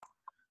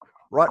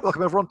Right,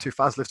 welcome everyone to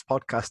Fazlifts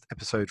Podcast,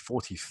 episode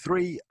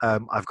 43.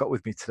 I've got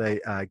with me today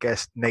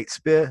guest Nate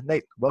Spear.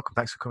 Nate, welcome.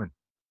 Thanks for coming.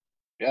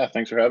 Yeah,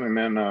 thanks for having me,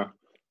 man. I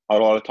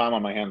had a lot of time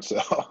on my hands,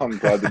 so I'm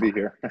glad to be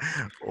here.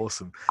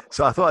 Awesome.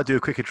 So I thought I'd do a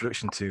quick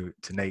introduction to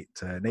Nate.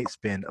 Nate's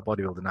been a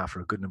bodybuilder now for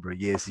a good number of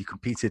years. He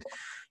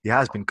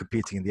has been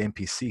competing in the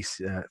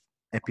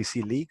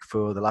NPC League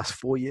for the last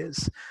 4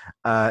 years.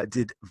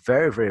 Did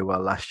very, very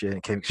well last year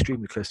and came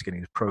extremely close to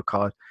getting his pro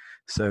card.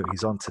 So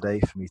he's on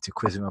today for me to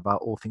quiz him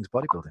about all things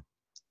bodybuilding.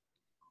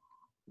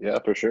 Yeah,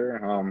 for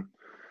sure.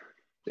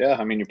 Yeah,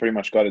 I mean, you pretty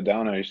much got it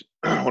down.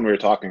 When we were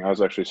talking, I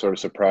was actually sort of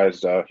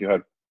surprised. You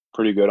had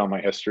pretty good on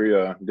my history,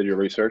 did your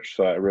research,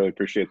 so I really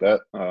appreciate that.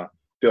 I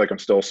feel like I'm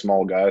still a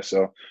small guy,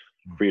 so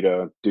for you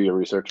to do your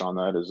research on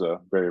that is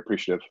very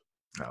appreciative.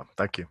 Oh,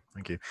 thank you.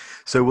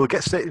 So we'll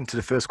get straight into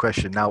the first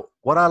question. Now,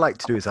 what I like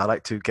to do is I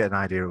like to get an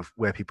idea of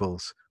where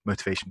people's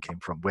motivation came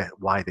from,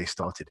 why they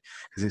started,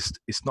 because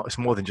it's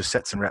more than just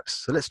sets and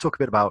reps. So let's talk a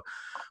bit about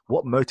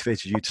what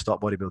motivated you to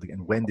start bodybuilding,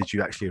 and when did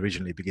you actually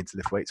originally begin to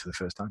lift weights for the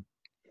first time?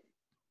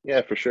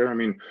 Yeah, for sure. I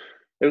mean,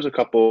 there's a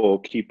couple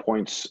key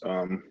points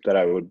that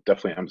I would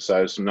definitely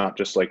emphasize, not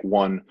just like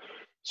one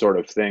sort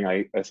of thing.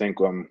 I think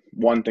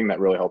one thing that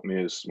really helped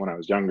me is when I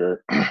was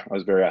younger, I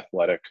was very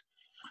athletic,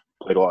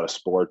 played a lot of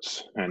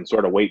sports, and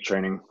sort of weight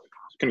training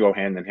can go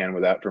hand in hand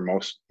with that for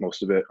most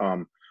of it.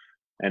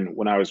 And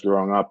when I was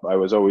growing up, I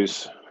was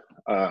always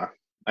I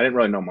didn't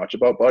really know much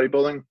about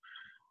bodybuilding,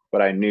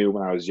 but I knew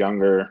when I was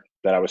younger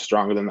that I was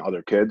stronger than the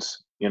other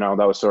kids. You know,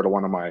 that was sort of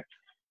one of my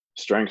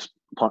strengths,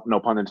 no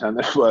pun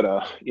intended. But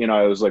it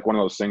was like one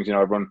of those things.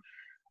 Everyone,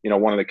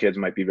 one of the kids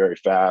might be very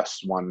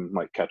fast, one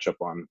might catch up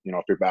on.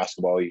 If you're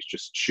basketball, he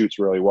just shoots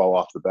really well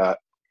off the bat.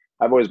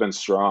 I've always been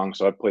strong,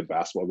 so I played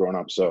basketball growing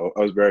up, so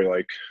I was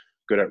very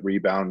good at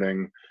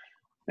rebounding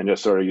and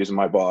just sort of using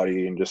my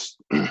body and just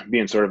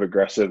being sort of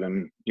aggressive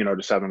and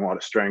just having a lot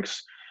of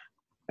strengths.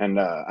 And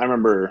I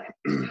remember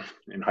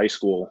in high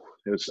school,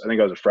 I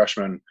think I was a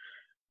freshman,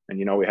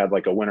 and we had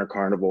like a winter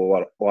carnival,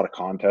 a lot of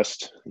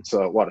contests.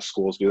 So a lot of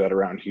schools do that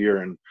around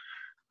here, and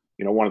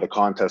one of the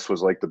contests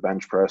was like the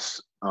bench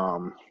press,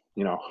 and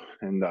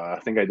I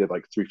think I did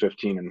like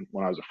 315 and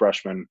when I was a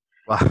freshman.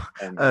 Wow.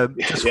 And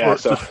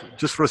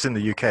just for us in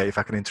the UK, if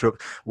I can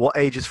interrupt, what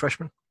age is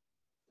freshman?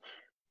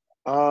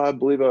 I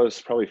believe I was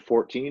probably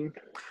 14.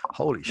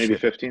 Holy maybe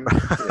shit. 15.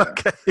 Yeah.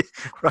 Okay,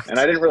 right. And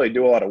I didn't really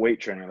do a lot of weight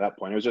training at that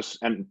point. It was just,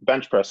 and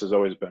bench press has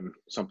always been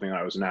something that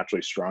I was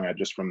naturally strong at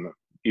just from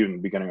even the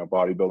beginning of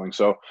bodybuilding.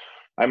 So,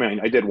 I mean,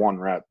 I did one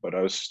rep, but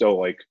I was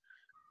still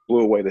blew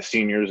away the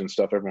seniors and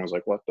stuff. Everyone was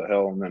like, what the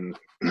hell? And then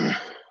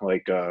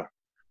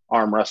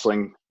arm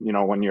wrestling,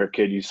 when you're a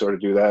kid, you sort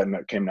of do that, and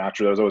that came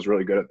naturally. I was always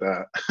really good at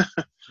that.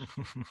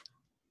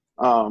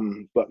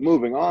 But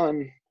moving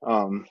on,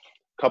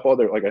 couple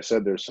other, like I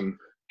said, there's some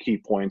key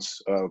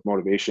points of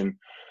motivation.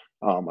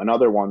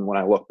 Another one, when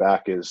I look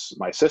back, is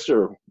my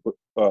sister.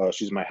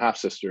 She's my half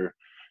sister.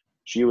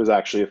 She was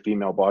actually a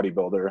female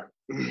bodybuilder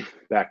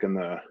back in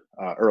the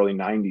early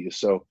 90s.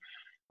 So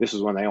this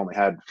is when they only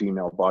had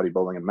female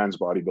bodybuilding and men's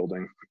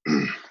bodybuilding.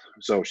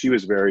 So she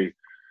was very,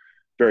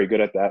 very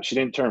good at that. She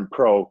didn't turn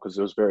pro because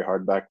it was very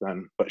hard back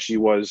then, but she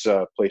was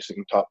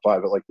placing top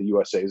 5 at like the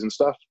USAs and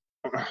stuff.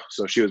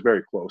 So she was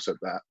very close at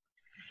that.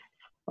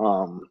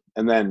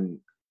 And then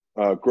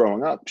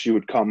growing up, she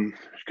would come,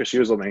 because she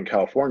was living in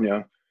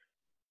California,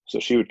 so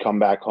she would come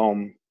back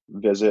home,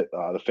 visit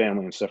the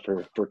family and stuff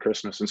for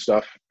Christmas and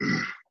stuff.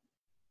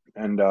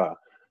 And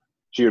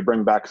she would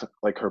bring back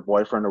like her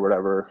boyfriend or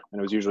whatever, and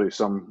it was usually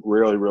some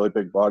really, really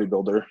big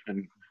bodybuilder.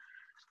 And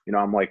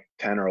I'm like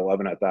 10 or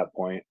 11 at that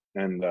point,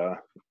 and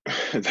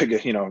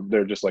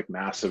they're just like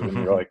massive, and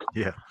you're like,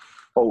 yeah,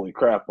 holy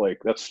crap, like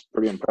that's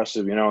pretty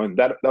impressive, and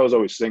that was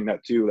always the thing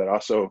that too that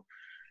also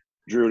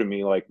drew to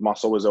me. Like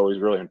muscle was always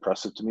really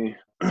impressive to me,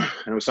 and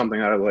it was something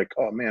that I was like,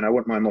 oh man, I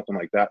wouldn't mind looking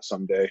like that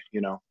someday.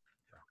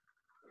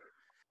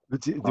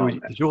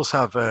 Did you also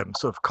have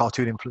sort of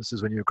cartoon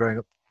influences when you were growing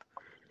up,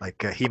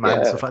 like He-Man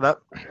and Yeah. stuff like that?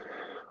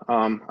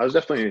 I was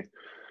definitely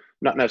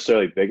not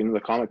necessarily big into the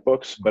comic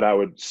books, but I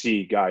would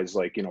see guys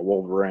like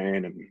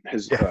Wolverine and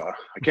his I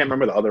can't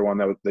remember the other one,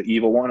 that was the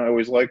evil one I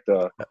always liked,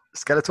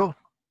 Skeletor?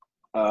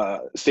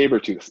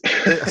 Sabretooth.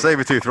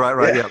 Sabretooth,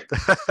 right, yeah.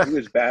 He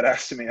was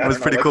badass to me. It was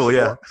pretty cool,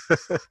 yeah.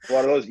 A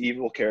lot of those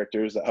evil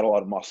characters that had a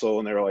lot of muscle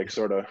and they were like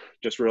sort of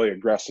just really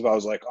aggressive. I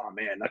was like, oh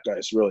man, that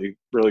guy's really,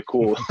 really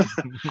cool.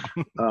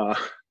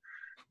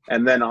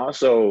 And then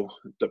also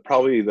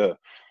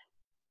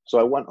so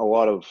I went a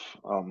lot of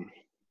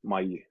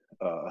my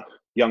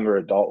younger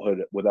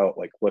adulthood without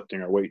like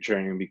lifting or weight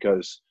training,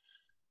 because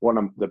one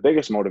of the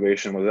biggest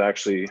motivation was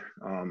actually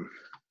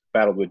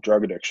battled with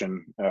drug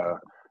addiction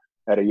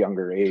at a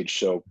younger age.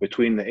 So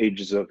between the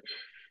ages of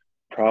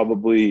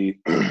probably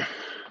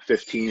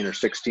 15 or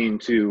 16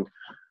 to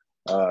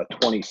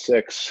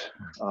 26,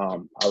 I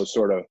was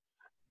sort of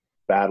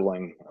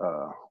battling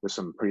with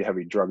some pretty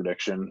heavy drug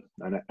addiction,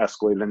 and it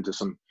escalated into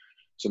some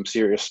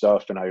serious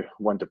stuff. And I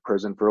went to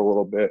prison for a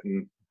little bit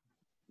and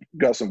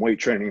got some weight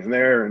training in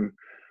there, and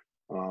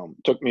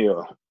took me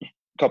a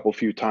couple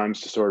few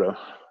times to sort of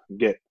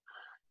get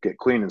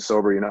clean and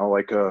sober,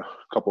 like a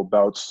couple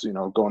bouts,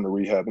 going to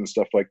rehab and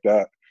stuff like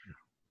that.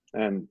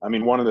 And I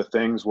mean, one of the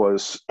things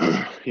was,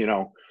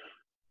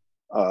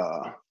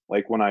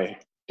 like when I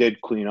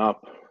did clean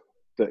up,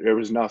 that there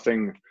was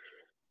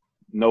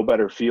no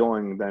better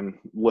feeling than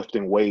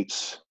lifting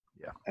weights.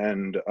 Yeah.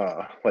 And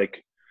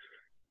like,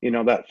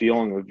 that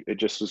feeling of it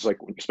just is like,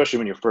 especially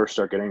when you first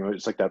start getting it,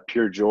 it's like that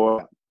pure joy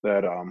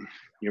that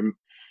you're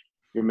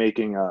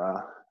making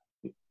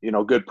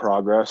good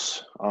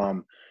progress.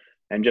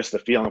 And just the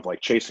feeling of like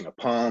chasing a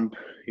pump,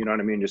 you know what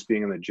I mean? Just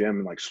being in the gym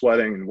and like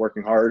sweating and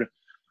working hard.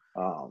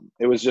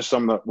 It was just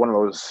one of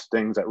those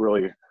things that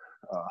really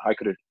I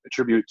could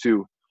attribute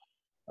to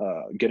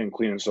getting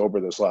clean and sober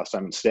this last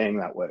time and staying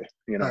that way.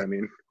 You know what I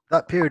mean?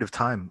 That period of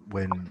time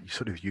when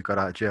you got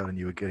out of jail and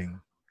you were getting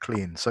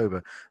clean and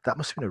sober, that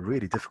must have been a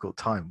really difficult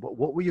time.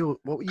 What were you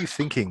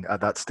thinking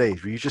at that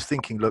stage? Were you just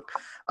thinking, look,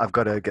 I've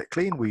got to get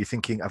clean? Were you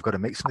thinking, I've got to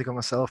make something of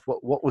myself?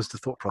 What was the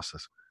thought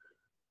process?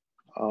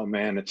 Oh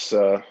man, it's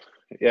a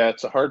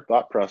hard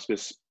thought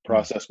process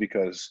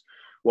because,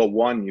 well,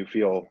 one, you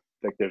feel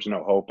like there's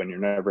no hope and you're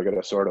never going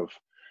to sort of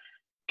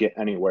get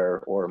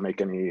anywhere or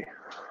make any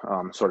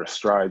sort of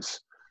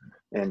strides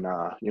in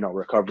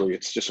recovery.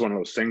 It's just one of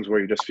those things where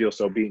you just feel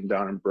so beaten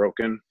down and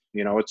broken.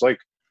 It's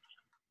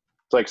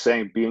like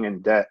saying being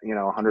in debt,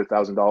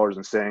 $100,000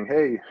 and saying,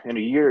 hey, in a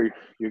year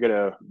you're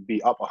gonna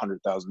be up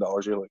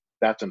 $100,000. You're like,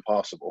 that's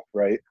impossible,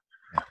 right?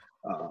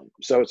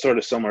 So it's sort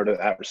of similar to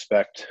that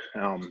respect.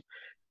 And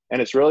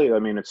it's really, I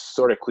mean, it's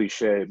sort of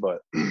cliche, but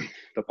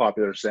the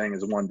popular saying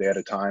is one day at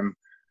a time.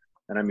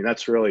 And I mean,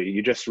 that's really,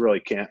 you just really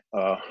can't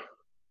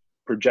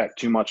project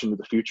too much into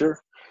the future.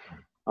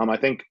 I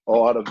think a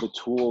lot of the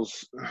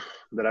tools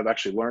that I've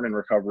actually learned in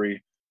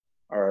recovery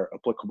are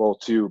applicable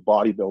to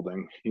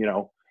bodybuilding,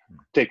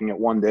 taking it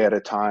one day at a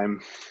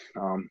time,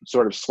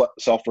 sort of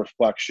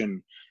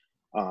self-reflection,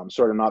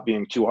 sort of not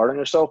being too hard on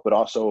yourself, but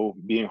also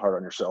being hard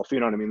on yourself. You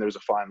know what I mean? There's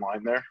a fine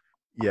line there.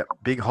 Yeah,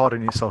 being hard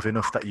on yourself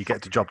enough that you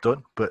get the job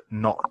done, but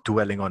not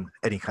dwelling on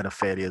any kind of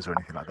failures or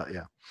anything like that.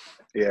 Yeah.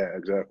 Yeah,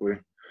 exactly.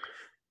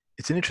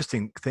 It's an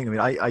interesting thing. I mean,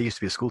 I used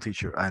to be a school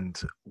teacher,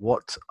 and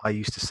what I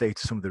used to say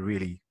to some of the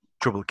really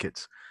troubled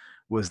kids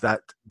was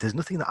that there's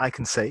nothing that I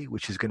can say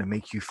which is going to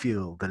make you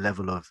feel the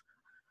level of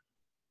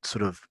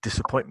sort of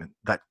disappointment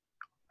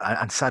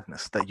and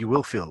sadness that you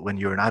will feel when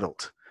you're an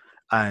adult,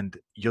 and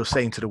you're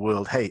saying to the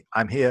world, "Hey,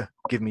 I'm here.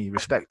 Give me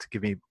respect.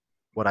 Give me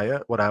what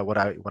I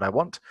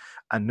want,"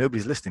 and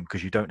nobody's listening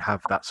because you don't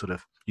have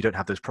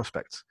those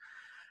prospects.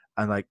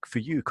 And like for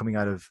you coming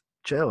out of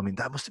jail, I mean,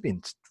 that must have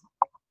been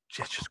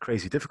just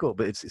crazy difficult.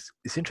 But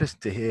it's interesting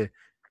to hear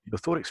your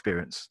thought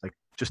experience. Like,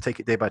 just take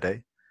it day by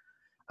day.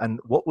 And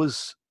what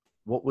was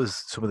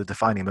some of the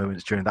defining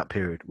moments during that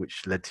period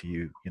which led to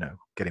you,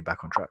 getting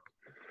back on track?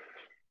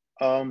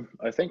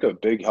 I think a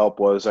big help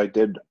was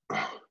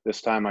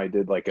this time I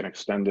did like an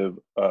extended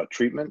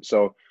treatment.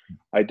 So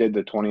I did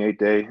the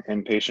 28-day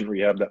inpatient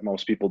rehab that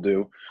most people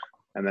do.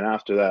 And then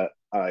after that,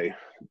 I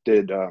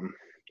did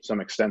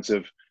some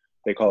extensive,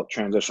 they call it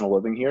transitional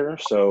living here.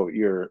 So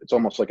it's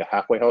almost like a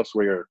halfway house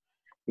where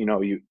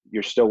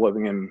you're still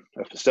living in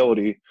a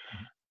facility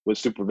with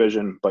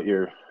supervision, but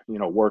you're,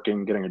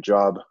 working, getting a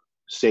job,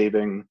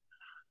 saving.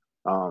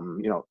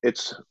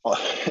 It's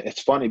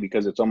funny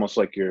because it's almost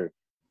like you're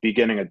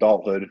beginning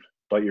adulthood,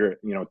 but you're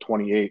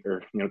 28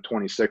 or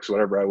 26,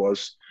 whatever I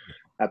was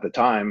at the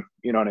time,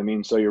 you know what I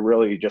mean? So you're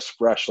really just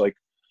fresh. Like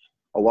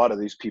a lot of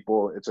these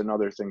people, it's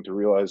another thing to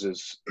realize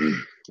is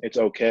it's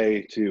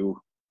okay to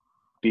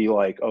be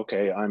like,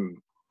 okay,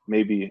 I'm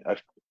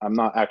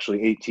not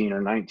actually 18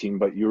 or 19,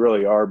 but you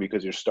really are,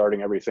 because you're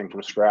starting everything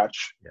from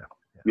scratch. Yeah.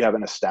 You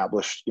haven't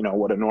established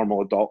what a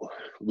normal adult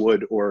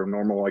would, or a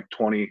normal like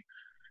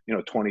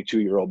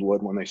 22-year-old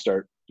would when they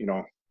start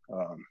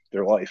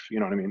their life.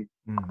 You know what I mean?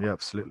 Yeah,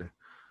 absolutely.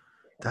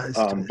 That is,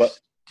 it's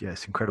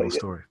an incredible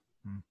story.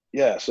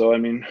 Yeah. So, I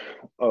mean,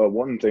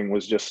 one thing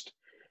was just,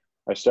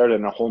 I started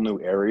in a whole new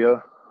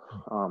area.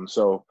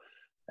 So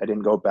I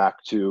didn't go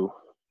back to,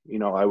 in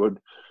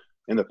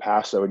the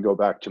past, I would go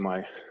back to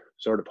my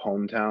sort of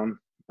hometown.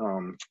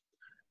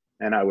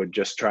 And I would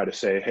just try to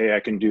say, hey,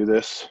 I can do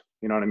this.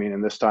 You know what I mean?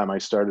 And this time I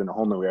started in a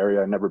whole new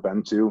area I'd never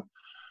been to.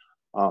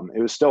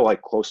 It was still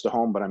like close to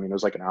home, but I mean, it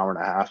was like an hour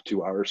and a half,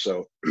 2 hours.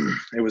 So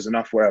it was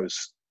enough where I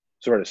was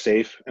sort of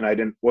safe, and I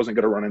wasn't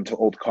going to run into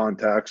old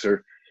contacts,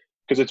 or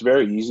because it's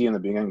very easy in the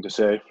beginning to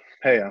say,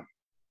 hey,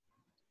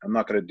 I'm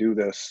not going to do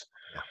this,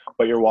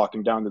 but you're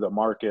walking down to the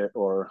market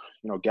or,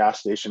 gas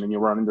station, and you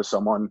run into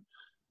someone,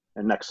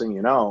 and next thing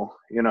you know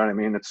what I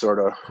mean? It's sort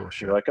of,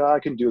 you're like, oh, I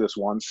can do this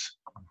once,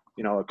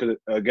 because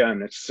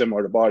again, it's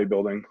similar to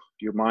bodybuilding.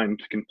 Your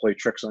mind can play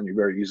tricks on you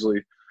very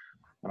easily.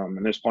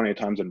 And there's plenty of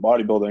times in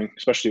bodybuilding,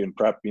 especially in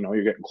prep,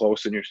 you're getting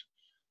close and you're,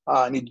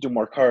 I need to do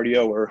more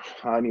cardio, or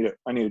I need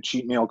a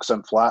cheat meal because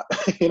I'm flat.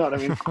 You know what I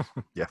mean?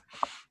 Yeah.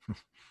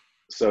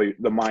 So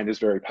the mind is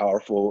very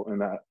powerful in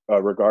that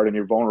regard, and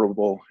you're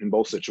vulnerable in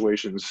both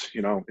situations,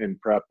 in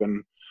prep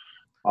and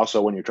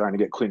also when you're trying to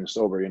get clean and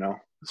sober,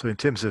 So in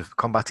terms of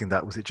combating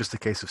that, was it just a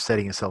case of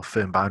setting yourself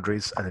firm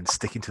boundaries and then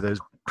sticking to those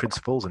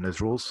principles and those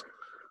rules?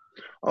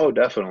 Oh,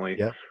 definitely.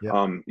 Yeah,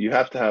 yeah, You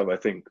have to have, I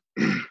think,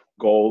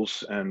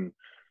 goals and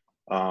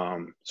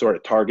sort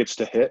of targets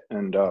to hit,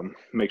 and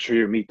make sure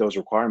you meet those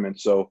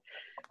requirements. So,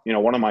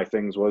 one of my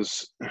things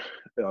was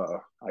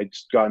I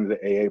just got into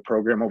the AA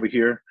program over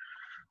here,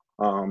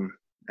 um,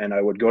 and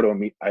I would go to a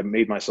meet. I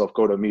made myself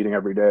go to a meeting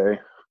every day.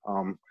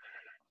 Um,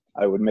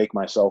 I would make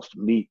myself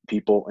meet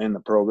people in the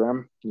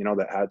program,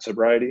 that had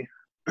sobriety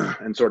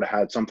and sort of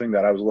had something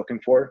that I was looking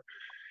for,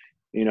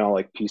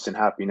 like peace and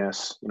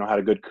happiness, had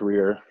a good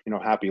career,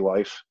 happy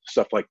life,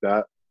 stuff like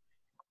that.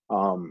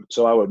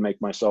 So I would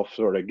make myself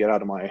sort of get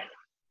out of my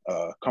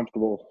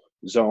comfortable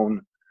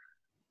zone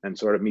and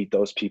sort of meet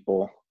those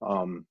people.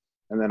 And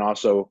then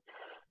also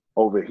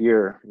over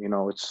here,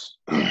 it's,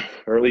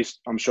 or at least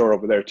I'm sure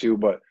over there too,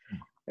 but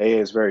AA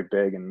is very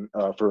big and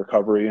for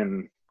recovery.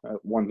 And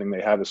one thing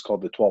they have is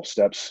called the 12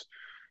 steps.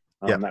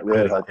 yeah. That I heard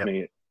really of that. helped Yeah.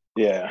 me.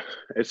 Yeah.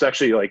 It's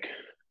actually like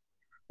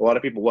a lot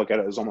of people look at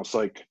it as almost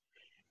like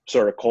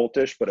sort of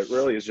cultish, but it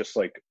really is just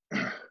like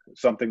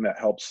something that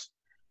helps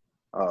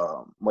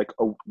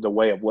the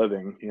way of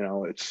living.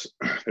 It's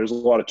there's a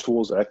lot of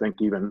tools that I think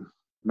even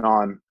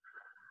non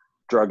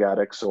drug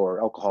addicts or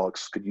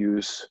alcoholics could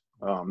use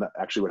that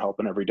actually would help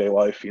in everyday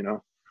life.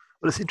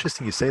 Well, it's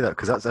interesting you say that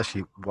because that's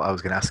actually what I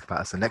was going to ask about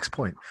as the next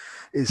point.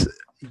 Is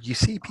you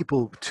see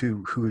people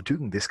who are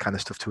doing this kind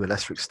of stuff to a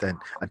lesser extent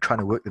and trying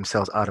to work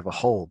themselves out of a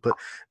hole, but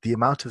the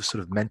amount of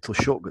sort of mental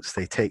shortcuts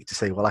they take to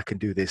say, "Well, I can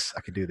do this,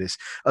 I can do this."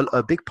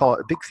 A big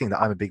thing that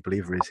I'm a big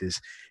believer is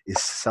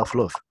self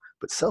love.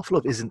 But self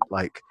love isn't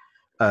like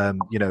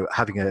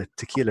having a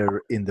tequila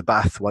in the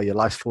bath while your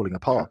life's falling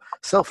apart.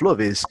 Self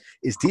love is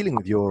dealing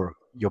with your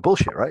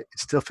bullshit, right?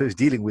 It's still first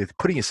dealing with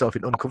putting yourself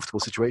in uncomfortable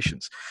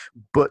situations,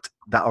 but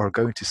that are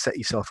going to set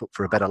yourself up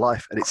for a better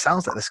life. And it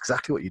sounds like that's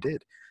exactly what you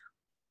did.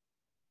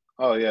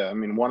 Oh yeah, I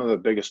mean, one of the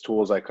biggest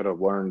tools I could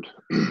have learned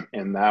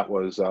in that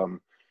was,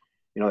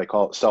 they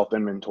call it self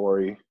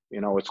inventory.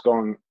 It's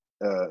going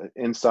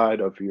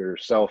inside of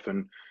yourself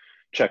and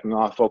checking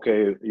off.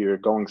 Okay, you're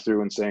going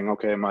through and saying,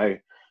 okay,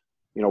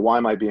 why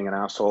am I being an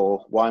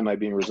asshole? Why am I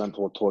being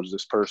resentful towards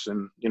this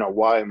person?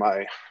 Why am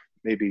I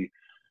maybe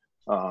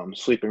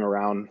sleeping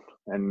around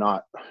and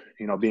not,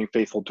 being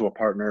faithful to a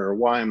partner? Or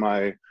why am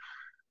I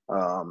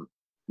um,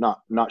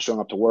 not showing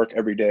up to work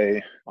every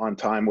day on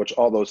time? Which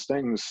all those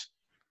things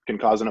can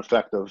cause an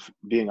effect of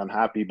being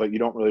unhappy, but you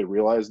don't really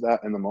realize that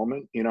in the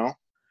moment. Does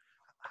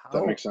that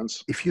How, make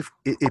sense? if you've,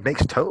 it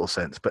makes total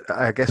sense. But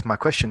I guess my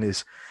question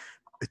is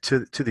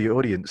to the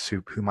audience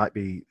who might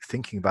be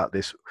thinking about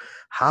this,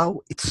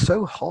 how it's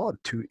so hard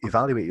to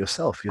evaluate your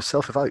self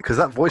evaluate, because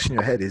that voice in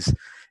your head is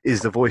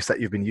the voice that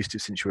you've been used to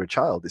since you were a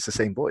child. It's the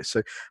same voice.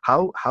 So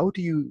how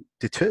do you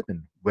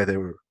determine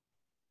whether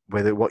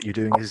what you're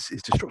doing is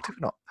destructive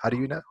or not? How do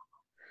you know?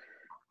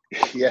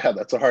 Yeah,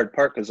 that's a hard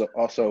part because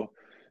also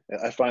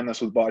I find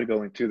this with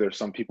bodybuilding too. There's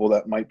some people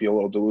that might be a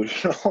little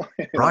delusional,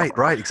 Right,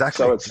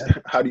 exactly. So it's Yeah.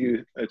 how do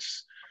you?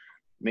 It's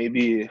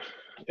maybe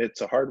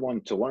it's a hard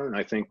one to learn.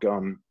 I think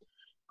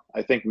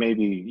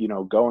maybe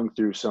going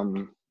through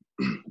some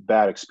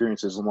bad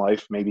experiences in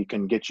life maybe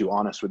can get you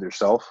honest with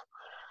yourself.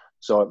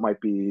 So it might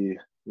be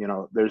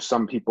there's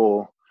some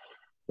people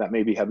that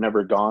maybe have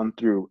never gone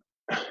through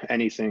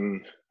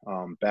anything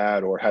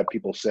bad or had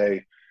people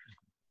say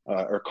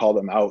or call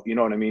them out, you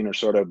know what I mean, or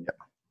sort of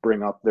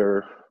bring up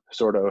their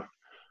sort of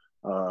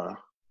uh,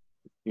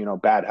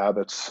 bad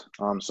habits.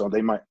 So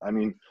they might, I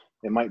mean,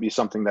 it might be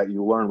something that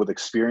you learn with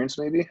experience,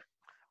 maybe.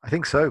 I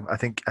think so. I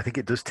think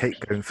it does take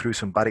going through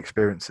some bad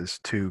experiences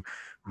to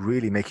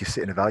really make you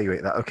sit and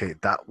evaluate that. Okay,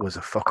 that was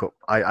a fuck up.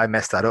 I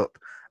messed that up,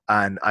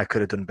 and I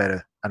could have done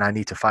better, and I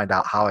need to find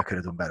out how I could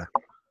have done better.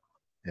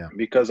 Yeah.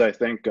 Because I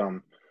think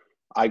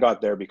I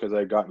got there because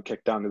I gotten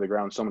kicked down to the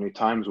ground so many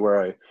times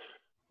where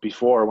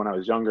before when I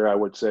was younger, I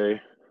would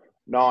say,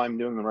 no, I'm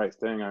doing the right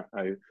thing.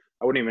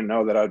 I wouldn't even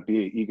know that I'd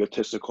be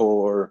egotistical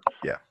or,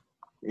 Yeah.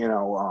 you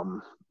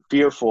know,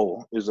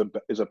 fearful is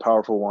a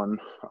powerful one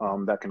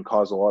that can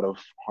cause a lot of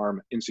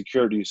harm.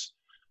 Insecurities.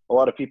 A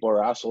lot of people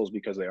are assholes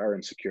because they are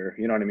insecure.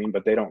 You know what I mean?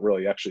 But they don't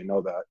really actually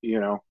know that.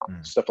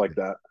 Mm. Stuff like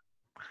that.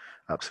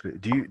 Absolutely.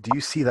 Do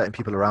you see that in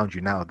people around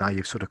you now? Now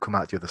you've sort of come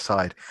out the other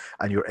side,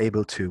 and you're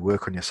able to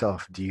work on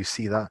yourself. Do you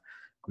see that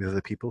with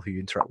other people who you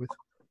interact with?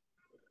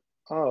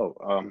 Oh,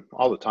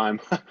 all the time.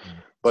 Mm.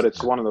 But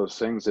it's one of those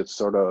things. It's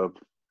sort of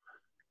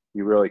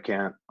you really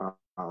can't.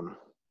 Um,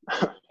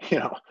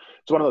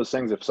 it's one of those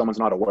things. If someone's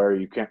not aware,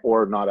 you can't,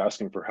 or not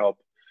asking for help.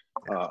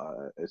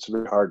 It's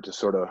really hard to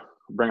sort of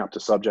bring up the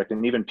subject.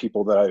 And even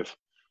people that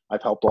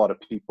I've helped a lot of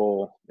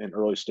people in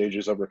early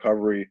stages of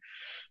recovery,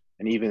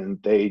 and even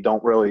they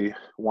don't really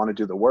want to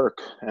do the work.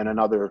 And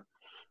another,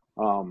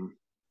 um,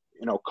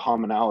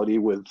 commonality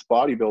with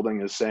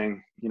bodybuilding is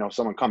saying,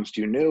 someone comes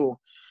to you new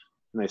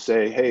and they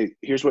say, hey,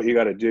 here's what you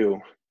got to do.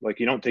 Like,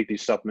 you don't take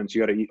these supplements,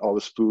 you got to eat all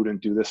this food and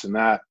do this and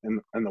that and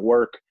the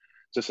work.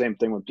 It's the same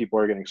thing when people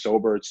are getting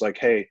sober. It's like,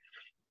 hey,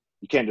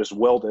 you can't just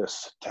will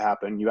this to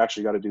happen. You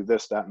actually got to do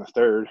this, that, and the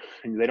third,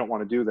 and they don't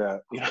want to do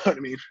that. You know what I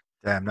mean?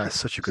 Damn, that's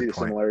such a See good the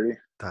point. similarity?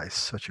 That is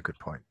such a good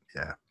point.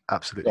 Yeah, So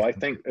absolutely. I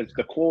think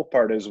the cool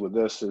part is with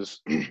this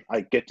is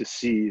I get to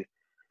see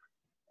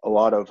a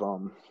lot of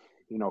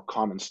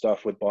common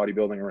stuff with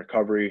bodybuilding and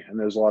recovery, and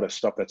there's a lot of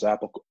stuff that's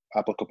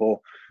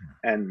applicable.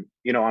 And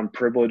I'm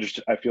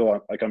privileged. I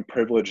feel like I'm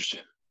privileged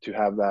to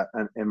have that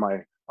in my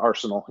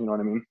arsenal. You know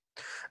what I mean?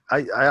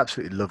 I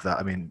absolutely love that.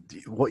 I mean,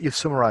 what you've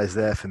summarized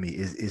there for me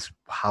is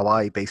how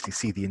I basically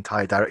see the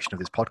entire direction of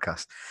this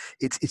podcast.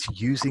 It's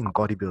using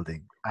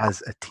bodybuilding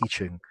as a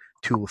teaching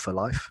tool for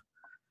life,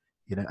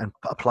 and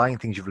applying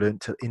things you've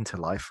learned into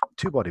life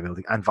to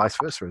bodybuilding and vice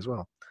versa as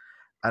well.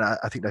 And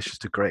I think that's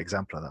just a great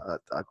example of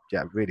that.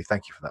 Yeah, really,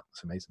 thank you for that.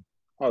 It's amazing.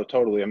 Oh,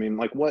 totally. I mean,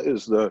 like, what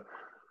is the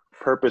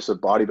purpose of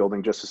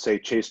bodybuilding just to say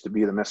chase to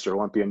be the Mr.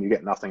 Olympia and you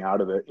get nothing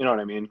out of it? You know what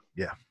I mean?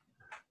 Yeah.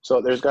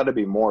 So there's got to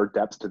be more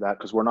depth to that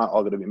because we're not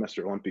all going to be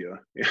Mr. Olympia.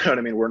 You know what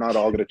I mean? We're not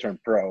all going to turn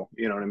pro.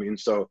 You know what I mean?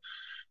 So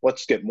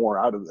let's get more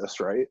out of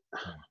this, right?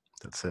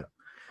 That's it.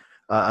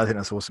 I think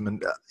that's awesome.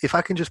 And if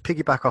I can just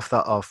piggyback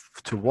off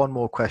to one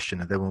more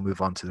question, and then we'll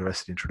move on to the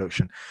rest of the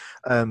introduction.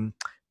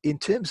 In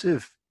terms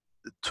of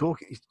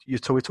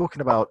we're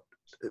talking about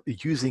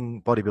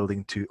using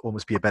bodybuilding to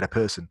almost be a better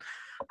person.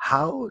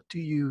 How do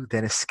you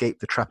then escape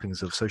the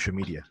trappings of social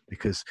media?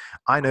 Because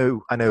I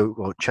know,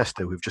 well,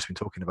 Chester, we've just been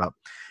talking about,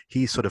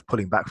 he's sort of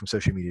pulling back from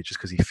social media just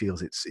because he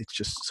feels it's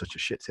just such a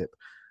shit tip.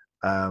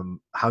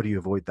 How do you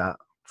avoid that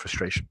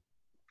frustration?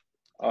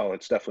 Oh,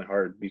 it's definitely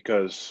hard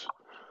because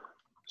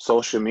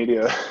social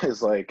media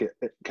is like,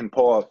 it can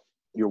pull up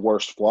your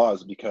worst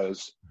flaws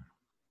because,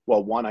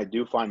 well, one, I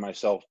do find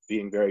myself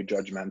being very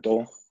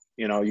judgmental.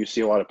 You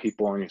see a lot of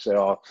people and you say,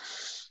 oh,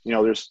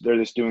 they're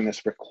just doing this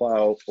for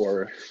clout,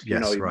 or,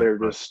 they're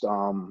just,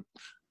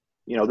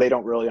 they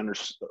don't really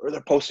understand, or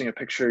they're posting a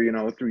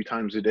picture, 3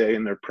 times a day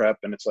in their prep.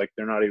 And it's like,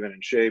 they're not even in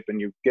shape. And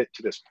you get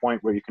to this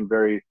point where you can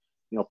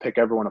pick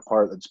everyone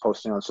apart that's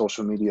posting on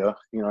social media.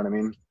 You know what I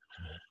mean?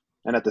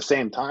 And at the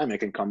same time, it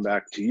can come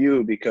back to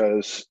you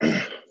because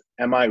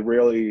am I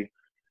really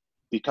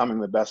becoming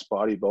the best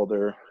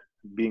bodybuilder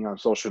being on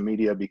social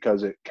media?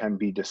 Because it can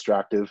be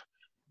distractive,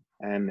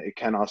 and it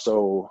can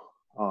also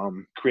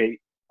create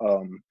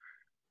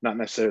not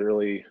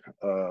necessarily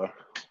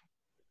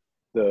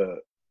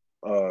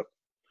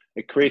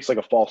it creates like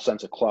a false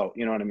sense of clout.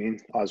 You know what I mean?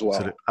 As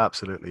well.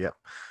 Absolutely, yeah.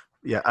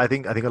 Yeah, I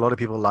think a lot of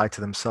people lie to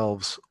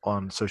themselves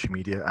on social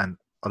media, and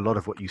a lot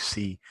of what you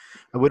see,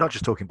 and we're not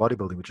just talking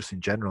bodybuilding, but just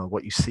in general,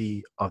 what you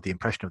see of the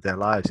impression of their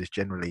lives is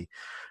generally,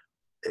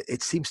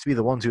 it seems to be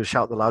the ones who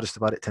shout the loudest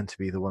about it tend to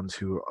be the ones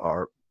who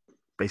are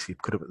basically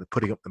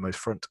putting up the most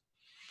front.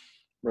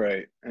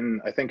 Right. And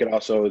I think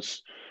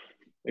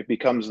it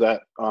becomes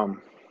that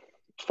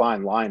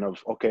fine line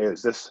of, okay,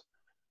 is this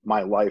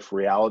my life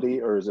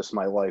reality, or is this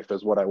my life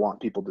as what I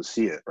want people to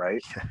see it?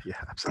 Right. Yeah,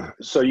 absolutely.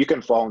 So you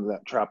can fall into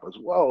that trap as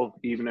well,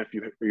 even if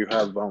you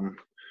have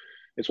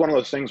it's one of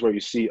those things where you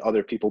see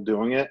other people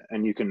doing it,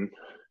 and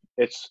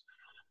it's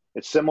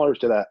similar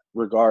to that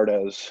regard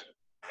as,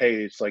 hey,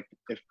 it's like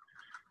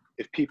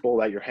if people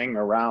that you're hanging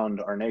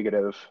around are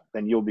negative,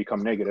 then you'll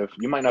become negative.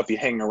 You might not be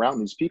hanging around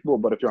these people,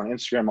 but if you're on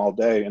Instagram all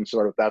day and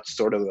that's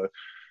sort of the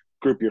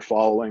group you're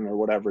following or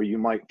whatever, you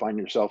might find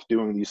yourself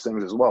doing these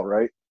things as well,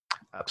 right?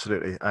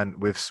 Absolutely. And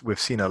we've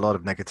seen a lot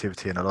of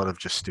negativity and a lot of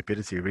just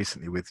stupidity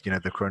recently with, the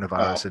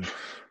coronavirus and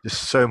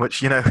just so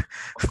much,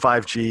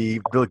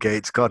 5G, Bill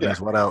Gates, God knows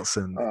what else.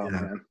 And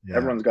man. Yeah.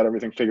 Everyone's got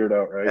everything figured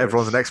out, right?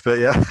 Everyone's an expert.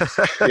 Yeah.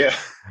 Yeah.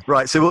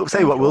 Right. So we'll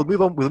say what we'll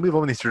move on with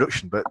the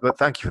introduction, but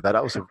thank you for that.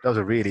 That was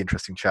a really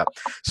interesting chat.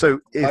 So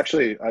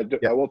actually,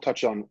 I will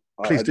touch on,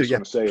 please do.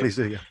 Want to say, please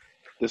do. Yeah.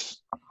 This,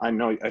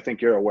 I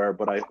think you're aware,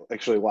 but I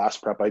actually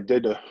last prep, I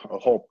did a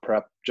whole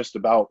prep just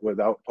about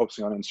without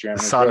posting on Instagram.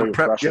 The silent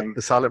prep. Yep.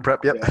 The silent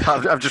prep. Yep. Yeah.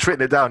 I've just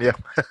written it down. Yeah.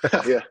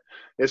 Yeah.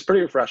 It's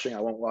pretty refreshing. I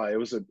won't lie. It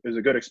was a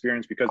good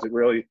experience because it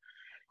really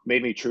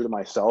made me true to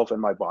myself and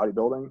my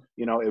bodybuilding.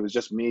 It was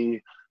just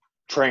me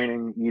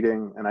training,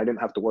 eating, and I didn't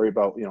have to worry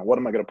about, what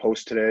am I going to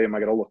post today? Am I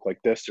going to look like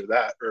this or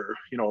that? Or,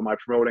 am I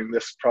promoting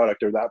this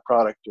product or that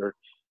product? Or,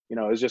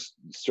 it's just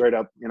straight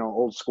up,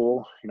 old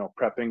school,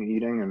 prepping,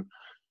 eating, and,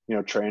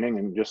 training,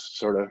 and just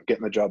sort of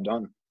getting the job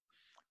done.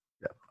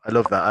 Yeah, I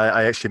love that.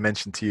 I actually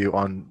mentioned to you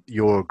on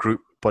your group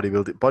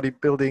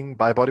bodybuilding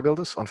by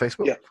bodybuilders on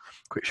Facebook. Yeah.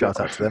 Quick shout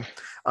out to them.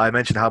 I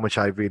mentioned how much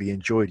I really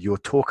enjoyed your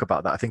talk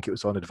about that. I think it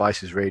was on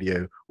Advices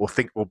Radio or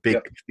Big.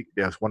 Yep.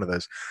 Yeah, it was one of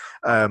those.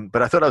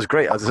 But I thought that was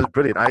great. It was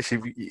brilliant.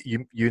 Actually,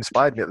 you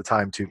inspired me at the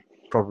time to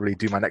probably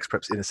do my next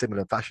preps in a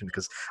similar fashion,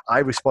 because I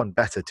respond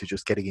better to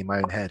just getting in my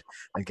own head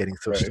and getting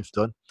stuff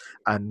done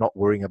and not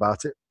worrying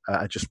about it.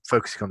 Just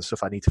focusing on the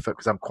stuff I need to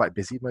focus. I'm quite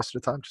busy most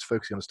of the time, just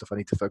focusing on the stuff I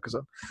need to focus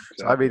on. Exactly.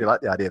 So I really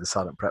like the idea of the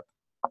silent prep.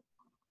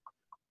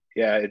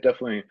 Yeah, it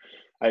definitely,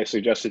 I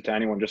suggested to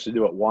anyone just to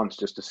do it once,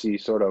 just to see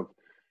sort of,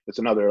 it's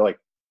another like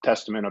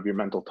testament of your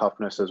mental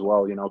toughness as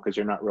well, because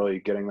you're not really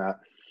getting that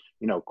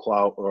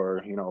clout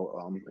or,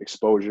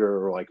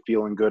 exposure or like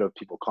feeling good of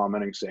people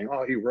commenting, saying,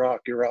 "Oh, you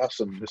rock, you're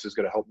awesome. This is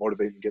going to help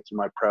motivate me get through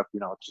my prep."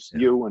 It's just Yeah.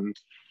 you and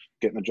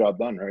getting the job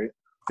done, right?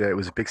 Yeah, it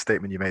was a big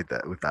statement you made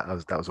there with that.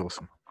 That was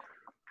awesome.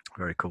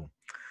 Very cool.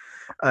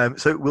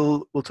 So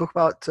we'll talk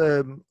about.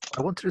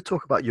 I wanted to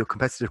talk about your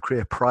competitive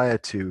career prior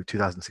to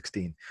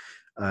 2016,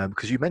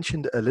 because you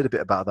mentioned a little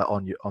bit about that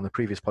on the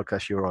previous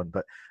podcast you were on,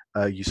 but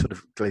you sort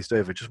of glazed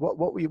over. Just what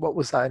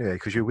was that anyway?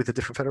 Because you're with a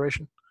different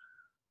federation.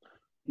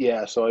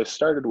 Yeah, so I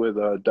started with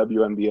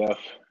WNBF,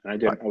 and I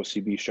did Right. an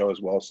OCB show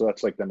as well. So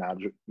that's like the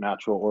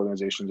natural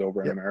organizations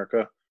over in Yep.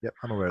 America. Yep,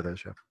 I'm aware of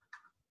those. Yeah.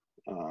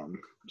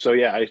 So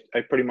yeah,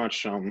 I pretty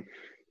much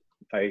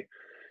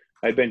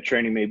I'd been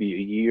training maybe a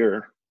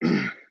year,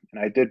 and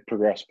I did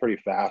progress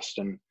pretty fast.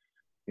 And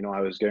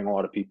I was getting a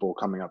lot of people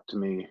coming up to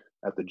me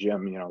at the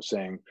gym,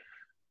 saying,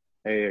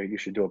 "Hey, you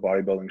should do a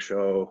bodybuilding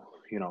show.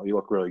 You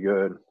look really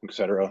good,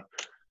 etc."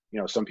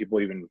 Some people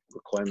even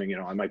were claiming,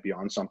 I might be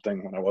on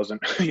something when I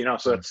wasn't.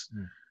 So that's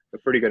a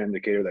pretty good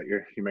indicator that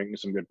you're making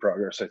some good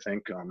progress, I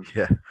think.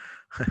 Yeah.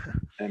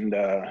 And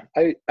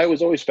I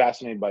was always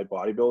fascinated by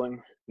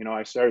bodybuilding.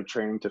 I started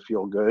training to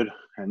feel good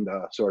and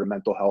sort of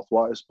mental health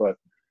wise, but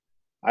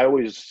I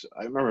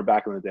remember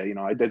back in the day,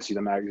 I did see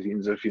the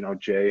magazines of,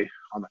 Jay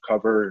on the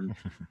cover and,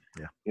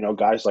 Yeah.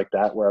 Guys like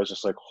that, where I was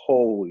just like,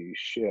 holy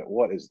shit,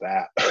 what is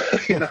that?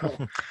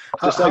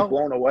 Just how, like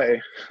blown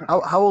away.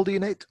 how old are you,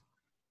 Nate?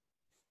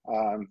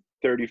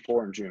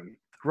 34 in June.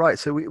 Right,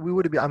 so we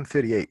would have been. I'm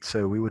 38,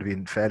 so we would have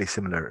been fairly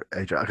similar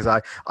age. Because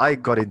I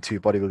got into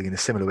bodybuilding in a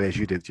similar way as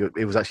you did.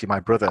 It was actually my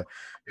brother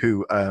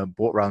who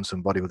brought around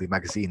some bodybuilding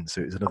magazines,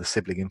 so it was another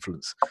sibling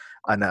influence.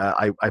 And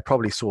I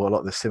probably saw a lot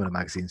of the similar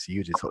magazines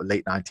you did, sort of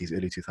late 90s,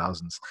 early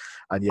 2000s.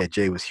 And yeah,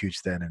 Jay was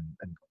huge then,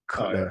 and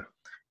Cutler,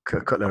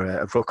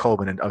 Brooke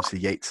Coleman, and obviously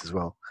Yates as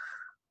well.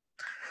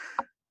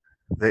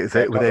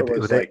 Cutler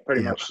was like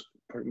pretty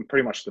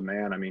much the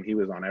man. I mean, he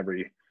was on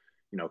every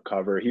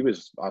cover. He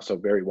was also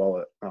very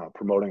well at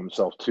promoting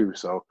himself too.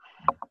 So,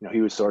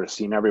 he was sort of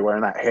seen everywhere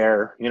in that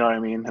hair, you know what I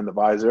mean? And the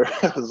visor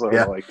was sort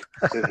of like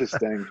his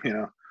thing,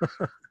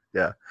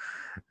 Yeah.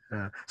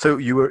 So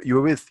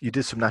you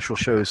did some national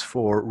shows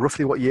for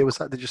roughly what year was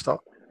that? Did you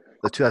start?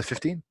 The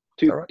 2015?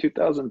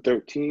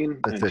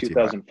 2013 and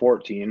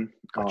 2014. Right.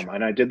 Gotcha.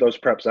 And I did those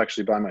preps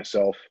actually by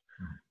myself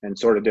and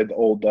sort of did the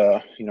old,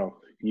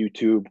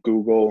 YouTube,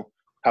 Google,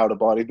 how to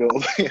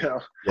bodybuild,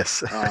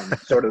 Yes.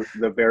 Sort of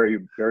the very,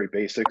 very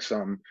basics,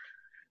 and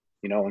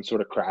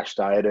sort of crash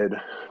dieted.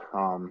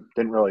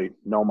 Didn't really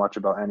know much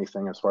about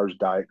anything as far as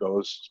diet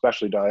goes,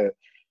 especially diet.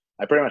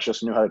 I pretty much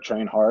just knew how to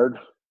train hard.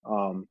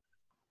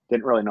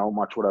 Didn't really know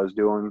much what I was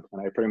doing,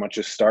 and I pretty much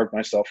just starved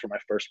myself for my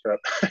first prep.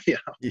 Yeah.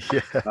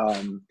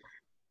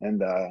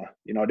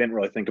 I didn't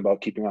really think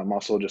about keeping on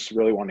muscle. Just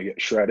really wanted to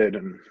get shredded,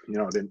 and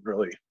didn't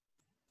really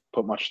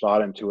put much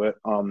thought into it.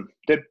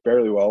 Did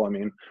fairly well. I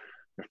mean,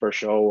 the first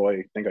show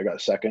I think I got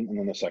second, and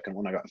then the second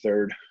one I got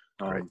third.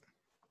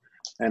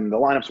 And the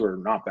lineups were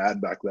not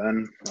bad back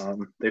then.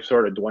 They've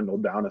sort of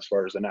dwindled down as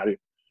far as the natty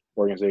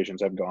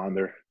organizations have gone.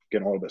 They're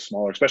getting a little bit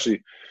smaller,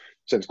 especially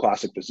since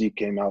Classic Physique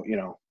came out.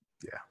 In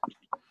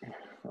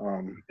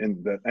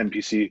the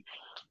NPC,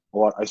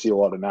 I see a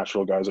lot of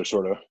natural guys are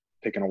sort of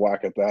taking a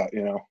whack at that.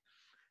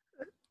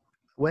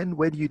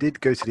 When you did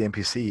go to the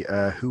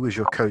NPC, who was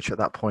your coach at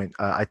that point?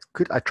 I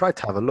tried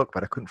to have a look,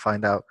 but I couldn't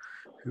find out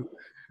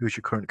who's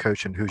your current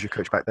coach and who's your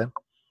coach back then.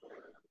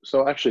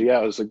 So actually,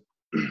 yeah, it was a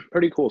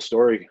pretty cool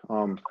story.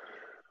 I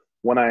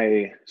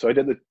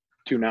did the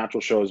 2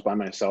 natural shows by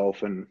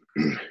myself, and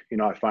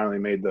I finally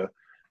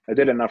I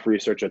did enough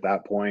research at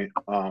that point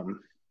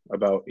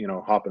about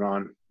hopping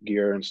on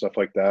gear and stuff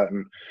like that,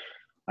 and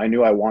I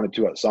knew I wanted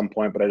to at some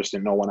point, but I just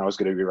didn't know when I was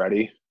going to be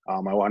ready. I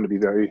wanted to be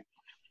very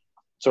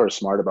sort of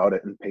smart about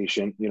it and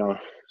patient,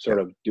 sort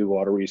of do a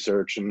lot of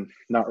research and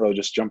not really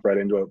just jump right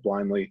into it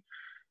blindly.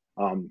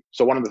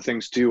 So one of the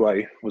things too,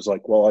 I was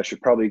like, well, I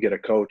should probably get a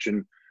coach.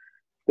 And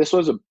this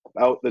was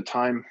about the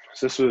time,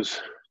 so this was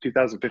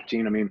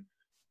 2015. I mean,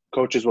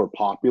 coaches were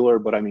popular,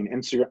 but I mean,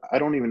 Instagram, I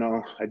don't even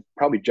know. I'd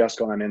probably just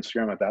gone on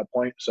Instagram at that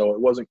point. So it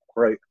wasn't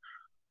quite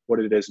what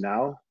it is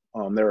now.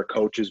 There were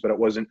coaches, but it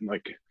wasn't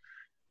like,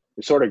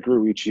 it sort of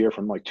grew each year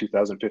from like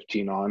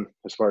 2015 on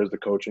as far as the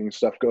coaching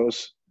stuff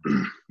goes.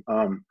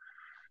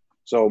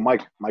 So my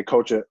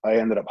coach I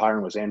ended up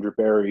hiring was Andrew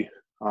Barry.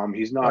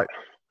 He's not,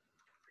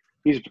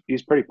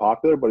 he's pretty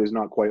popular, but he's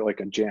not quite like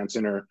a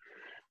Jansen or,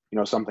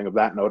 something of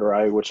that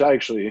notoriety, which I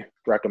actually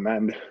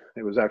recommend.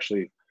 It was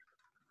actually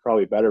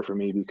probably better for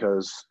me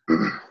because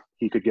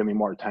he could give me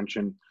more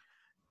attention.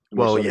 And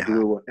we sort of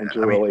grew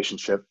into a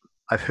relationship.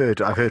 I've heard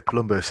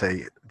Palumbo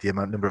say the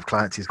number of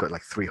clients he's got,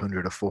 like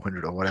 300 or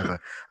 400 or whatever,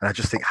 and I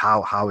just think,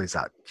 how is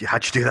that?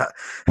 How'd you do that?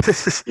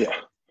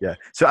 Yeah.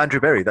 So Andrew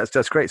Berry,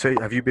 that's great. So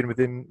have you been with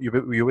him?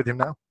 You're with him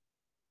now?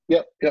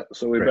 Yep.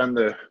 So we've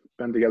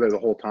been together the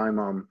whole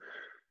time.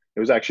 It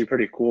was actually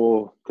pretty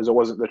cool because it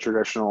wasn't the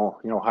traditional,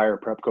 hire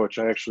prep coach.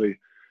 I actually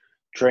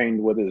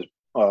trained with his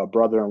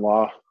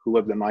brother-in-law who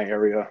lived in my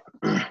area.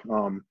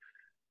 And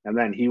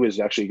then he was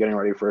actually getting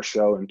ready for a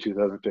show in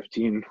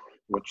 2015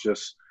 which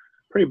is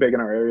pretty big in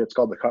our area. It's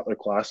called the Cutler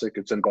Classic.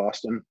 It's in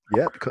Boston.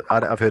 Yeah,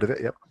 I've heard of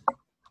it. Yep.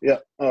 Yeah.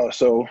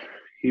 So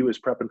he was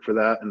prepping for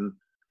that, and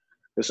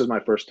this is my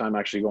first time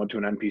actually going to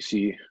an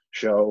NPC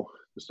show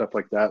and stuff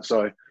like that.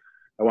 So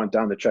I went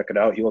down to check it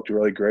out. He looked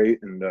really great,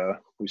 and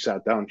we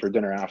sat down for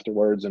dinner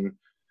afterwards and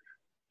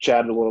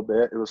chatted a little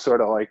bit. It was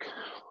sort of like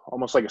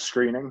almost like a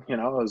screening, you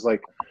know. It was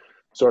like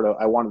sort of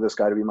I wanted this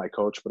guy to be my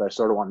coach, but I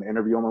sort of wanted to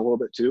interview him a little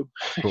bit too.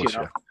 Of course, you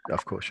know? Yeah.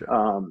 Of course,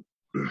 yeah.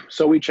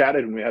 So we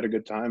chatted and we had a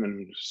good time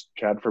and just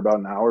chatted for about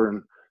an hour.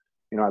 And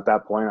you know, at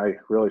that point, I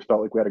really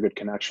felt like we had a good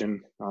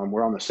connection.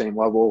 We're on the same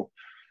level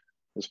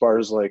as far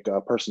as like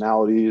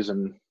personalities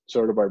and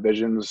sort of our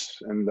visions.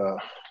 And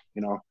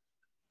you know,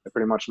 I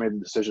pretty much made the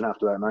decision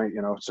after that night,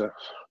 you know, to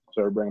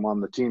sort of bring him on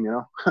the team, you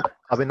know.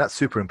 I mean, that's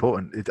super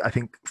important. I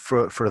think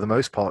for the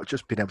most part,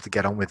 just being able to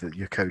get on with it,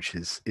 your coach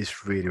is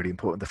really, really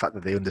important. The fact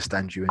that they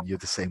understand you and you're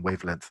the same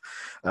wavelength.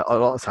 A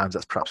lot of times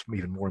that's perhaps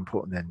even more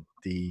important than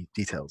the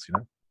details, you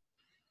know?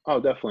 Oh,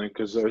 definitely.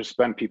 Because there's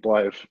been people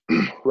I've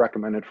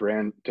recommended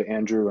to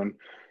Andrew, and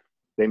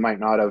they might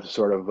not have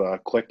sort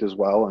of clicked as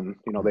well. And,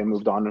 you know, they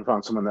moved on and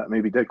found someone that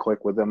maybe did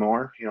click with them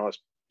more, you know,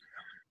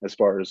 as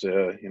far as,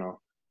 you know,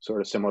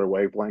 sort of similar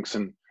wavelengths.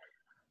 And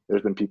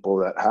there's been people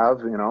that have,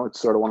 you know, it's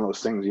sort of one of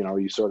those things, you know,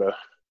 you sort of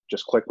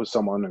just click with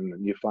someone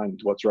and you find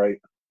what's right.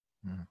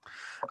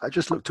 I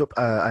just looked up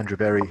Andrew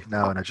Berry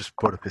now, and I just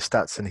brought up his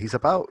stats, and he's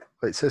about,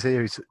 it says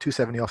here he's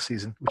 270 off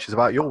season, which is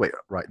about your weight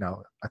right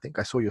now. I think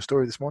I saw your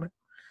story this morning.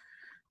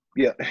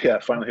 Yeah,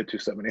 finally hit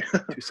 270.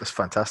 That's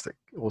fantastic.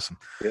 Awesome.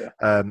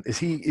 Yeah.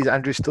 Is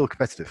Andrew still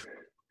competitive?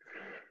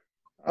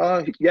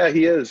 Yeah,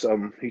 he is.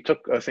 He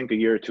took, I think, a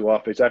year or two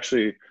off. It's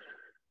actually,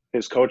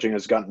 his coaching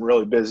has gotten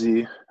really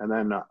busy. And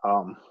then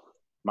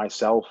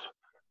myself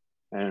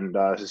and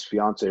his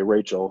fiance,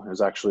 Rachel,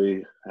 is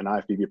actually an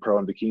IFBB pro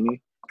in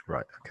bikini.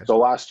 Right. Okay. So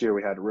last year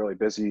we had a really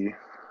busy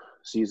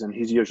season.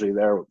 He's usually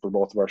there for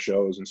both of our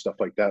shows and stuff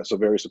like that. So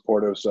very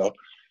supportive. So,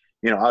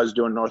 you know, I was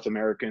doing North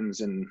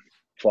Americans in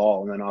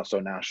fall and then also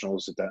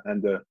nationals at the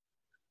end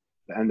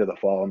of the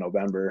fall in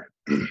November.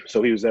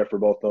 So he was there for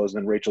both those.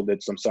 And then Rachel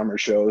did some summer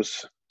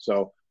shows.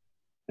 So,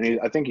 and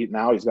I think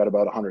now he's got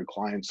about 100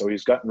 clients. So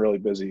he's gotten really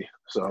busy.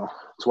 So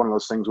it's one of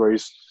those things where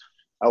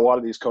a lot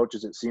of these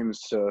coaches, it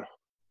seems to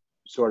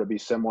sort of be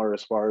similar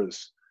as far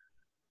as,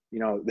 you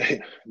know,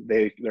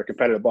 they're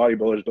competitive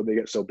bodybuilders, but they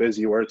get so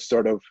busy where it's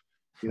sort of,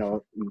 you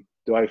know,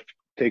 do I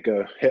take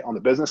a hit on the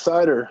business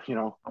side or, you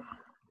know,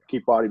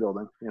 keep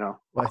bodybuilding, you know?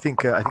 Well, I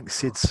think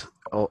Sid's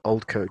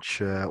old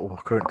coach or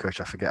current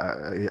coach, I forget,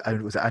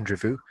 it was Andrew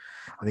Vu.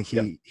 I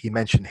think he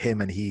mentioned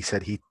him, and he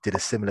said he did a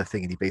similar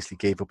thing, and he basically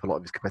gave up a lot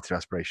of his competitive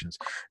aspirations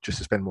just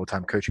to spend more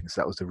time coaching.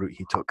 So that was the route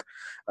he took.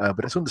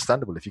 But it's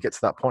understandable if you get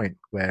to that point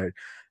where,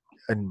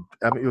 and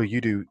I mean, you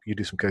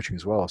do some coaching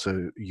as well,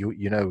 so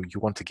you know you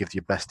want to give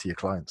your best to your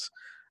clients,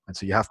 and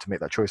so you have to make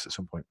that choice at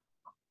some point.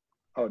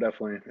 Oh,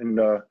 definitely. And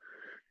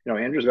you know,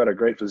 Andrew's got a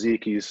great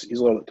physique. He's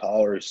a little bit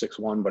taller, he's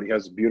 6'1", but he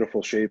has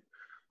beautiful shape,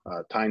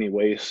 tiny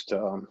waist,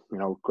 you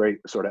know, great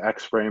sort of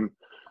X frame.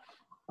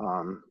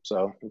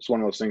 So it's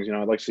one of those things, you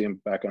know, I'd like to see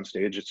him back on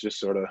stage. It's just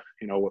sort of,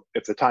 you know,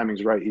 if the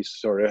timing's right, he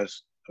sort of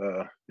has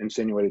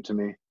insinuated to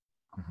me.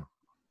 That'd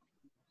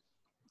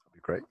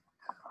be great.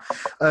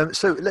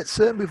 So let's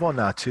move on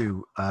now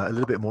to a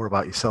little bit more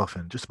about yourself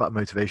and just about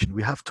motivation.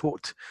 We have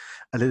talked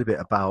a little bit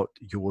about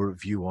your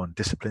view on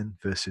discipline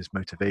versus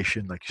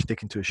motivation, like you're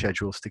sticking to a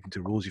schedule, sticking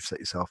to rules you've set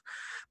yourself.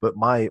 But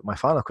my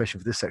final question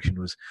for this section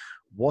was,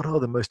 what are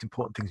the most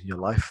important things in your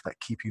life that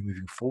keep you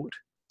moving forward,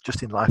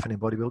 just in life and in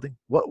bodybuilding?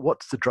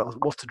 What's the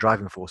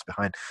driving force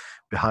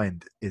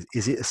behind?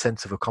 Is it a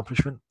sense of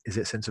accomplishment? Is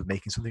it a sense of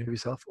making something of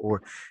yourself,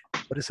 or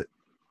what is it?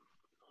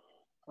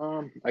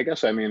 I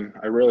guess, I mean,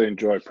 I really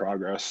enjoy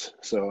progress.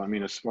 So, I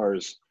mean, as far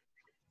as,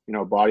 you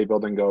know,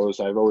 bodybuilding goes,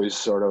 I've always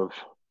sort of,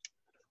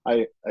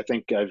 I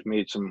think I've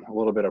made a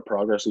little bit of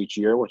progress each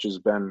year, which has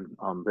been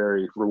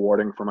very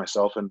rewarding for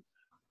myself and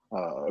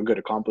a good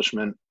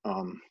accomplishment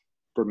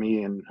for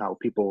me and how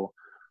people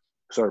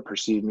sort of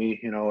perceive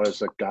me, you know,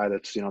 as a guy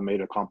that's, you know,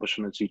 made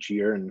accomplishments each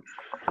year. And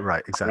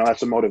right, exactly. You know,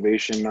 that's a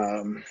motivation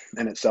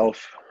in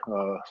itself,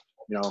 you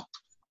know,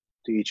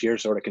 to each year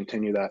sort of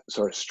continue that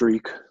sort of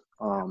streak.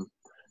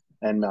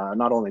 And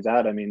not only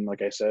that, I mean,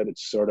 like I said,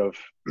 it's sort of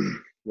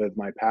with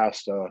my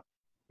past,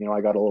 you know, I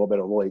got a little bit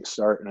of a late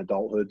start in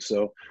adulthood.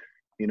 So,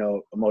 you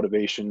know, a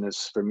motivation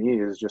is for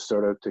me is just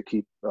sort of to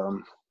keep,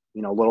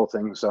 you know, little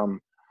things, you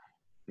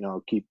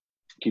know, keep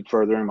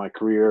furthering my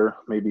career,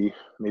 maybe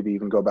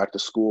even go back to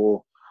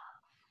school.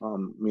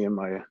 Me and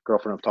my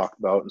girlfriend have talked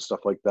about and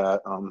stuff like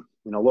that.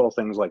 You know, little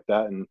things like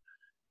that. And,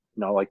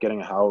 you know, like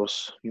getting a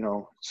house, you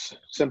know,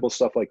 simple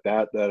stuff like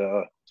that,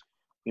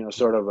 you know,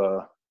 sort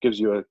of, gives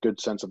you a good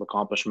sense of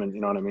accomplishment. You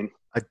know what I mean?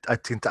 I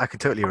can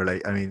totally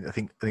relate. I mean, I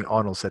think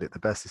Arnold said it the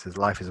best. He says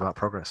life is about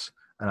progress,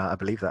 and I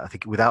believe that. I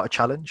think without a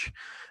challenge,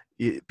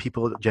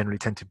 people generally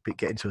tend to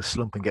get into a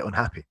slump and get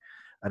unhappy.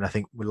 And I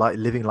think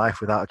living life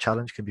without a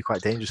challenge can be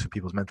quite dangerous for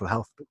people's mental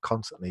health. But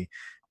constantly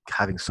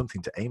having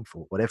something to aim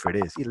for, whatever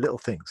it is, little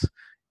things,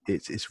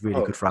 it's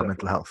really good for our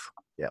mental health.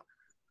 Yeah.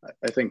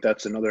 I think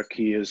that's another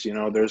key is,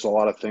 there's a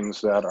lot of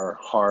things that are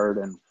hard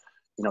and,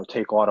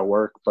 take a lot of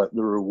work, but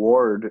the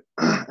reward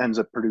ends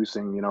up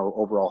producing,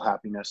 overall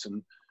happiness.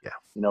 And, Yeah.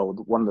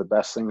 one of the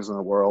best things in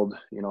the world,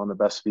 and the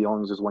best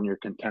feelings is when you're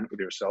content with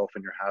yourself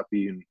and you're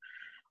happy. And,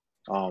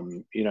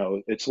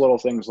 it's little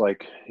things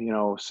like,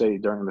 say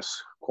during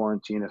this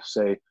quarantine, if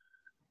say,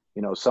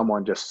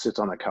 someone just sits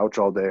on the couch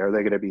all day, are they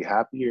going to be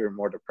happy or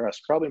more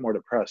depressed? Probably more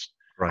depressed.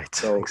 Right.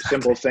 So Exactly.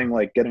 simple thing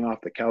like getting off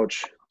the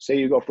couch, say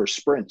you go for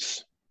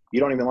sprints, you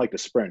don't even like to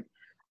sprint.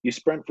 You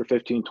sprint for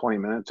 15, 20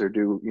 minutes or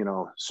do,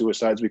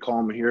 suicides, we call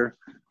them here.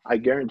 I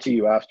guarantee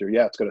you after,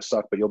 yeah, it's going to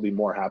suck, but you'll be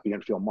more happy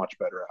and feel much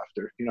better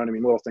after. You know what I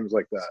mean? Little things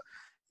like that.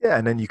 Yeah,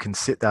 and then you can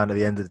sit down at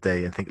the end of the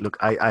day and think, look,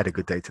 I had a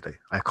good day today.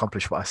 I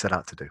accomplished what I set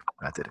out to do.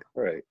 I did it.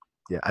 Right.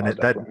 Yeah, and Oh,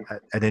 definitely.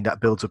 and then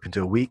that builds up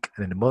into a week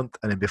and then a month,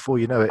 and then before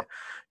you know it,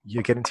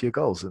 you're getting to your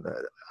goals. And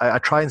I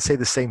try and say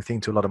the same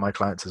thing to a lot of my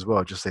clients as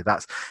well. Just say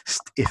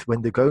if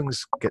when the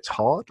goings gets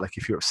hard, like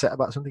if you're upset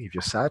about something, if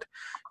you're sad,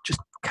 just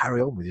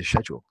carry on with your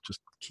schedule. Just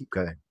keep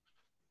going.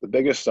 The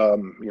biggest, I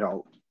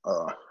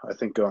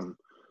think,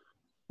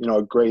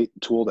 a great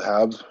tool to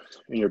have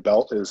in your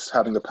belt is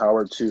having the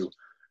power to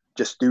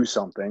just do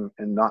something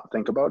and not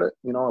think about it.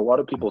 A lot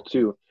of people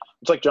too,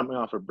 it's like jumping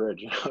off a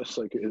bridge. It's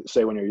like,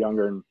 say when you're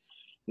younger and,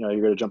 you're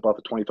going to jump off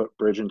a 20-foot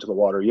bridge into the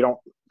water. You don't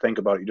think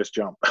about it, you just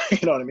jump. You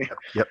know what I mean?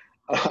 Yep.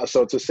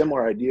 So it's a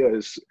similar idea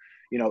is,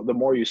 the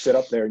more you sit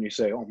up there and you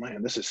say, oh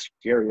man, this is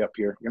scary up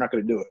here, you're not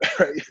going to do it.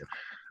 Right. Yep.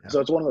 Yeah. So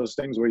it's one of those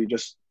things where you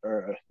just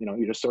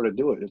sort of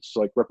do it. It's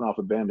like ripping off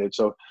a Band-Aid.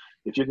 So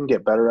if you can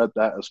get better at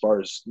that, as far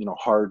as,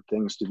 hard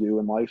things to do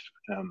in life,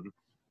 and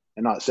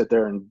not sit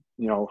there and,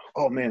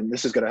 oh man,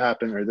 this is going to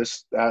happen or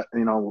this, that,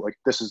 like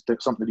this is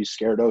something to be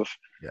scared of.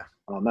 Yeah.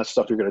 That's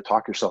stuff you're going to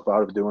talk yourself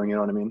out of doing. You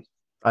know what I mean?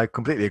 I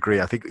completely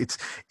agree. I think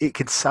it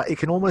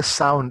can almost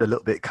sound a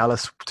little bit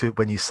callous to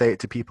when you say it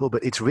to people,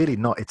 but it's really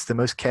not. It's the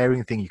most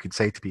caring thing you can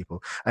say to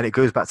people, and it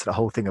goes back to the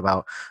whole thing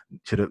about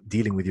sort of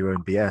dealing with your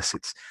own BS.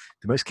 It's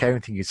the most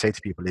caring thing you say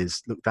to people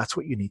is, look, that's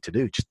what you need to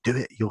do. Just do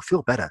it. You'll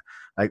feel better.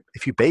 Like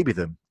if you baby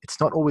them, it's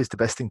not always the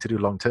best thing to do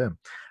long term,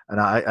 and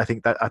I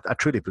think that I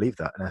truly believe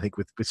that, and I think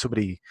with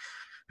somebody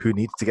who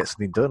needs to get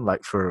something done,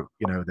 like for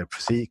their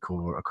physique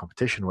or a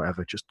competition or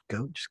whatever, just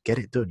get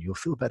it done. You'll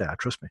feel better.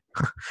 Trust me.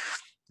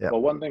 Yeah.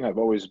 Well, one thing I've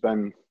always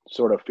been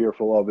sort of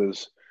fearful of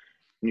is,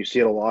 and you see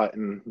it a lot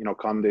in,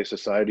 common day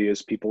society,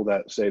 is people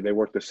that say they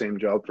work the same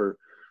job for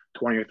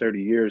 20 or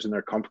 30 years and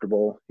they're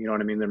comfortable, you know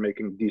what I mean? They're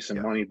making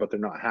decent money, but they're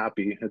not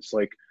happy. It's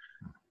like,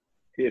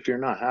 if you're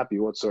not happy,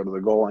 what's sort of the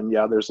goal? And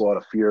yeah, there's a lot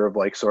of fear of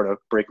like sort of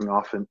breaking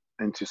off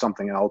into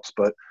something else,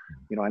 but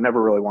I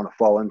never really want to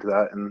fall into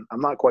that. And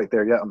I'm not quite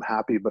there yet. I'm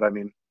happy, but I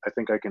mean, I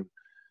think I can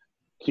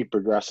keep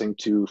progressing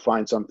to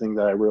find something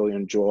that I really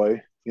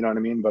enjoy, you know what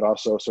I mean? But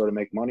also sort of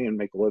make money and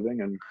make a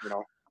living and,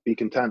 be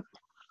content.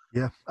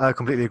 Yeah, I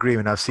completely agree.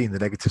 And I've seen the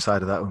negative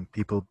side of that when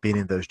people been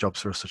in those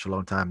jobs for such a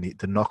long time,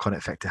 the knock-on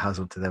effect it has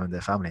onto them and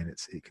their family, and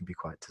it can be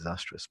quite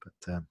disastrous.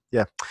 But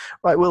yeah,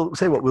 right. We'll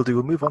say what we'll do.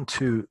 We'll move on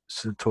to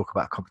talk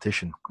about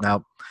competition.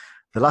 Now,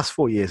 the last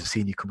 4 years, I've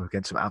seen you come up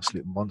against some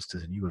absolute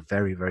monsters, and you were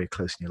very, very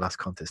close in your last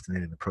contest and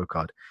in the pro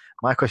card.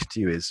 My question to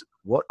you is,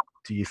 what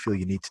do you feel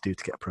you need to do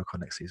to get a pro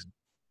card next season?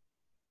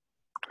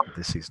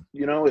 This season?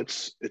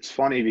 It's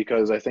funny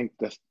because I think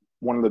that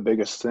one of the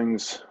biggest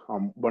things,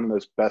 one of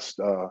those best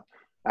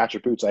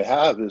attributes I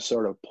have is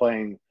sort of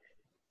playing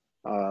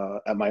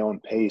at my own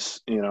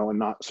pace, and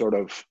not sort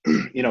of,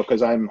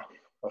 because I'm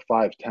a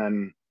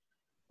 5'10"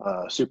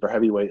 super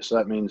heavyweight. So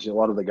that means a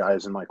lot of the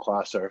guys in my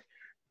class are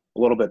a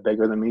little bit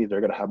bigger than me.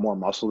 They're going to have more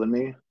muscle than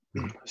me.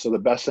 So the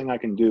best thing I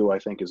can do, I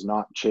think, is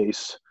not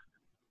chase,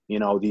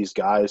 these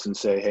guys and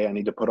say, hey, I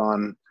need to put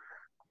on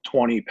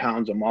 20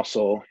 pounds of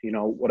muscle.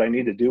 What I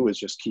need to do is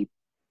just keep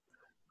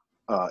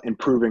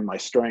improving my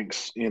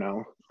strengths,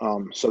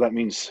 so that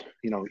means,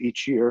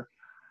 each year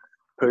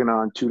putting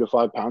on 2 to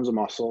 5 pounds of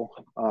muscle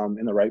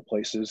in the right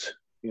places.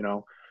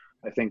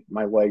 I think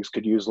my legs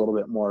could use a little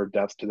bit more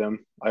depth to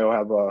them. I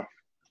have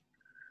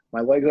my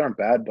legs aren't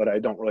bad, but I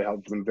don't really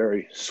have them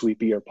very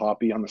sweepy or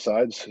poppy on the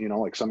sides,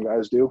 like some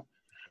guys do.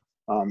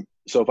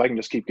 So if I can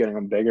just keep getting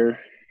them bigger,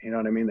 you know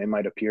what I mean? They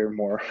might appear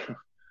more, a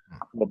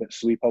little bit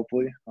sweep,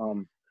 hopefully.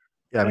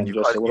 Yeah, I mean,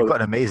 you've got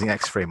an amazing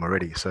X frame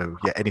already. So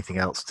yeah, anything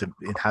else to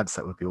enhance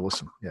that would be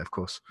awesome. Yeah, of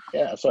course.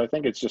 Yeah, so I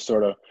think it's just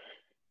sort of,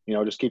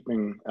 just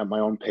keeping at my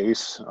own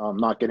pace,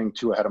 not getting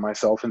too ahead of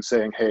myself and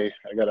saying, hey,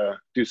 I got to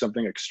do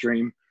something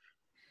extreme.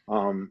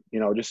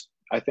 Just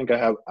I think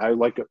I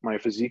like my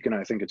physique and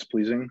I think it's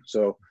pleasing.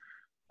 So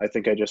I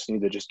think I just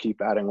need to just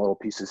keep adding little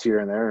pieces here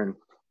and there, and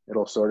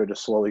it'll sort of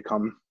just slowly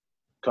come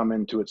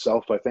into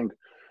itself. I think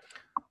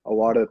a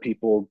lot of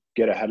people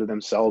get ahead of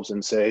themselves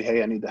and say,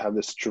 hey, I need to have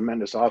this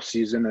tremendous off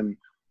season and,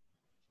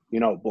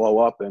 blow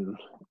up. And,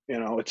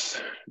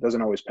 it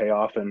doesn't always pay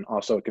off. And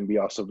also it can be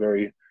also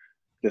very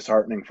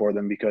disheartening for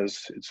them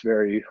because it's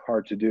very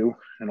hard to do.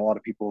 And a lot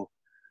of people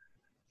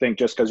think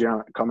just because you're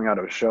not coming out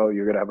of a show,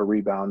 you're going to have a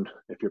rebound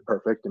if you're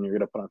perfect and you're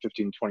going to put on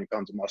 15, 20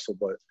 pounds of muscle.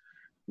 But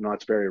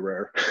it's very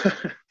rare.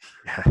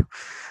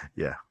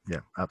 Yeah, yeah,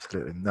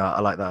 absolutely. No, I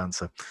like that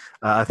answer.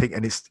 I think,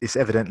 and it's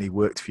evidently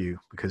worked for you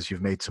because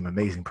you've made some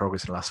amazing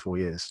progress in the last 4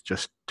 years,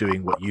 just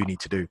doing what you need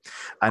to do.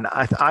 And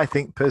I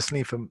think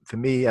personally, for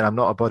me, and I'm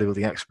not a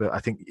bodybuilding expert, I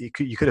think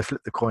you could have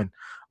flipped the coin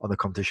on the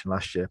competition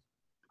last year.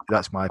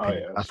 That's my Oh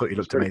opinion. yeah, I thought you it's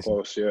looked pretty amazing.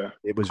 close. Yeah.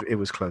 It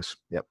was close.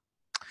 Yep.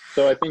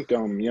 So I think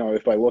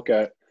if I look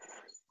at,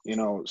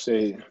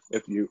 say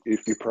if you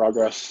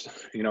progress,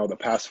 the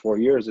past 4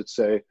 years, it's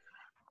say,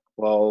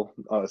 well,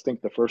 I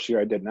think the first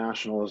year I did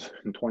nationals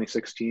in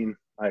 2016,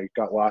 I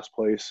got last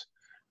place.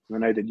 And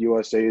then I did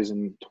USA's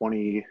in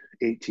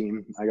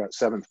 2018, I got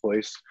seventh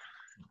place.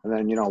 And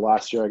then,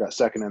 last year I got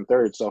second and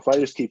third. So if I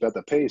just keep at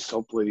the pace,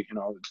 hopefully,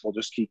 we'll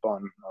just keep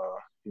on,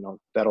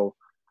 that'll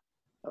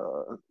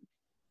uh,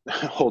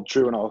 hold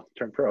true and I'll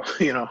turn pro,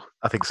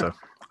 I think so.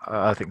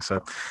 I think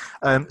so.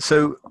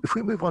 So if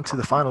we move on to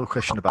the final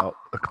question about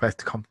a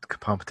competitive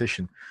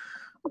competition,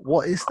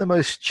 what is the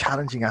most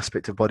challenging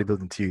aspect of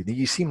bodybuilding to you?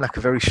 You seem like a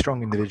very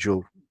strong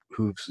individual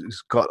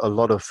who's got a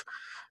lot of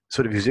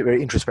who's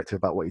very introspective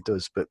about what he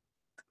does. But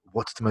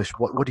what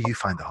do you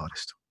find the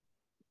hardest?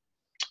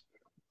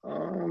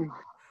 Um,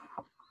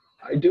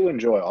 I do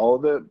enjoy all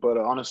of it, but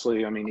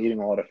honestly, I mean, eating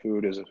a lot of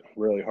food is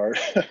really hard.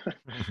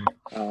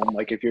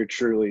 Like if you're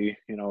truly,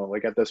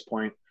 like at this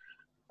point,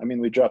 I mean,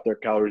 we dropped our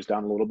calories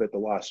down a little bit the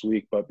last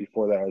week, but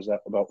before that, I was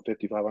at about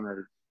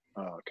 5,500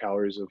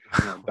 calories of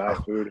diet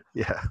Wow. food,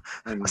 Yeah,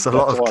 and that's a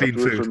lot that's a of lot of clean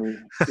food for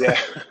food. me.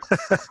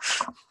 Yeah.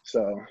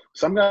 So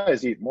some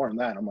guys eat more than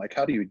that. I'm like,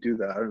 how do you do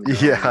that? I don't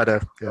even Yeah, know. I know.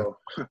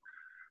 Yeah.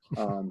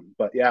 So,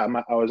 but yeah,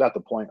 I was at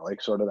the point,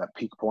 like sort of that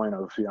peak point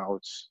of,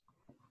 it's,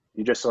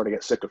 you just sort of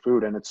get sick of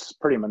food and it's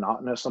pretty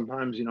monotonous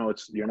sometimes.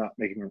 You're not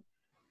making,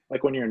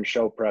 like when you're in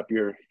show prep,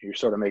 you're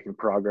sort of making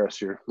progress.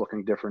 You're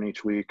looking different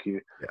each week. Yeah.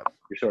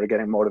 You're sort of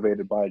getting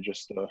motivated by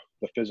just the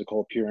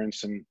physical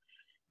appearance and,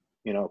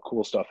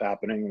 cool stuff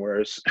happening.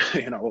 Whereas,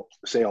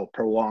 say a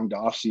prolonged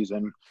off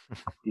season,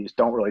 you just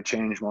don't really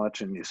change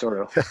much and you sort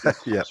of,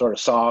 it's Yeah. sort of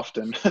soft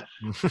and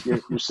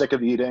you're sick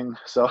of eating.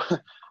 So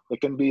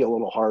it can be a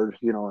little hard,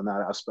 in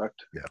that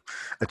aspect. Yeah.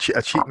 A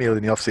cheat meal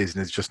in the off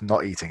season is just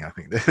not eating, I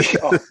think.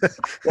 Oh,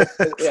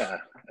 well, yeah,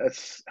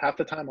 that's half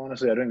the time.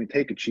 Honestly, I don't even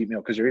take a cheat meal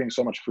because you're eating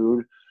so much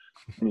food,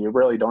 and you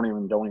really don't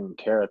even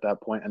care at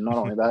that point. And not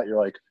only that, you're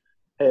like,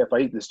 hey, if I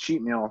eat this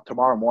cheat meal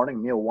tomorrow morning,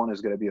 meal one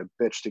is going to be a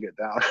bitch to get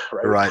down,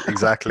 right? Right,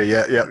 exactly.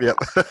 Yeah, yeah,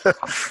 yeah.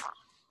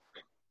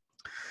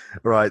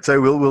 Right.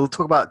 So we'll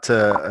talk about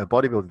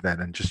bodybuilding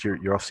then, and just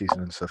your off season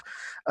and stuff.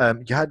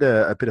 You had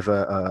a bit of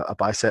a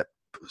bicep,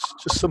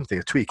 just something,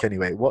 a tweak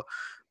anyway.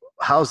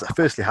 How's that?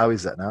 Firstly, how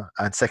is that now?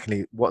 And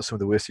secondly, what's some of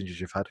the worst injuries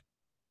you've had?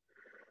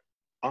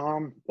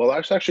 Well,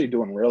 that's actually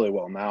doing really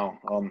well now.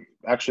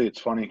 Actually,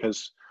 it's funny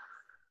because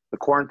the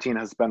quarantine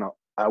has been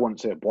I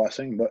wouldn't say a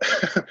blessing, but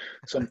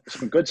some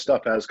good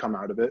stuff has come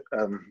out of it.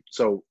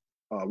 So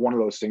one of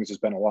those things has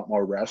been a lot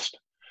more rest.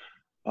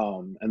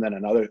 And then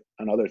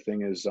another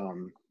thing is,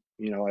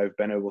 I've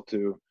been able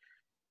to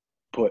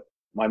put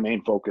my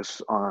main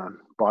focus on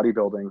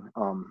bodybuilding.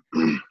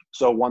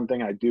 So one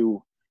thing I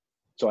do,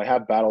 so I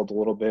have battled a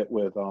little bit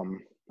with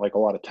like a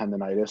lot of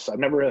tendonitis. I've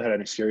never really had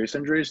any serious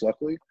injuries,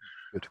 luckily.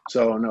 Good.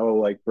 So no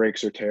like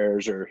breaks or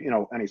tears or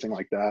anything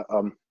like that.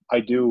 I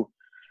do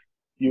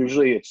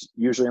it's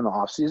usually in the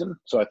off season.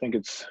 So I think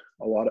it's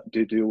a lot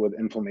to do with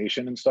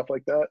inflammation and stuff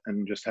like that,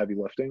 and just heavy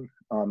lifting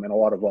and a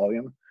lot of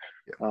volume.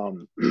 Yeah.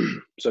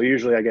 So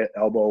usually I get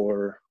elbow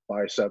or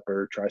bicep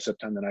or tricep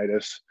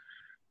tendonitis,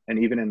 and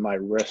even in my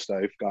wrist,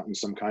 I've gotten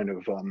some kind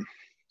of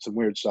some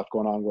weird stuff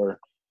going on where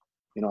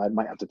I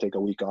might have to take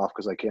a week off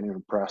because I can't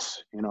even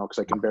press, because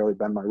I can barely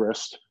bend my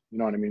wrist. You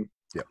know what I mean?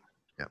 Yeah.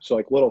 Yeah. So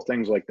like little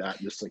things like that,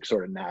 just like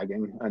sort of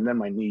nagging, and then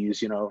my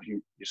knees, you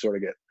sort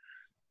of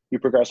you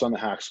progress on the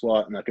hack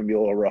squat and that can be a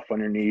little rough on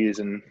your knees,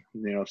 and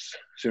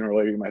sooner or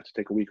later you might have to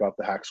take a week off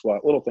the hack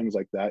squat, little things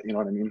like that, you know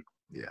what I mean?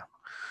 Yeah.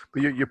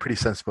 But you're pretty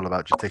sensible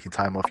about just taking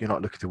time off. You're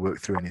not looking to work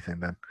through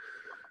anything then.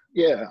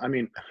 Yeah, I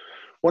mean,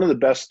 one of the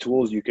best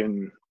tools you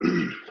can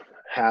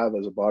have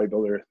as a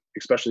bodybuilder,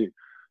 especially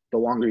the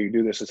longer you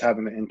do this, is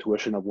having the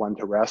intuition of when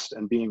to rest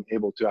and being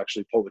able to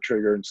actually pull the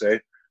trigger and say,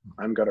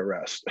 I'm gonna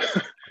rest.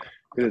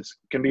 It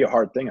can be a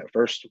hard thing at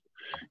first.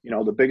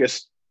 The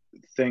biggest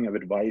thing of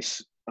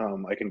advice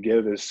I can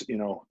give is,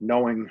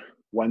 knowing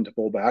when to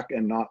pull back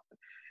and not,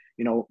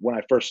 when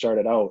I first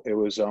started out, it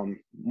was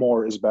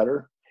more is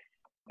better.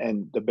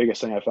 And the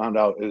biggest thing I found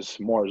out is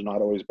more is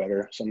not always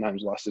better.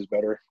 Sometimes less is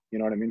better. You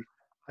know what I mean?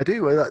 I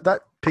do.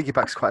 That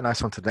piggybacks quite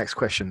nice onto the next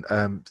question.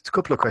 It's a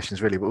couple of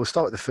questions really, but we'll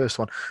start with the first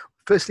one.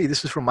 Firstly,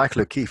 this is from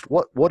Michael O'Keefe.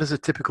 What does a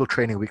typical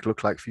training week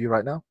look like for you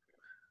right now?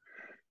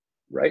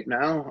 Right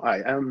now,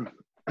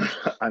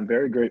 I'm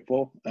very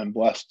grateful and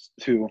blessed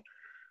to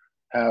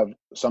have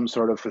some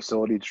sort of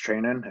facility to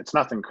train in. It's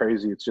nothing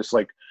crazy. It's just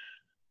like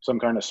some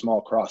kind of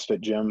small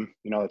CrossFit gym,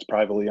 it's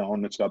privately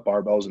owned. It's got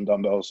barbells and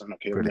dumbbells and a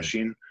cable Brilliant.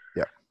 machine.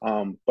 Yeah.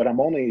 But I'm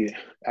only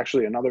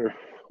actually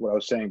what I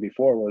was saying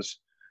before was,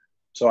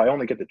 so I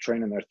only get to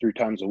train in there 3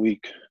 times a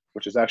week,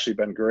 which has actually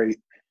been great.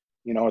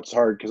 it's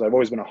hard because I've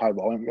always been a high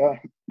volume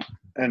guy,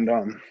 and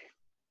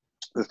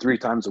the 3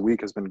 times a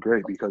week has been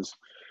great because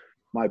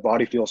my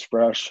body feels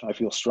fresh. I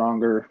feel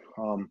stronger.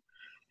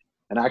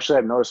 And actually,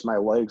 I've noticed my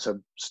legs have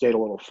stayed a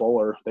little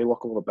fuller. They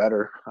look a little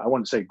better. I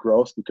wouldn't say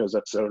growth because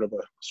that's sort of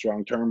a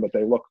strong term, but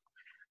they look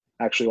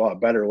actually a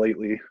lot better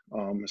lately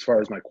as far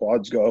as my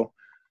quads go.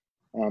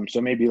 So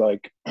maybe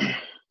like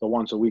the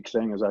once a week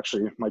thing is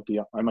actually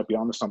I might be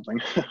onto something.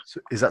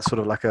 So is that sort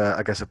of like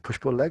I guess a push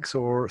pull legs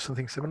or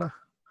something similar?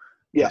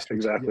 Yeah,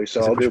 exactly. So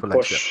Is it I'll do push pull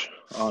legs? Yeah.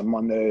 push on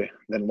Monday,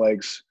 then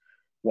legs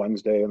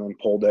Wednesday, and then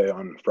pull day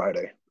on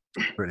Friday.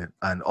 Brilliant.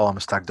 And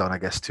arms tagged on, I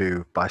guess,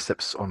 to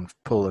biceps on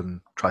pull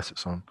and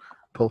triceps on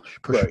push.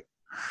 Right.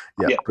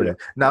 Yeah, Yeah. brilliant.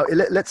 Now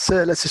let's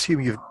assume let's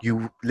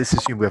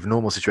assume we have a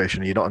normal situation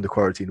and you're not under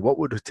quarantine. What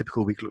would a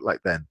typical week look like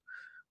then?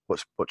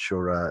 What's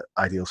your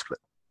ideal split?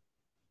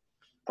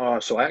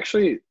 So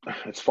actually,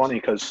 it's funny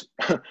because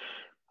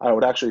I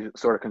would actually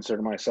sort of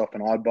consider myself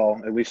an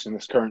oddball, at least in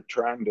this current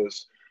trend.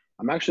 Is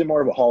I'm actually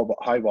more of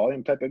a high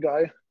volume type of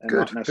guy, and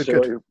not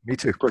necessarily Me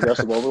too.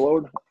 progressive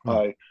overload.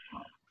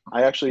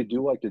 I actually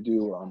do like to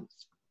do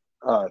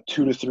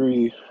 2 to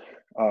 3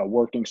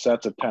 working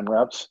sets of 10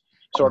 reps,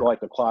 sort of like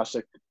the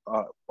classic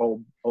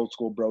old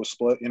school bro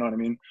split. You know what I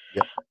mean?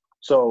 Yeah.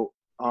 So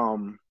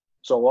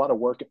so a lot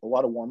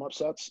of warm up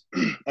sets,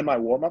 and my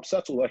warm up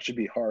sets will actually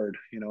be hard.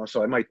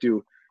 So I might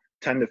do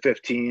 10 to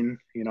 15,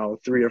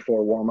 3 or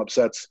 4 warm up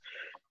sets,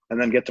 and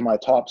then get to my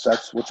top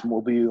sets, which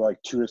will be like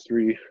 2 to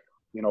 3,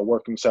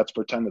 working sets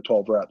for 10 to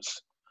 12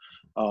 reps.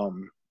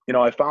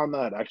 I found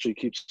that actually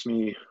keeps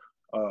me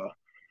a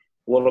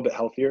little bit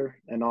healthier.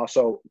 And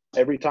also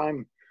every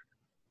time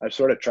I've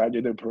sort of tried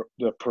to do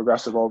the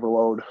progressive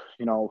overload,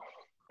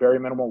 very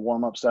minimal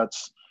warm-up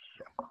sets.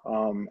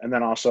 And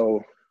then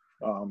also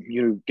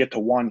you get to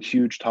one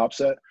huge top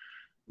set,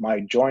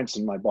 my joints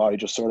and my body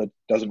just sort of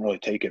doesn't really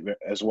take it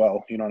as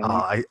well. You know what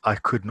I mean? I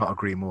could not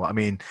agree more. I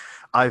mean,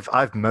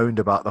 I've moaned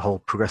about the whole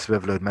progressive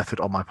overload method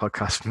on my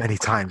podcast many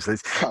times.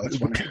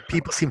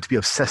 People seem to be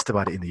obsessed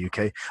about it in the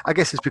UK. I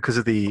guess it's because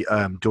of the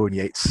Dorian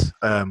Yates,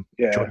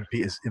 Jordan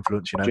Peters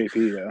influence.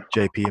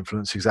 JP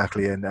influence,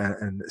 exactly.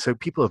 And so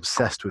people are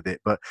obsessed with it,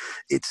 but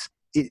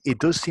it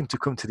does seem to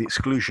come to the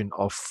exclusion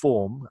of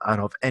form and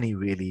of any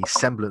really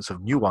semblance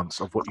of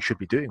nuance of what you should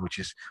be doing, which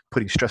is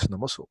putting stress on the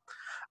muscle.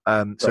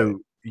 So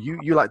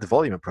you like the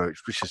volume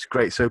approach, which is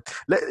great. So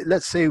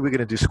let's say we're going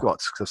to do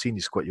squats, because I've seen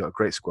you squat. You've got a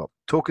great squat.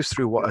 Talk us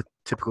through what a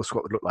typical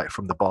squat would look like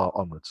from the bar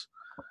onwards.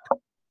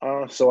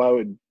 So I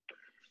would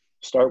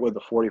start with a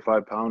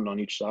 45-pound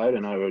on each side,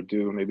 and I would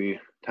do maybe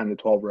 10 to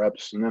 12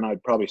 reps, and then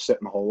I'd probably sit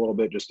in the hole a little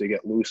bit just to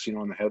get loose,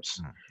 on the hips.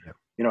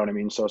 You know what I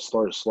mean? So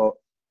sort of slow,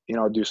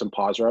 do some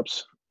pause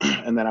reps,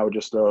 and then I would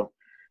just go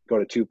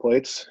to 2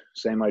 plates,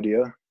 same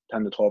idea,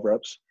 10 to 12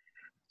 reps.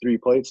 3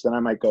 plates, then I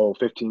might go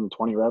 15 to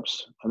 20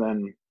 reps, and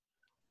then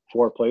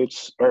 4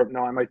 plates, or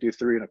no, I might do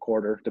 3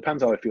 1/4.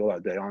 Depends how I feel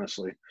that day,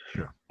 honestly.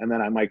 Sure. And then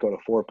I might go to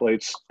 4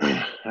 plates,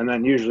 and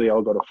then usually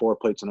I'll go to 4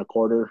 plates and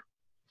 1/4,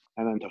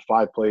 and then to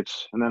 5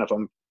 plates. And then if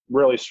I'm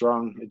really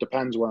strong, it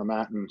depends where I'm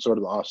at in sort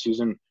of the off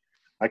season,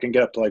 I can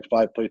get up to like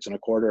 5 plates and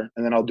 1/4,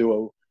 and then I'll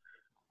do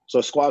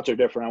so squats are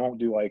different. I won't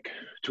do like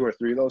 2 or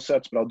 3 of those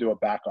sets, but I'll do a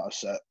back off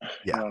set.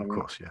 Yeah, of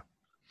course,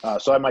 yeah.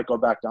 So I might go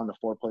back down to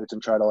 4 plates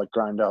and try to like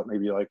grind out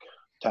maybe like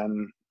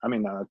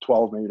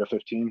 12 maybe to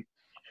 15.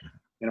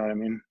 You know what I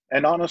mean?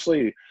 And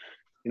honestly,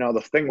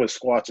 the thing with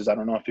squats is, I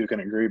don't know if you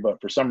can agree,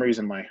 but for some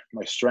reason my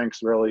strength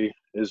really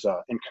is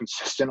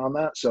inconsistent on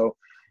that. So,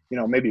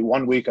 maybe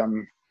one week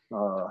I'm,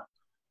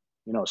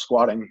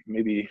 squatting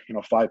maybe,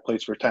 5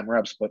 plates for 10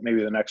 reps, but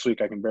maybe the next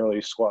week I can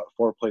barely squat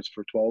 4 plates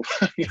for 12.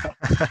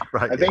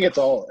 Right. I think it's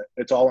all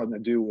to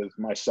do with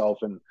myself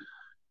and,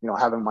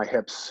 having my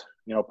hips,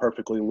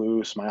 perfectly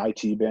loose, my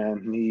IT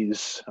band,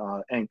 knees,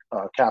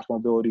 calf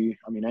mobility,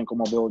 ankle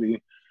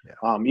mobility,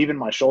 even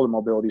my shoulder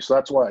mobility. So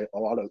that's why a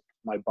lot of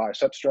my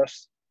bicep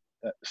stress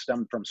that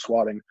stemmed from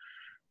squatting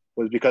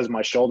was because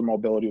my shoulder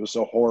mobility was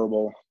so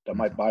horrible that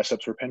my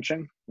biceps were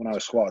pinching when I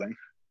was squatting.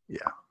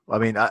 Yeah. I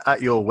mean,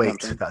 at your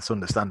weight, that's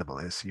understandable.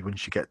 Once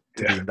you get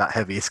to being that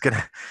heavy, it's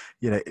gonna,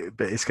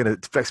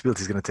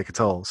 flexibility is gonna take a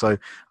toll. So,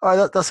 all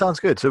right, that sounds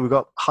good. So we've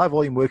got high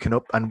volume working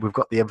up, and we've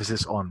got the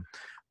emphasis on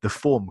the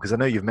form, because I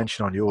know you've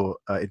mentioned on your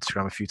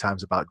Instagram a few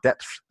times about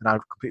depth, and I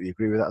completely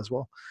agree with that as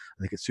well.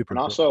 I think it's super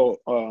important.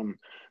 Also,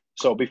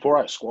 so before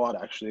I squat,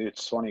 actually,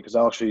 it's funny because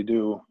I'll actually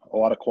do a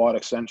lot of quad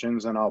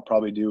extensions, and I'll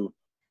probably do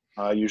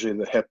usually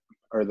the hip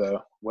or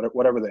the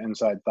whatever the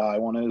inside thigh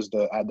one is,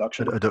 the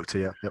adduction.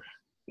 Adductor, yeah. Yep.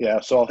 Yeah,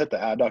 so I'll hit the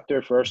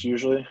adductor first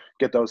usually,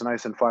 get those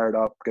nice and fired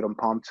up, get them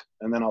pumped,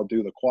 and then I'll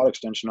do the quad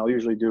extension. I'll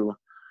usually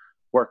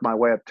work my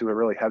way up to a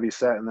really heavy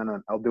set, and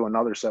then I'll do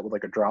another set with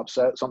like a drop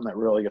set, something that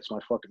really gets my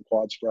fucking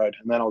quads fried,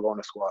 and then I'll go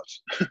into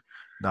squats.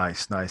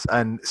 Nice.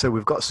 And so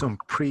we've got some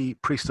pre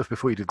stuff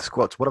before you do the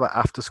squats. What about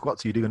after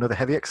squats? Are you doing another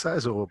heavy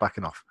exercise or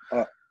backing off?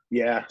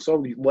 Yeah,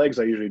 so legs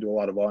I usually do a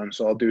lot of volume.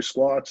 So I'll do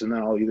squats, and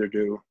then I'll either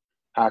do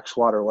hack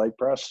squat or leg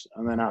press,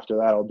 and then after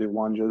that I'll do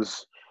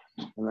lunges,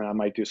 and then I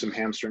might do some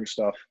hamstring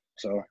stuff.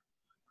 So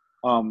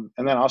And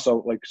then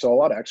also like, so a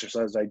lot of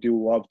exercises I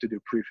do love to do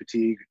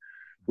pre-fatigue,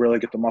 really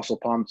get the muscle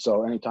pumped.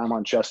 So anytime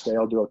on chest day,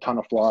 I'll do a ton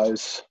of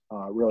flies,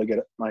 really get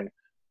my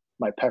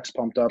pecs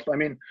pumped up. I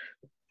mean,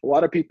 a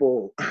lot of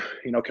people,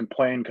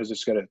 complain because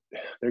they're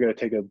gonna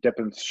take a dip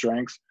in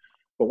strength.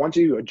 But once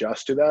you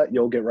adjust to that,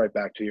 you'll get right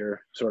back to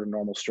your sort of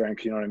normal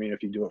strength. You know what I mean?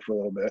 If you do it for a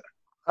little bit.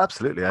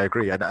 Absolutely, I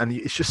agree, and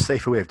it's just a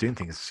safer way of doing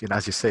things.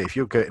 As you say, if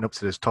you're getting up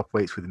to those top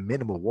weights with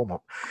minimal warm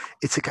up,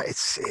 it's just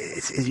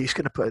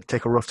going to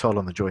take a rough toll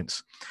on the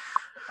joints.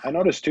 I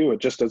noticed too, it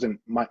just doesn't.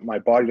 My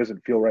body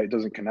doesn't feel right. It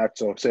doesn't connect.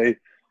 So say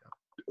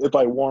if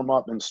I warm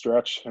up and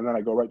stretch, and then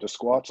I go right to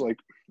squats, like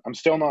I'm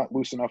still not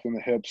loose enough in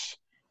the hips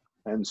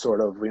and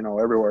sort of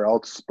everywhere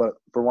else. But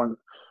for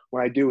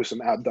when I do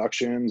some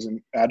adduction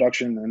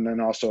and then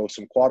also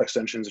some quad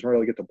extensions and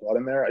really get the blood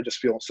in there, I just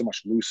feel so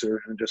much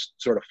looser and just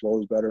sort of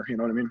flows better. You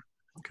know what I mean?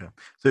 Okay.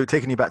 So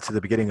taking you back to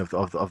the beginning of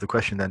the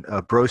question then,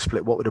 bro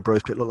split, what would a bro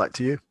split look like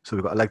to you? So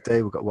we've got a leg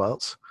day, we've got what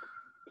else?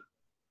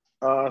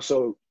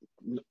 So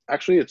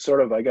actually it's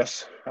sort of, I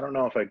guess, I don't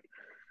know if I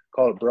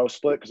call it bro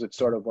split because it's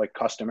sort of like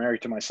customary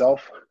to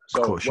myself.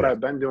 So Of course, what yeah.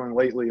 I've been doing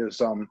lately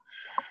is,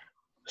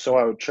 so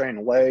I would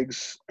train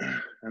legs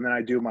and then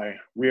I do my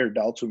rear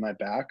delts with my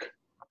back.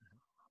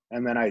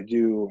 And then I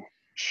do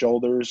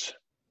shoulders,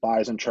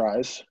 bis, and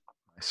tris.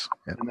 Nice.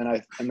 Yeah.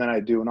 And then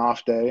I do an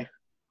off day,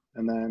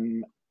 and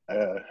then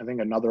I think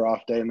another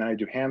off day, and then I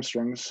do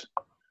hamstrings,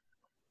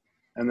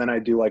 and then I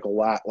do like a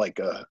lat, like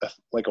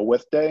a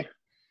width day.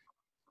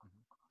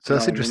 So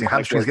that's interesting.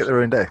 Hamstrings get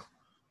their own day.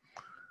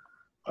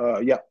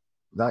 Yeah.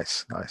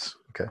 Nice.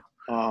 Okay.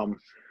 And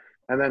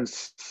then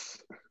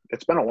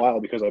it's been a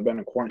while because I've been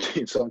in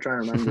quarantine, so I'm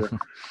trying to remember.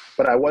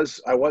 But I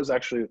was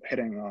actually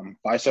hitting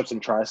biceps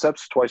and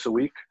triceps twice a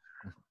week.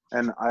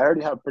 And I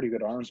already have pretty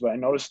good arms, but I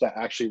noticed that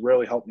actually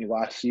really helped me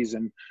last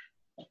season,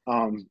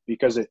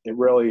 because it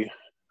really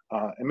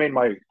it made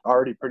my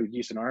already pretty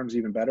decent arms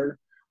even better.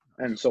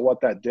 And so what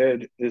that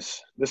did is,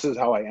 this is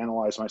how I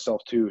analyze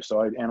myself too.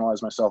 So I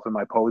analyze myself in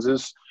my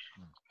poses.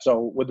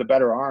 So with the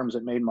better arms,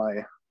 it made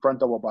my front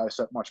double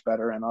bicep much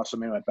better and also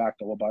made my back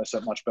double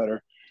bicep much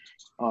better.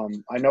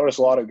 I notice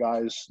a lot of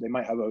guys, they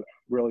might have a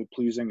really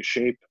pleasing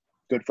shape,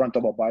 good front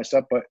double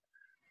bicep, but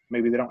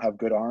maybe they don't have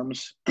good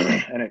arms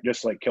and it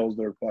just like kills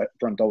their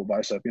front double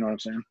bicep. You know what I'm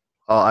saying?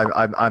 Oh,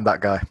 I'm that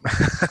guy.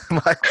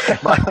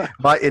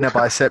 my inner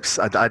biceps,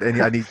 I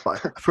need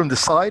from the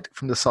side,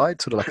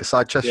 sort of like a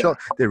side chest shot.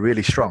 They're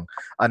really strong,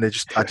 and they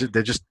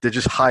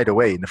just hide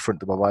away in the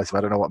front of my bicep.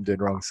 I don't know what I'm doing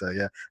wrong, so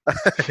yeah,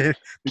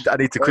 I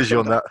need to quiz you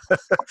on that.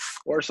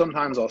 Or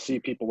sometimes I'll see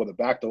people with a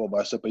back double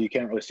bicep, but you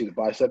can't really see the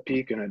bicep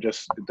peak, and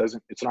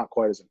it's not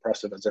quite as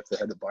impressive as if they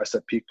had the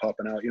bicep peak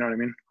popping out. You know what I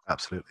mean?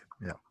 Absolutely,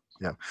 yeah.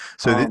 Yeah.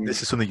 So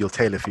this is something you'll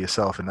tailor for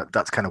yourself, and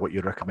that's kind of what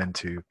you'd recommend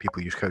to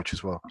people you coach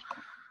as well.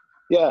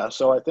 Yeah.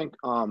 So I think,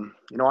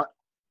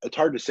 it's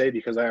hard to say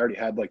because I already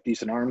had like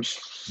decent arms.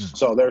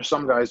 So there are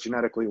some guys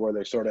genetically where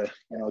they sort of,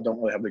 don't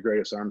really have the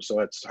greatest arms. So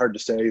it's hard to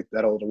say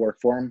that'll work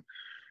for them.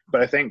 But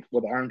I think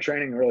with arm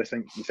training, I really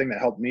think the thing that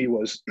helped me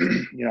was,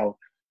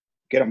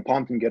 get them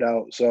pumped and get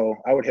out. So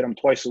I would hit them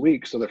twice a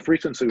week. So the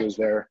frequency was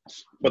there,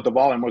 but the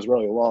volume was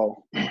really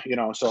low,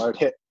 so I'd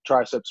hit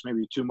triceps,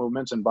 maybe 2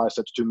 movements, and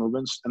biceps 2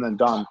 movements, and then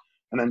done,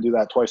 and then do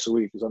that twice a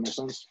week. Does that make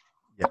sense?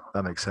 Yeah,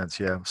 that makes sense.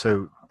 Yeah.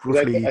 So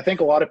roughly, I think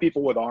a lot of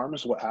people with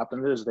arms, what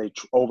happens is they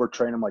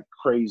overtrain them like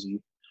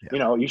crazy.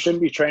 Yeah. You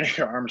shouldn't be training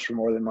your arms for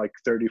more than like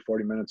 30,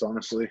 40 minutes,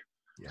 honestly.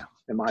 Yeah,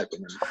 in my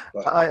opinion.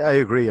 But I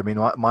agree. I mean,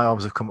 my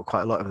arms have come up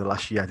quite a lot over the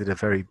last year. I did a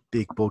very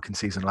big bulking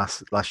season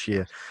last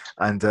year,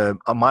 and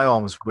my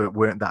arms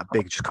weren't that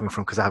big, just coming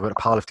from because I have a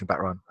powerlifting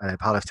background. I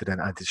powerlifted and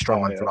I did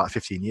strongman for about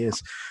 15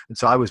 years, and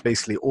so I was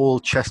basically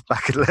all chest,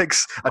 back, and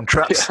legs and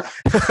traps.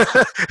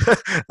 Yeah.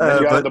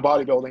 You got the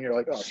bodybuilding, you're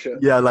like, oh shit.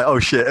 Yeah, like oh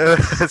shit.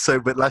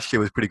 But last year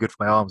was pretty good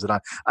for my arms, and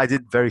I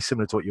did very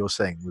similar to what you're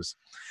saying. Was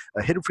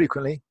hit them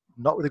frequently,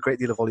 not with a great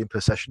deal of volume per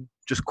session,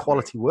 just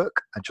quality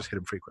work, and just hit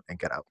them frequently and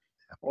get out.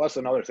 Well, that's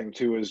another thing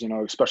too, is,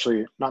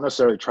 especially not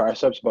necessarily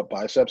triceps, but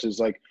biceps is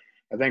like,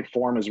 I think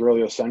form is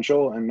really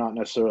essential and not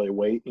necessarily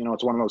weight.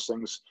 It's one of those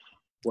things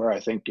where I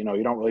think, you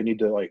don't really need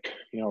to like,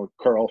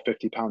 curl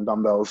 50-pound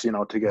dumbbells,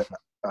 to get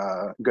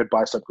good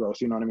bicep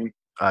growth. You know what I mean?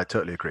 I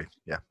totally agree.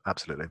 Yeah,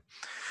 absolutely.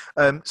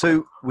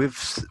 So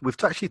we've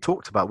actually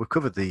we've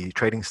covered the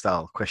training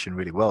style question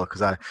really well,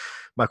 because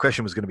my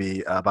question was going to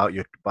be about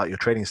your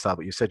training style,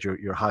 but you said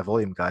you're a high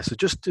volume guy. So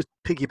just to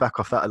piggyback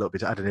off that a little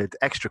bit, I add an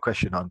extra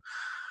question on.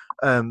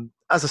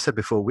 As I said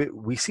before,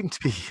 we seem to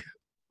be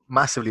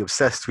massively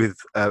obsessed with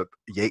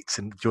Yates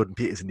and Jordan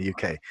Peters in the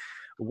UK.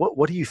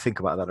 What do you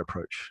think about that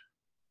approach?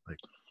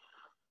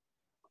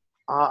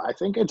 I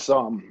think it's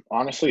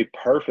honestly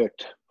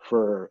perfect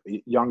for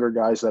younger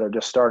guys that are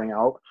just starting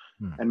out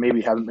and maybe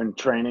haven't been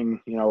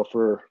training,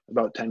 for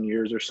about 10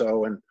 years or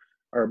so, and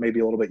or maybe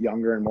a little bit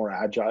younger and more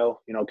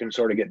agile, can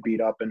sort of get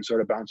beat up and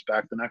sort of bounce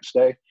back the next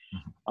day.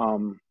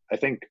 I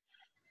think,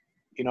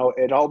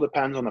 it all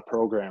depends on the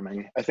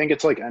programming. I think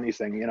it's like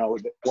anything,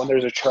 when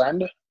there's a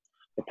trend,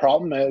 the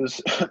problem is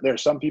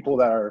there's some people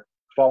that are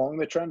following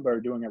the trend but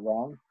are doing it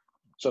wrong.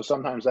 So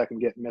sometimes that can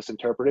get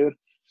misinterpreted.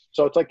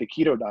 So it's like the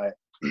keto diet.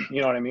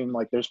 You know what I mean?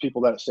 Like there's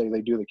people that say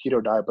they do the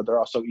keto diet, but they're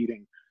also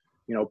eating,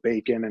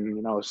 bacon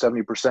and,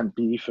 70%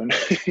 beef and,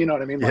 you know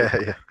what I mean? Like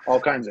Yeah. all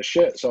kinds of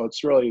shit. So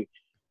it's really,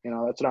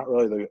 that's not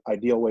really the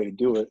ideal way to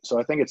do it. So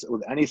I think it's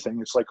with anything,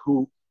 it's like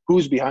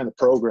who's behind the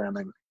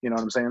programming, you know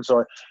what I'm saying?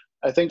 So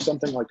I think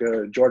something like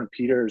a Jordan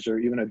Peters or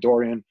even a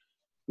Dorian,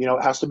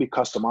 it has to be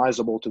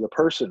customizable to the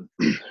person.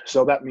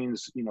 So that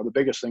means, the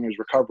biggest thing is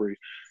recovery,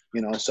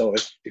 so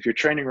if you're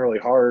training really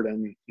hard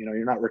and,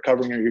 you're not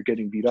recovering or you're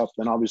getting beat up,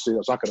 then obviously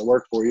that's not going to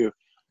work for you,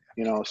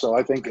 so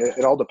I think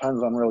it all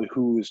depends on really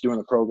who is doing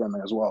the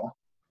programming as well.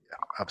 Yeah,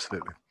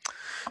 absolutely.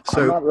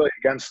 So I'm not really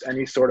against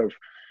any sort of,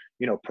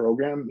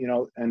 program,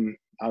 and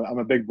I'm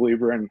a big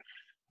believer in,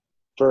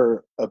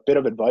 for a bit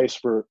of advice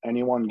for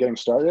anyone getting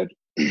started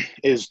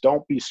is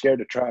don't be scared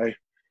to try,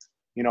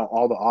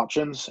 all the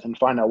options and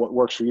find out what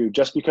works for you.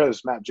 Just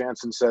because Matt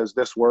Jansen says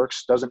this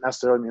works doesn't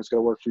necessarily mean it's going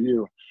to work for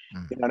you.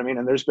 You know what I mean?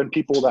 And there's been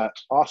people that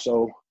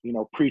also,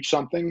 preach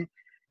something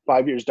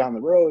 5 years down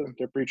the road,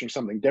 they're preaching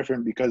something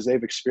different because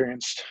they've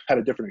had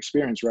a different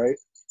experience. Right.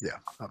 Yeah,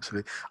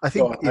 absolutely. I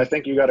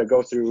think you got to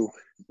go through,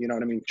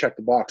 check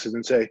the boxes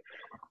and say,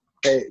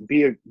 hey,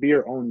 be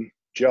your own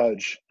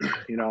judge,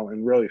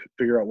 and really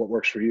figure out what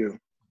works for you.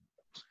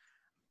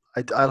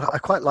 I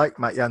quite like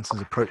Matt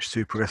Jansen's approach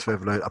to progressive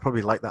overload. I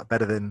probably like that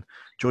better than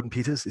Jordan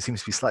Peters. It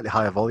seems to be slightly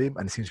higher volume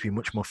and it seems to be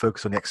much more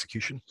focused on the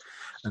execution.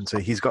 And so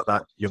he's got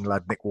that young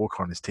lad, Nick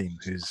Walker, on his team,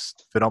 who's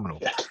phenomenal.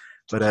 Yeah.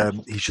 But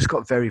he's just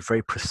got very,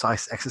 very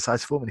precise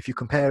exercise form. And if you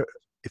compare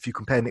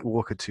Nick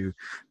Walker to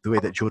the way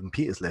that Jordan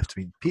Peters lifts,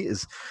 I mean,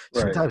 Peters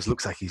sometimes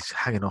looks like he's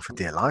hanging on for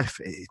dear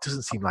life. It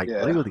doesn't seem like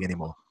bodybuilding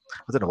anymore.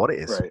 I don't know what it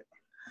is. Right.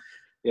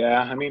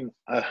 Yeah, I mean,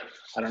 I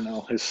don't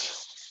know.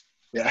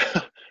 Yeah,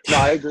 no,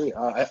 I agree.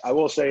 I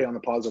will say on the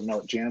positive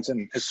note,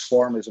 Jansen, his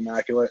form is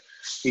immaculate.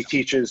 He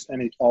teaches,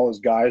 and all his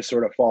guys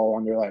sort of fall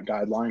under that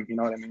guideline. You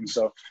know what I mean?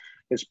 So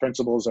his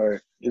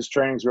his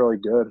training's really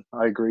good.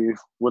 I agree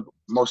with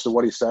most of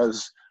what he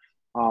says.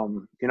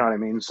 You know what I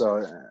mean?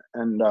 So,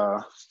 and,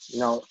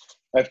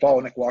 I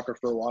followed Nick Walker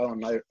for a while,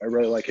 and I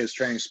really like his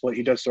training split.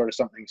 He does sort of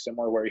something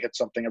similar where he hits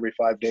something every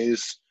 5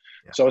 days.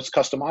 Yeah. So it's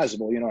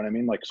customizable, you know what I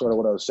mean? Like sort of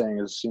what I was saying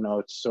is,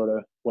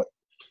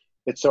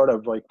 it's sort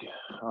of like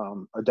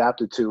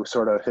adapted to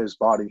sort of his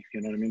body,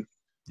 you know what I mean?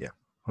 Yeah,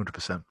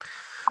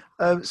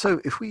 100%. So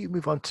if we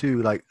move on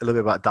to like a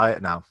little bit about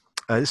diet now,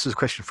 this is a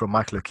question from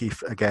Michael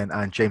O'Keefe again,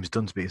 and James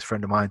Dunsby, his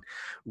friend of mine.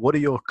 What are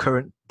your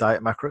current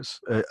diet macros?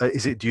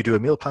 Do you do a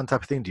meal plan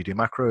type of thing? Do you do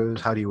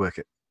macros? How do you work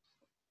it?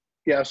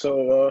 Yeah,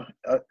 so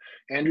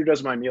Andrew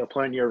does my meal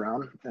plan year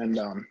round. And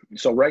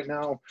so right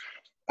now,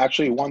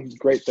 actually one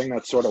great thing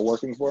that's sort of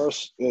working for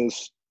us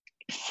is,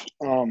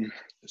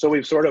 so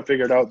we've sort of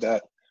figured out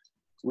that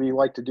we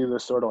like to do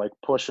this sort of like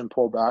push and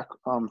pull back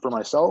for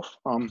myself.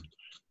 So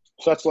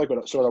that's like what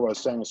I was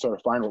saying, is sort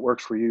of find what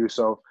works for you.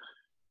 So,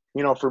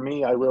 for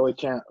me, I really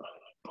can't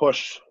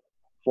push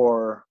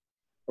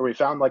we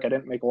found like I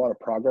didn't make a lot of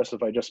progress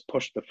if I just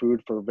pushed the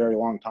food for a very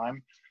long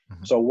time.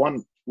 Mm-hmm. So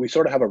we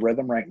sort of have a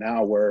rhythm right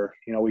now where,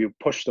 we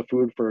push the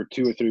food for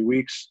 2 or 3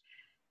 weeks,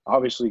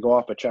 obviously go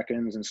off of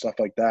check-ins and stuff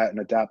like that and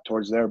adapt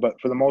towards there. But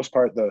for the most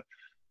part, the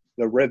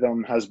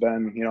rhythm has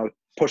been,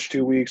 push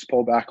 2 weeks,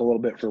 pull back a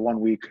little bit for 1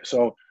 week.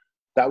 So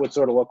that would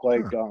sort of look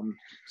like,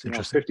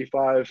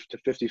 55 to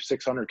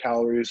 5,600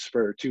 calories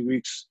for 2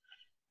 weeks.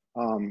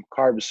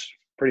 Carbs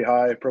pretty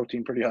high,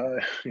 protein pretty high,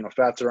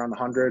 fats around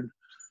 100.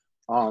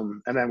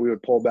 And then we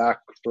would pull back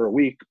for a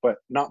week, but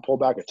not pull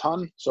back a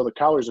ton. So the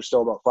calories are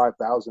still about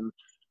 5,000.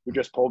 We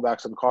just pull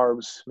back some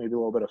carbs, maybe a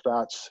little bit of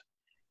fats,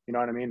 you know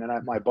what I mean?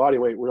 And my body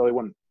weight really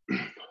wouldn't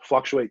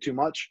fluctuate too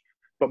much,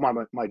 but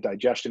my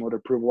digestion would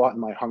improve a lot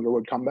and my hunger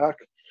would come back.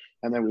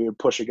 And then we would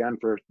push again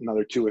for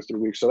another 2 or 3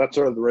 weeks. So that's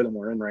sort of the rhythm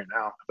we're in right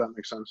now, if that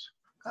makes sense.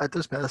 It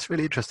does, man. That's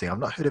really interesting. I've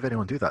not heard of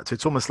anyone do that. So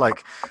it's almost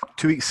like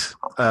 2 weeks,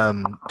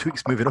 2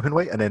 weeks moving up in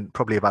weight, and then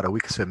probably about a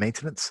week or so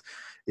maintenance.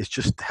 It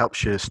just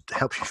helps you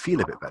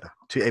feel a bit better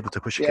to able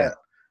to push again.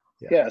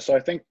 Yeah. So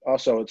I think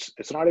also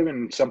it's not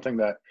even something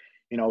that,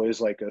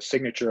 is like a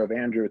signature of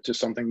Andrew. It's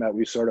just something that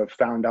we sort of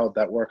found out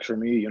that works for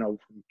me,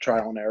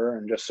 trial and error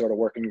and just sort of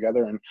working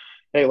together and,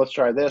 hey, let's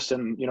try this.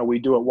 And, we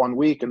do it 1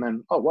 week and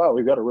then, oh, wow,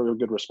 we've got a really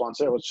good response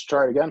there. Let's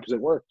try it again because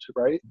it worked,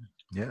 right?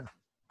 Yeah.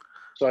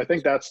 So I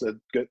think that's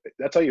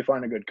how you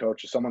find a good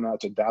coach, is someone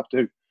that's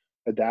adaptive,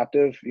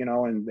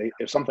 and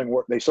if something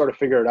works, they sort of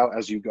figure it out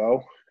as you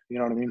go, you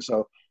know what I mean?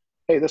 So,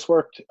 hey, this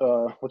worked.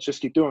 Let's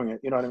just keep doing it.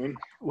 You know what I mean?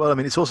 Well, I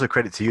mean, it's also a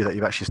credit to you that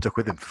you've actually stuck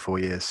with him for 4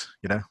 years,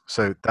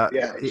 so that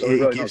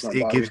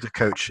it gives the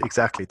coach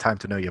exactly time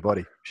to know your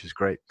body, which is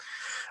great.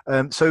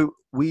 So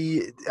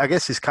I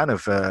guess this kind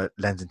of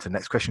lends into the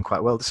next question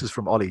quite well. This is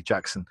from Ollie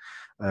Jackson.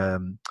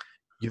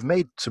 You've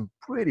made some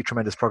really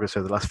tremendous progress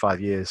over the last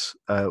 5 years.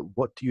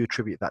 What do you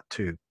attribute that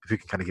to? If you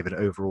can kind of give it an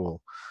overall,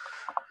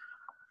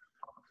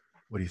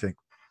 what do you think?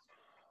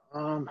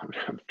 I'm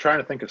trying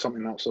to think of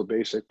something not so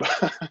basic,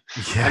 but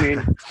yeah. I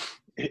mean,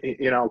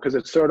 because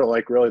it's sort of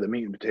like really the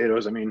meat and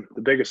potatoes. I mean,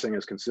 the biggest thing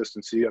is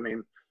consistency. I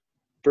mean,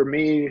 for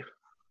me,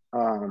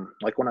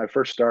 like when I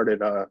first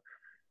started,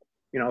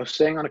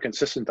 staying on a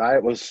consistent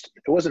diet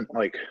it wasn't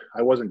like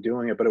I wasn't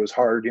doing it, but it was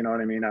hard. You know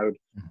what I mean? I would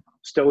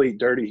still eat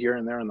dirty here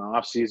and there in the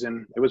off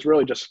season. It was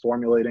really just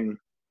formulating.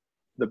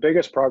 The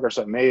biggest progress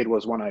I made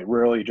was when I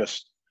really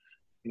just,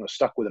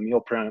 stuck with a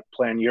meal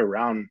plan year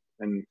round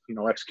and,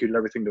 executed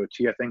everything to a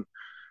T. I think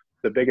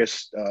the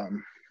biggest,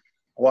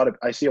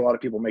 I see a lot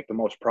of people make the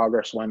most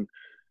progress when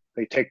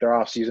they take their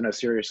off season as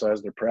seriously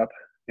as their prep.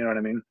 You know what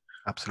I mean?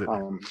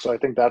 Absolutely. So I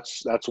think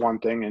that's one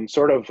thing. And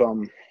sort of,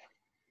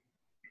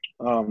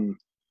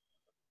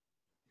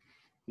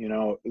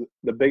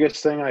 the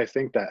biggest thing I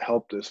think that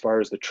helped as far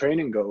as the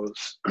training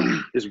goes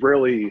is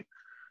really,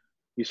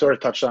 you sort of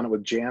touched on it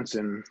with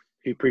Jansen.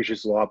 He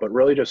preaches a lot, but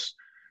really just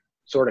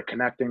sort of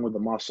connecting with the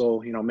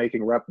muscle,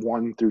 making rep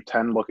 1 through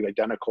 10 look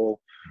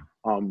identical.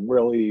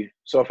 Really,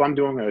 so if I'm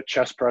doing a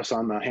chest press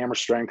on the hammer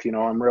strength,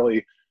 I'm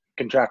really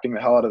contracting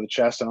the hell out of the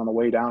chest, and on the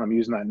way down, I'm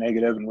using that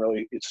negative and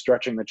really it's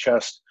stretching the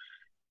chest.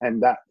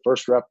 And that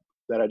first rep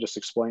that I just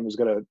explained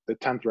the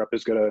 10th rep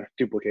is gonna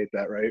duplicate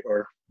that, right?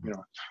 Or,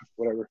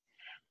 whatever.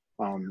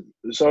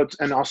 So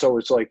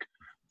it's like,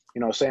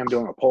 say I'm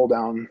doing a pull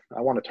down,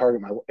 I want to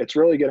target it's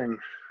really getting,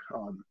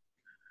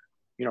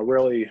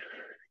 really,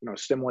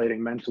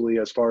 stimulating mentally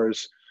as far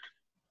as,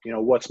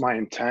 what's my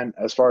intent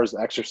as far as the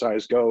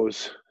exercise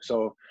goes.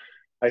 So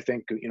I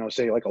think,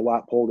 say like a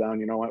lat pull down,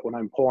 when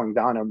I'm pulling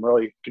down, I'm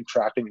really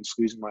contracting and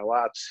squeezing my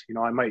lats.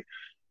 I might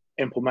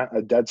implement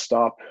a dead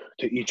stop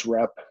to each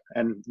rep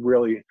and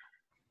really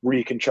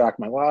recontract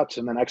my lats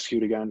and then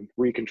execute again,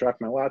 recontract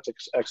my lats,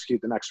 execute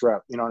the next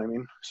rep. You know what I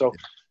mean? So,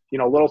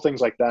 little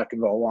things like that can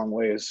go a long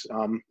ways.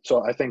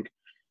 So I think,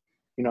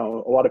 a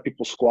lot of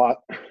people squat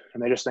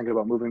and they just think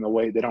about moving the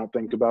weight. They don't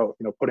think about,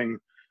 putting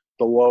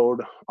the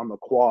load on the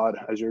quad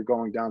as you're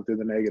going down through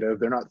the negative.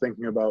 They're not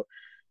thinking about,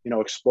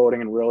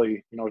 exploding and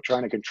really,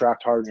 trying to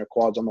contract hard in your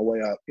quads on the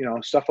way up,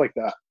 stuff like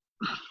that.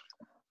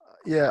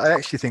 Yeah, I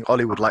actually think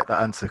Ollie would like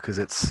that answer because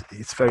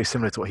it's very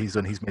similar to what he's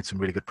done. He's made some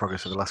really good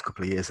progress over the last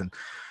couple of years, and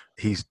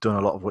he's done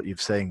a lot of what you're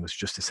saying was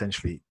just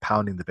essentially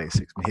pounding the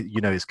basics. I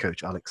mean, his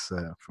coach Alex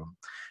from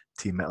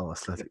Team Metal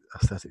Athletic.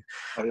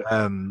 Oh,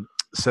 yeah.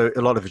 So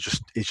a lot of it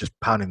is just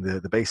pounding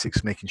the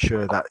basics, making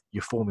sure that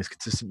your form is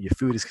consistent, your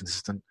food is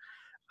consistent,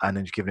 and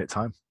then just giving it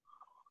time.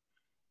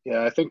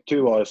 Yeah, I think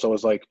too also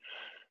is like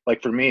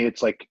for me,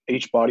 it's like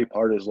each body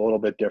part is a little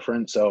bit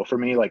different. So for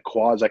me, like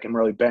quads, I can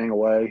really bang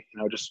away,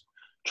 just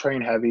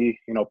train heavy,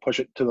 push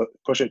it to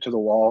the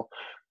wall.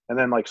 And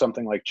then like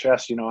something like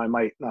chest, I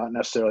might not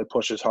necessarily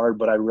push as hard,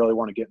 but I really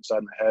want to get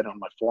inside my head on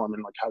my form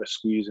and like how to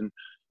squeeze and,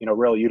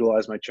 really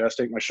utilize my chest,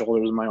 take my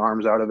shoulders and my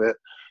arms out of it.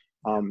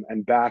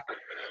 And back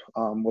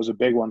was a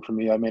big one for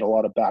me. I made a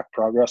lot of back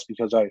progress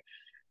because I,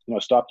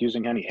 stopped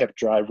using any hip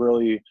drive,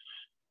 really,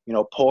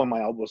 pulling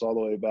my elbows all the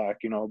way back,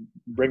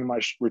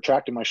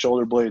 retracting my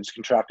shoulder blades,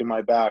 contracting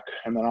my back.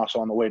 And then also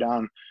on the way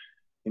down,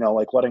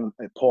 like letting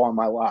it pull on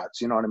my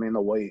lats, you know what I mean?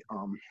 The weight,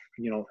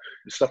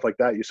 stuff like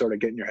that. You sort of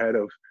get in your head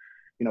of,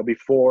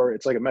 before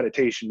it's like a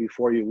meditation,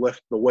 before you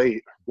lift the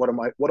weight, what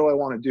do I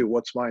want to do?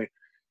 What's my,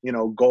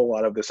 goal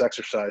out of this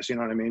exercise? You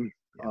know what I mean?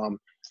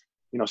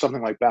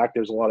 Something like back,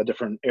 there's a lot of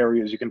different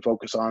areas you can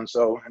focus on.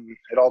 So, and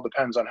it all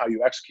depends on how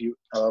you execute,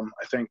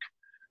 I think,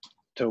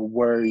 to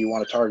where you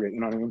want to target, you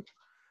know what I mean?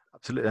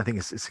 Absolutely. I think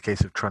it's a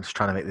case of trying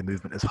to make the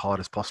movement as hard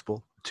as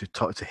possible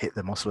to hit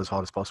the muscle as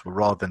hard as possible,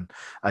 rather than,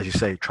 as you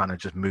say, trying to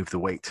just move the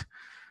weight.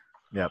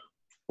 Yeah.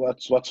 Well,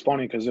 that's what's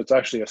funny, because it's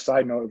actually a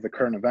side note of the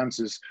current events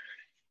is,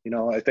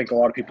 I think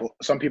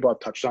some people have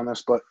touched on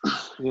this, but,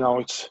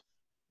 it's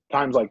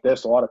times like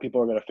this, a lot of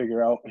people are going to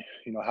figure out,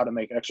 how to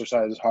make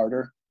exercises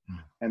harder.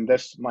 And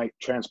this might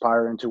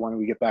transpire into when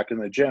we get back in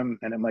the gym,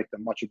 and it make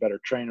them much a better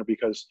trainer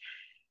because,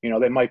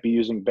 they might be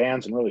using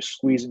bands and really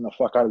squeezing the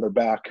fuck out of their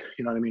back,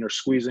 you know what I mean? Or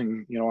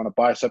squeezing, on a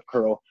bicep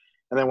curl.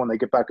 And then when they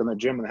get back in the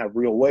gym and have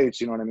real weights,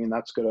 you know what I mean?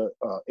 That's going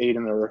to aid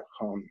in their,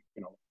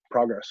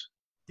 progress.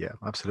 Yeah,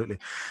 absolutely.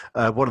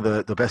 One of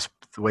the best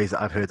ways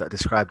that I've heard that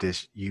described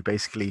is you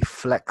basically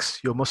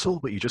flex your muscle,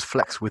 but you just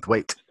flex with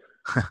weight,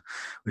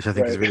 which I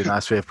think is a really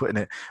nice way of putting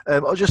it.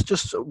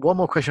 Just one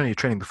more question on your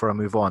training before I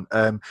move on.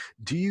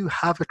 Do you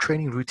have a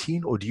training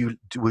routine, or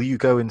will you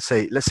go and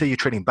say, let's say you're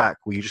training back,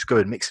 will you just go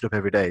and mix it up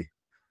every day?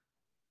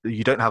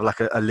 You don't have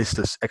like a list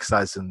of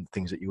exercises and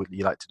things that you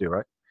like to do,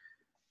 right?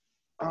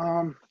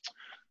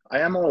 I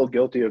am a little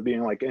guilty of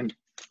being like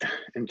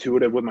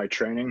intuitive with my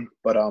training,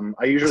 but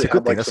I usually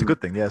have like that's a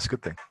good thing. Yeah, it's a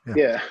good thing.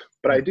 Yeah,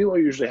 but I do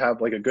usually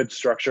have like a good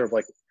structure of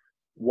like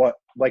what,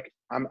 like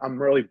I'm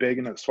really big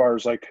in as far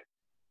as like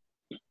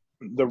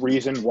the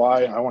reason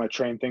why I want to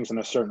train things in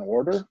a certain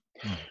order.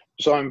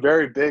 So I'm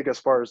very big as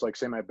far as like,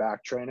 say, my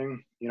back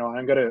training.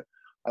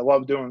 I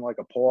love doing like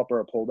a pull up or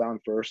a pull down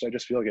first. I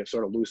just feel like it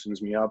sort of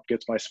loosens me up,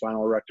 gets my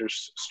spinal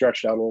erectors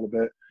stretched out a little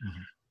bit.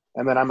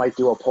 And then I might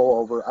do a pull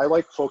over. I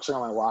like focusing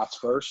on my lats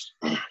first.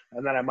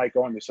 And then I might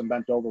go into some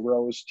bent over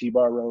rows,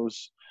 T-bar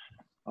rows,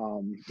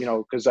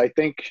 because I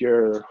think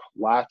your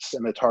lats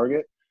and the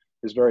target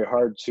is very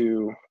hard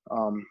to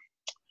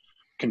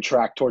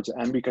contract towards the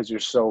end because you're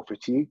so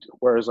fatigued.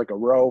 Whereas like a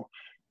row,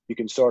 you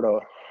can sort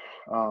of,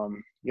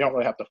 you don't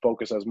really have to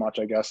focus as much,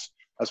 I guess,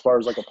 as far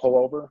as like a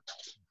pullover,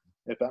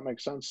 if that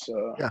makes sense.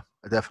 Yeah,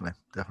 definitely.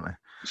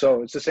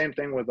 So it's the same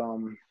thing with,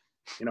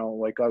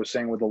 like I was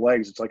saying with the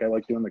legs, it's like I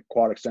like doing the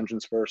quad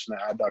extensions first and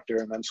the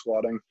adductor and then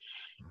squatting.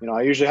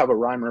 I usually have a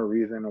rhyme or a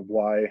reason of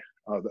why,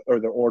 or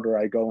the order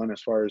I go in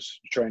as far as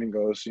training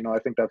goes. I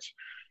think that's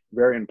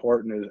very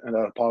important, and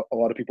a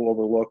lot of people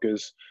overlook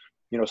is,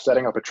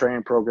 setting up a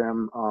training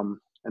program,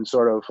 and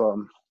sort of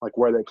like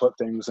where they put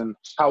things and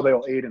how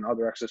they'll aid in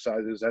other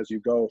exercises as you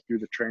go through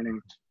the training.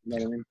 You know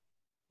what I mean?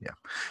 Yeah.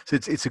 So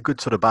it's a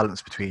good sort of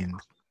balance between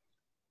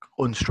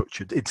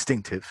unstructured,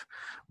 instinctive,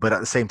 but at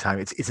the same time,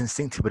 it's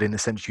instinctive, but in a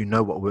sense,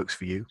 what works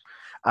for you,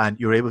 and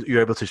you're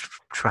able to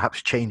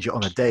perhaps change it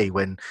on a day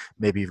when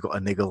maybe you've got a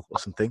niggle or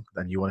something,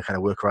 then you want to kind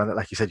of work around it.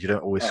 Like you said, you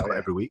don't always squat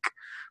every week,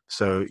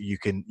 so you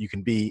can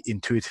be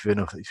intuitive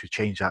enough to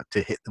change that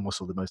to hit the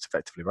muscle the most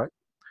effectively, right?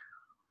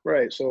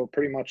 Right. So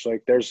pretty much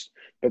like there's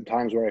been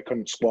times where I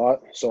couldn't squat.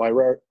 So I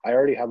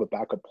already have a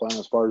backup plan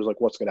as far as like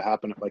what's going to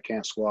happen if I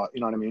can't squat.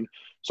 You know what I mean?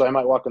 So I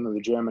might walk into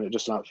the gym and it's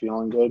just not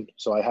feeling good.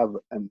 So I have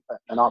an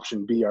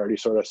option B already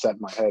sort of set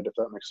in my head, if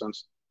that makes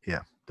sense.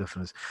 Yeah,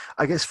 definitely.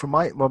 I guess from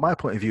my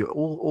point of view,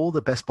 all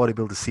the best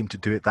bodybuilders seem to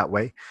do it that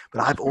way,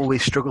 but I've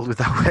always struggled with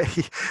that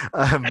way.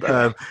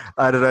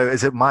 I don't know.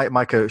 Is it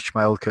my coach,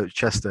 my old coach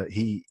Chester?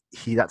 He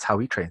that's how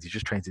he trains. He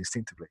just trains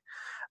instinctively,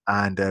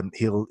 and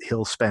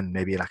he'll spend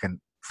maybe like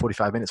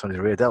 45 minutes on his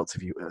rear delts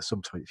if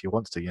he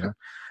wants to.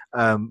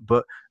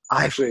 But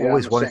I've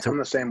always wanted to. I'm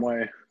the same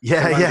way.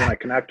 Yeah, Sometimes yeah.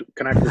 when I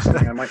connect this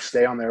thing, I might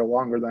stay on there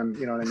longer than,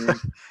 you know what I mean?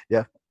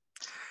 Yeah.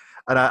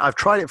 And I've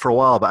tried it for a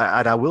while,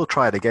 but I will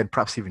try it again,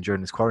 perhaps even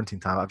during this quarantine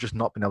time. I've just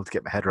not been able to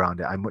get my head around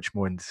it. I'm much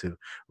more into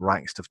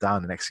writing stuff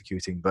down and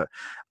executing. But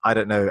I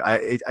don't know.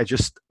 I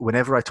just,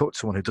 whenever I talk to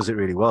someone who does it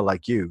really well,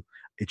 like you,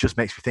 it just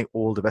makes me think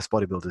all the best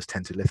bodybuilders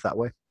tend to lift that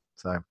way.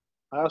 So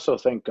I also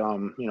think,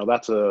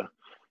 that's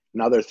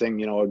another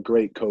thing, a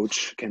great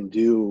coach can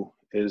do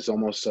is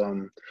almost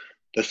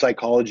the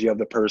psychology of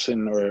the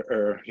person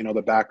or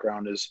the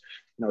background is,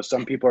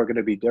 some people are going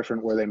to be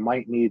different where they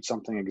might need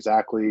something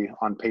exactly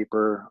on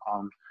paper.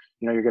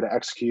 You're going to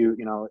execute,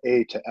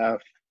 A to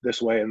F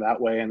this way and that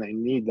way, and they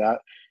need that.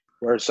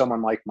 Whereas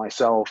someone like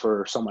myself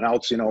or someone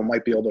else,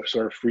 might be able to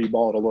sort of free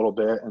ball it a little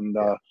bit. And,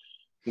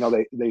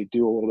 they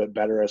do a little bit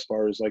better as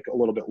far as like a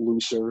little bit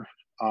looser.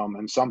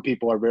 And some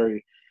people are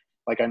very,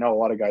 like I know a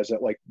lot of guys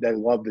that like they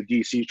love the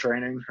DC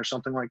training or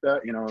something like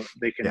that.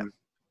 They can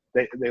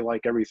they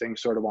like everything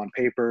sort of on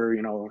paper.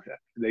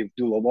 They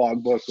do the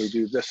logbook, they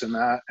do this and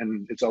that,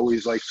 and it's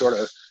always like sort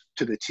of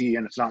to the T,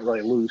 and it's not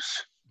really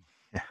loose.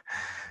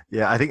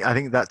 Yeah, I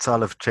think that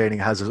style of training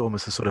has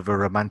almost a sort of a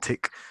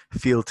romantic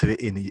feel to it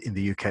in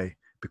the UK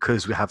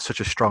because we have such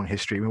a strong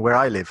history. I mean, where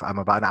I live, I'm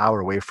about an hour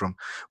away from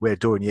where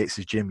Dorian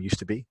Yates' gym used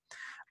to be,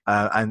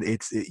 and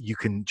you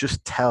can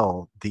just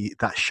tell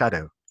that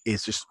shadow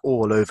is just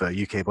all over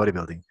UK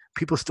bodybuilding.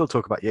 People still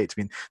talk about Yates.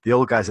 I mean, the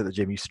old guys at the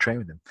gym used to train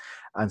with him,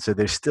 and so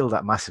there's still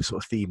that massive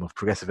sort of theme of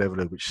progressive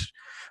overload,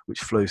 which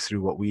flows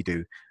through what we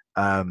do.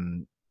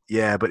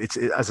 Yeah, but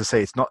as I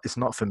say, it's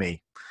not for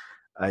me.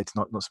 It's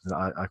not something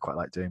that I quite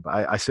like doing,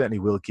 but I certainly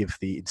will give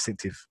the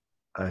instinctive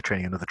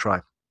training another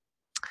try.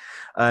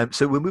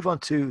 So we'll move on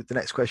to the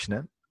next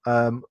question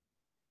then.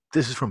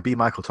 This is from B.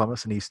 Michael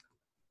Thomas, and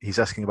he's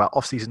asking about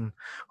off-season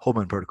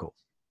hormone protocol.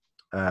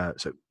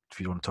 So if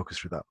you want to talk us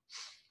through that.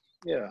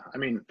 Yeah, I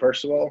mean,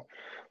 first of all,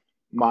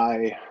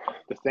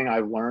 the thing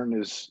I've learned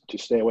is to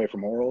stay away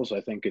from orals.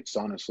 I think it's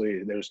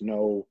honestly, there's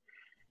no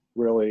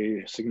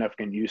really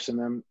significant use in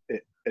them.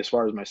 As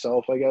far as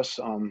myself, I guess,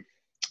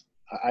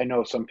 I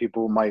know some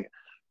people might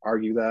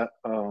argue that,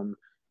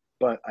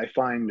 but I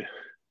find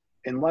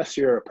unless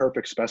you're a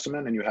perfect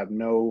specimen and you have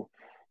no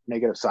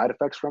negative side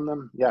effects from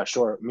them, yeah,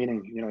 sure.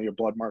 Meaning, your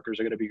blood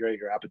markers are going to be great,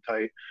 your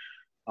appetite,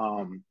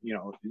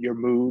 your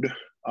mood.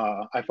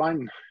 I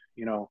find,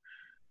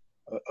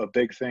 a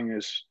big thing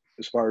is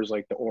as far as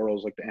like the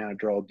orals, like the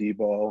Anadrol,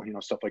 D-bol,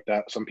 stuff like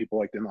that. Some people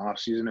like in the off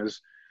season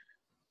is,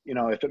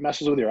 if it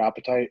messes with your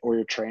appetite or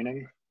your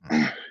training,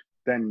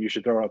 then you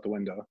should throw it out the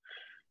window.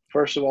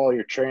 First of all,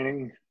 your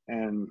training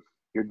and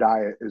your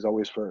diet is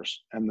always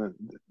first, and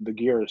the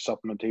gear is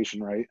supplementation,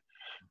 right?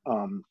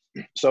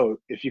 So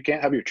if you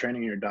can't have your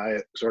training and your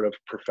diet sort of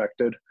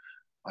perfected,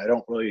 I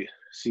don't really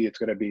see it's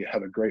going to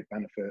have a great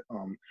benefit.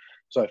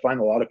 So I find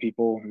a lot of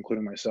people,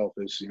 including myself,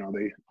 is,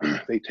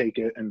 they take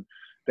it and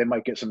they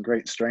might get some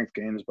great strength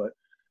gains, but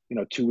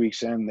 2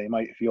 weeks in, they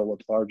might feel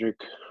lethargic.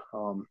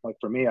 Like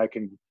for me, I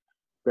can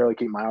barely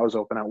keep my eyes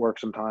open at work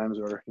sometimes,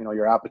 or,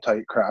 your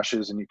appetite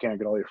crashes and you can't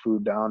get all your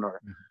food down, or,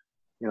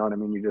 you know what I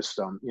mean? You just,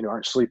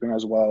 aren't sleeping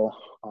as well.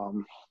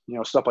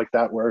 Stuff like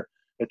that, where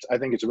I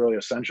think it's really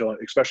essential,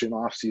 especially in the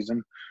off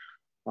season.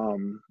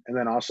 And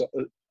then also,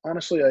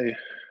 honestly,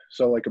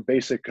 so like a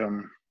basic,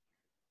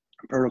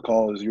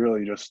 protocol is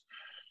really just,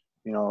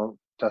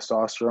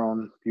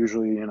 testosterone,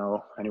 usually,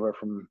 anywhere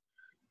from,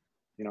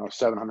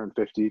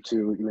 750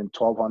 to even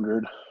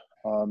 1200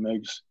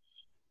 mgs.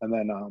 And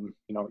then,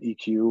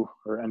 EQ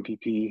or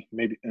NPP,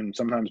 maybe, and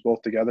sometimes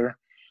both together.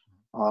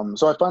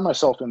 So I find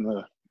myself in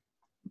the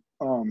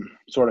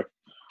sort of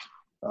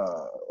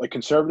like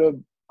conservative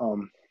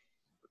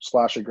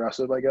slash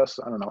aggressive, I guess.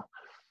 I don't know.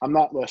 I'm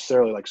not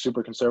necessarily like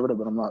super conservative,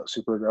 but I'm not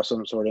super aggressive.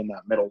 I'm sort of in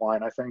that middle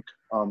line, I think.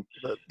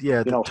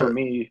 Yeah, For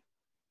me,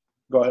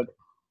 go ahead.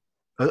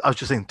 I was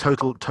just saying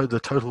the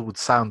total would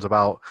sound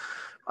about,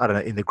 I don't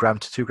know, in the gram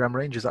to 2 gram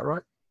range. Is that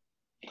right?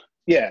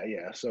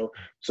 Yeah. So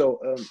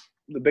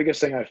the biggest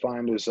thing I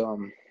find is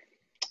can't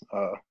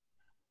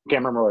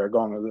remember where I'm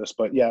going with this,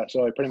 but yeah.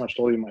 So I pretty much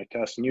told you my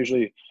test, and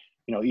usually,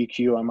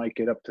 EQ I might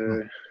get up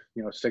to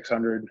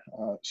 600.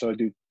 So I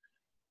do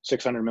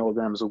 600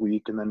 milligrams a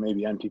week, and then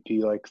maybe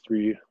NPP like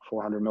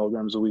 400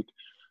 milligrams a week.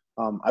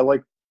 I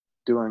like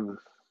doing.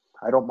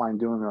 I don't mind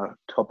doing a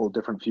couple of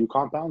different few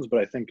compounds, but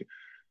I think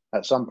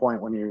at some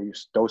point when your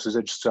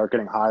dosage start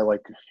getting high,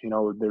 like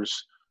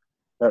there's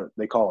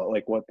they call it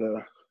like what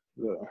the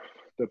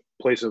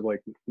place of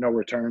like no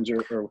returns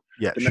or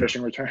Yeah, diminishing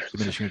sure. returns.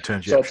 Diminishing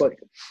returns. So Yeah, it's sure. like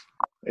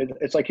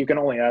it's like you can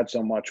only add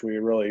so much where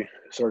you're really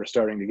sort of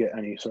starting to get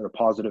any sort of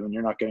positive, and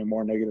you're not getting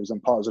more negatives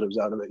than positives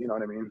out of it. You know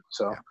what I mean?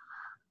 So. Yeah.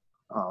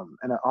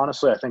 And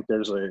honestly, I think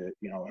there's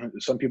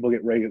some people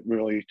get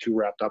really too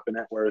wrapped up in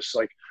it, whereas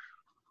like,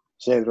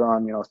 say they're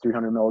on,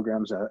 300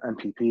 milligrams of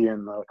NPP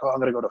and they're like, oh, I'm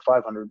going to go to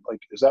 500.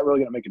 Like, is that really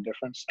going to make a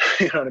difference?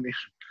 You know what I mean?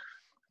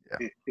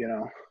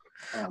 Yeah.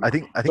 I So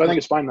think I think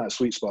it's finding that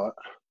sweet spot.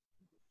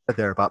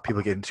 there about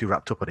people getting too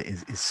wrapped up on it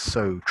is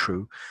so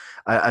true.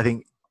 I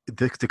think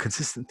the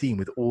consistent theme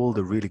with all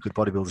the really good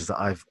bodybuilders that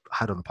I've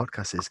had on the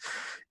podcast is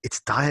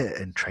it's diet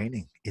and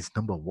training is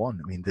number one.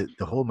 I mean,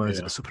 the hormones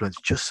and the supplements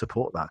just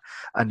support that.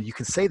 And you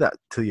can say that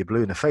till you're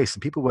blue in the face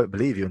and people won't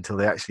believe you until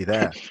they're actually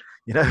there,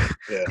 Yeah.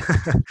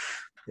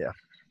 Yeah.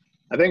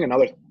 I think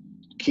another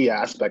key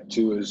aspect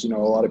too is, a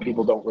lot of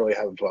people don't really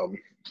have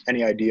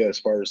any idea as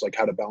far as like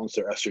how to balance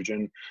their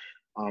estrogen.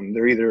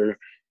 They're either,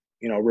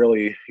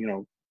 really,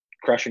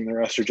 crushing their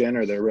estrogen,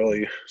 or they're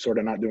really sort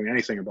of not doing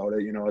anything about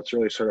it. It's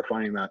really sort of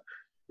finding that,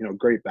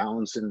 great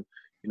balance. And,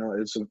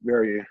 it's a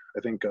very,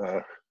 I think,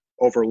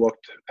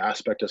 overlooked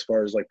aspect as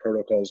far as like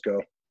protocols go.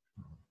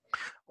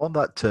 On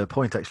that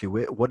point,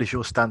 actually, what is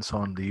your stance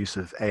on the use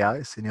of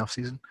AIs in the off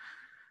season?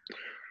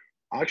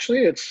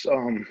 Actually, it's,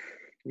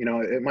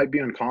 it might be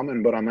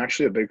uncommon, but I'm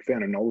actually a big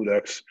fan of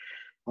Nolvadex,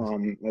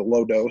 a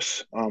low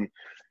dose.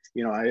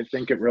 I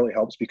think it really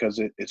helps because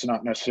it's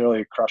not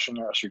necessarily crushing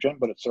your estrogen,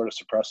 but it's sort of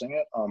suppressing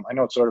it. I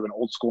know it's sort of an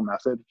old school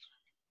method,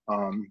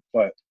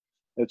 but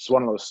it's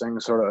one of those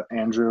things. Sort of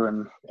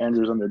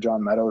Andrew's under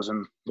John Meadows,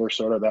 and they're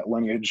sort of that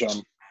lineage.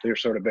 They're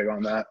sort of big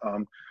on that.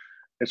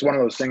 It's one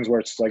of those things where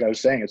it's like I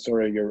was saying, it's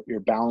sort of you're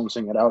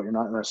balancing it out. You're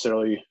not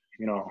necessarily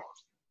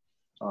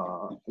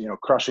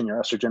crushing your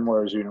estrogen,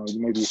 whereas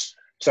maybe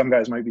some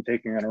guys might be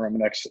taking an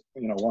Arimidex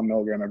 1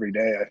 milligram every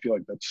day. I feel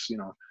like that's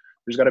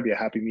there's got to be a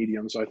happy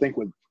medium. So I think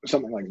with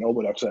something like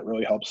Nolvadex, that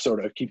really helps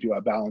sort of keep you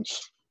at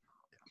balance.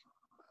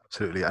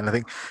 Absolutely, and I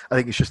think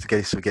it's just a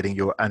case of getting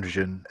your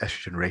androgen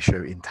estrogen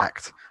ratio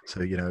intact.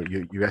 So your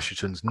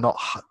estrogen's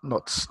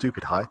not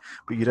stupid high,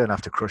 but you don't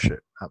have to crush it.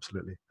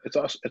 Absolutely, it's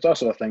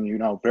also a thing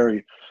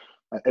very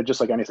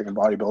just like anything in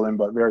bodybuilding,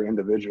 but very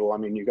individual. I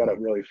mean, you got to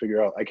really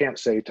figure out. I can't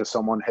say to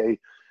someone, hey,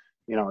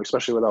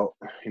 especially without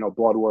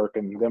blood work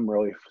and them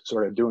really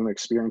sort of doing the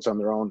experience on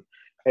their own.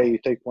 Hey, you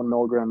take 1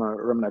 milligram of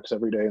Arimidex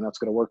every day, and that's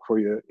going to work for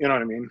you. You know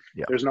what I mean?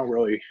 Yeah. There's no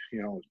really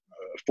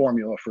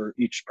formula for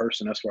each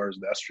person as far as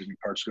the estrogen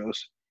parts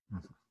goes.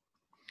 Mm-hmm.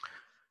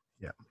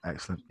 Yeah,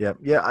 excellent.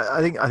 Yeah.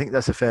 I think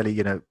that's a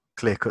fairly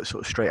clear-cut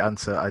sort of straight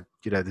answer.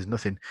 There's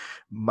nothing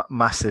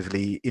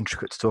massively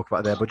intricate to talk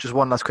about there. But just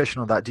one last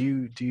question on that: Do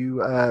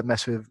you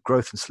mess with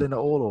growth and Slin at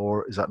all,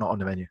 or is that not on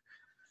the menu?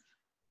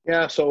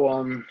 Yeah. So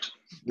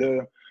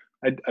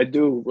I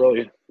do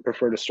really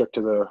prefer to stick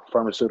to the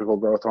pharmaceutical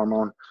growth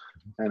hormone.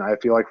 And I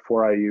feel like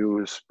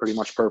 4IU is pretty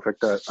much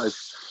perfect. I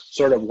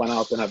sort of went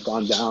up and I've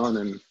gone down,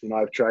 and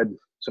I've tried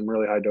some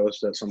really high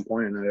doses at some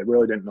point, and I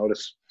really didn't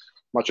notice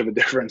much of a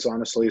difference,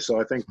 honestly. So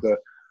I think the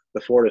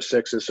 4 to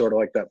 6 is sort of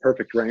like that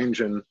perfect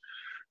range, and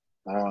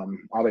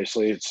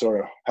obviously it's sort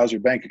of how's your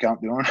bank account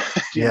doing?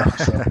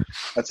 So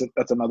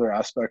that's another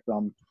aspect.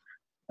 And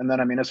then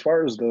I mean, as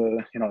far as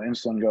the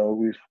insulin go,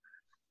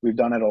 we've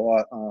done it a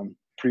lot,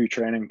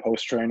 pre-training,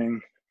 post-training,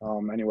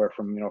 anywhere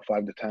from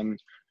 5 to 10.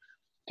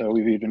 So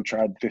we've even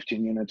tried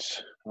 15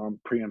 units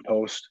pre and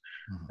post.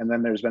 Mm-hmm. And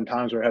then there's been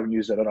times where I haven't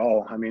used it at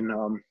all. I mean,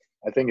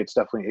 I think it's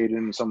definitely aided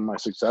in some of my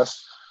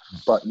success.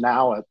 But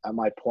now at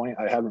my point,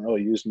 I haven't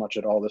really used much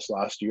at all this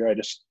last year.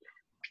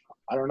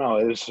 I don't know.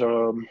 It's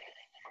one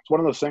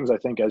of those things, I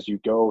think, as you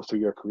go through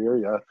your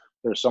career,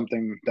 there's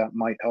something that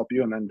might help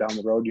you. And then down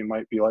the road, you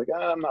might be like,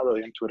 I'm not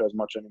really into it as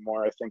much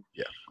anymore. I think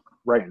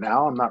right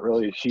now I'm not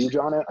really huge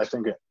on it. I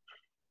think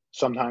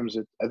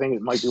I think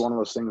it might be one of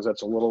those things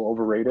that's a little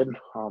overrated.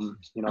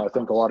 I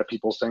think a lot of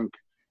people think,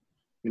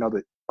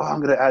 that oh, I'm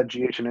going to add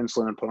GH and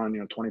insulin and put on,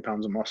 20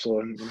 pounds of muscle.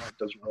 And, it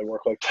doesn't really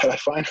work like that, I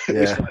find, at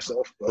least Yeah. for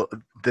myself. But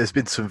Well, there's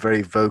been some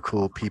very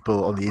vocal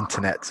people on the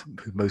internet,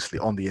 mostly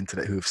on the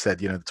internet, who have said,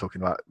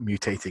 talking about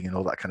mutating and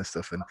all that kind of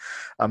stuff. And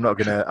I'm not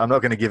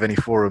gonna give any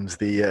forums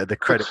the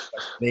credit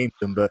to name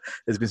them, but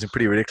there's been some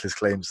pretty ridiculous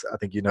claims. I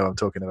think I'm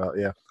talking about.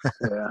 Yeah.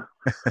 yeah.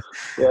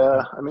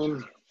 Yeah. I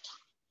mean,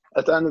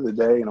 at the end of the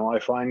day, I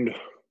find,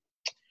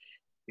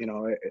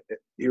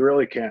 you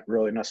really can't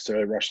really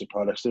necessarily rush the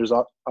products. There's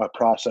a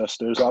process.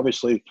 There's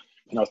obviously,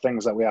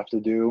 things that we have to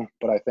do,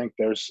 but I think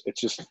it's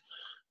just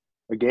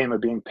a game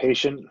of being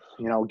patient,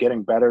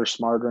 getting better,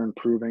 smarter,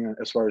 improving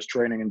as far as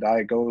training and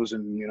diet goes,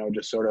 and,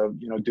 just sort of,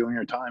 doing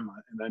your time,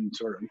 and then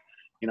sort of,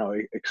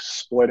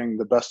 exploiting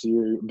the best of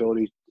your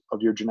ability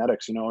of your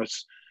genetics.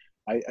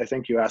 I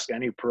think you ask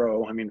any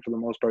pro, I mean, for the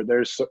most part,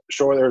 there's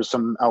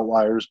some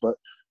outliers, but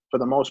for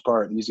the most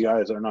part, these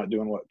guys are not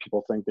doing what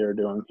people think they're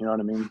doing. You know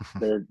what I mean?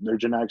 Their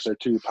genetics are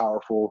too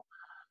powerful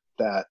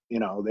that,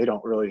 they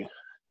don't really,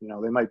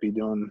 they might be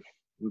doing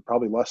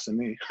probably less than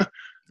me.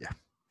 Yeah.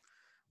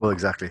 Well,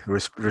 exactly.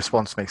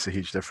 Response makes a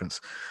huge difference.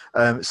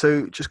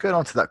 So just going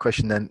on to that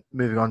question, then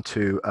moving on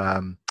to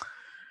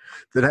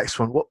the next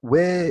one.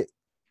 Where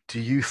do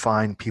you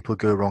find people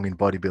go wrong in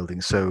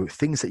bodybuilding? So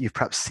things that you've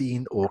perhaps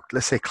seen, or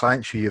let's say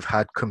clients who you've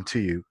had come to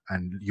you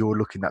and you're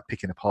looking at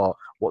picking apart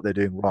what they're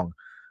doing wrong.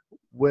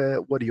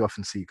 What do you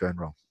often see going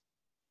wrong?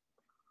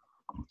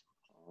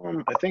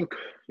 I think,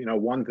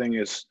 one thing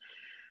is,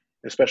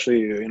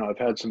 especially, I've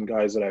had some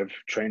guys that I've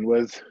trained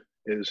with,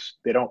 is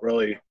they don't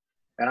really,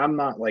 and I'm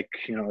not like,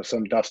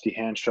 some Dusty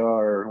Hanshaw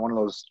or one of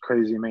those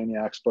crazy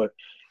maniacs, but,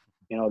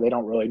 they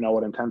don't really know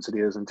what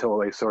intensity is until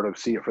they sort of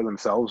see it for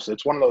themselves.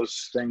 It's one of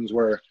those things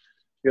where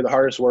you're the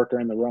hardest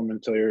worker in the room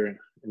until you're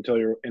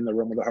in the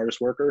room with the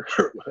hardest worker,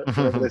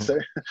 whatever they say.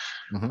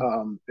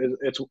 Mm-hmm.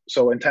 It's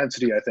so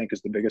intensity, I think,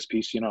 is the biggest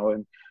piece,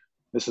 and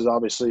this is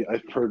obviously,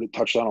 I've heard it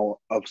touched on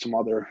of some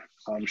other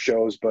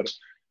shows, but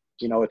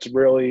it's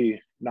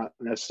really not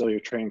necessarily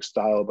your training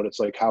style, but it's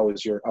like, how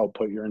is your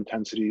output, your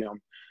intensity?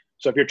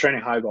 So if you're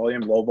training high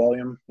volume, low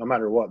volume, no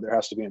matter what, there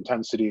has to be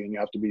intensity, and you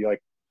have to be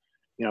like,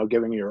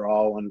 giving your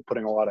all and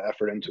putting a lot of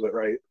effort into it,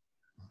 right?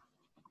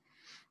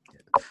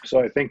 So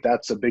I think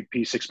that's a big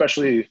piece,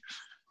 especially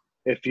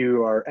if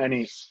you are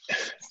in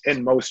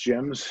most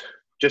gyms.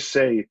 Just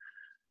say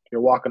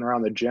you're walking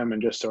around the gym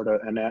and just sort of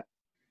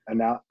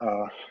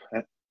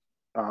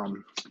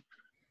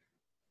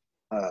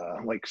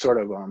like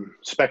sort of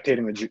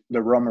spectating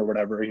the room or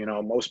whatever.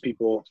 Most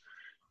people,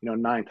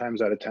 9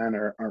 times out of 10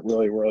 aren't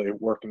really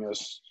working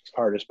as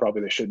hard as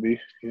probably they should be.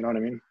 You know what I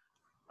mean?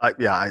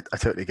 I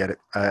totally get it.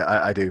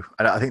 I do,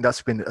 and I think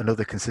that's been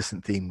another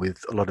consistent theme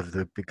with a lot of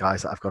the big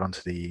guys that I've got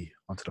onto the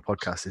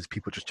podcast. Is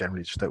people just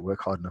generally just don't work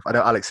hard enough. I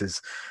know Alex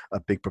is a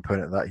big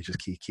proponent of that. He just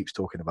keeps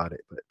talking about it,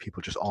 but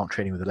people just aren't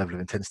training with the level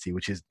of intensity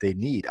which is they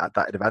need at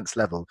that advanced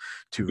level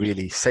to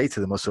really say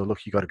to the muscle,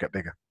 "Look, you got to get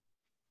bigger."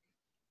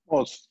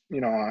 Well, it's,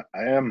 I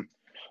am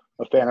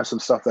a fan of some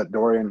stuff that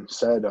Dorian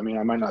said. I mean,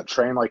 I might not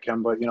train like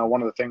him, but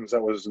one of the things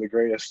that was the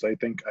greatest, I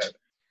think,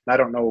 I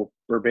don't know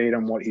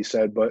verbatim what he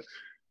said, but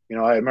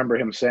I remember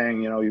him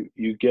saying,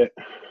 you get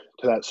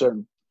to that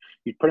certain,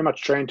 you pretty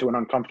much train to an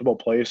uncomfortable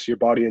place, your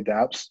body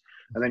adapts,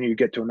 and then you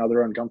get to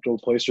another uncomfortable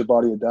place, your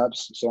body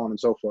adapts, so on and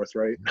so forth,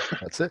 right?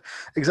 That's it.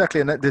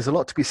 Exactly. And there's a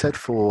lot to be said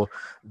for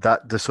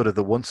that, the sort of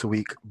the once a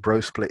week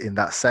bro split in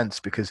that sense,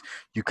 because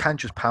you can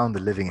just pound the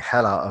living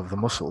hell out of the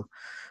muscle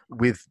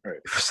with Right.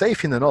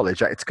 safe in the knowledge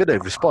that it's going to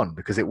respond,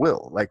 because it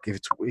will. Like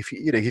if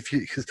you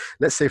because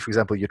let's say, for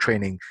example, you're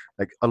training,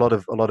 like a lot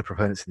of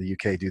proponents in the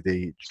UK do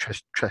the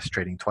chest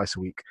training twice a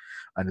week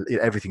and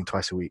everything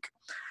twice a week.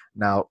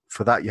 Now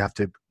for that you have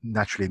to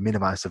naturally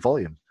minimize the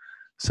volume.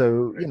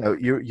 So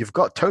you've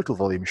got total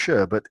volume,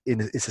 sure, but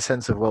it's a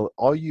sense of, well,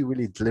 are you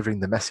really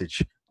delivering the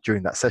message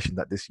during that session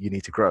that you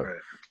need to grow? Right.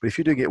 But if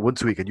you're doing it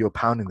once a week and you're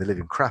pounding the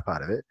living crap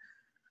out of it,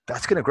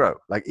 that's going to grow.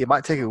 Like it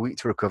might take a week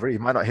to recover. You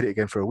might not hit it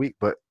again for a week,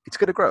 but it's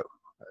going to grow.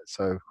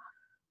 So,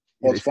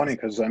 well, it's funny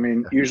because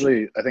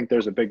usually I think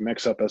there's a big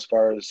mix up as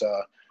far as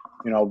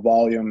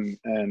volume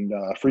and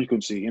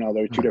frequency.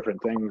 They're two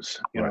different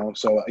things. Right.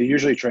 So I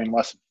usually train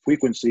less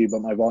frequency,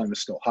 but my volume is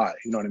still high.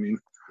 You know what I mean?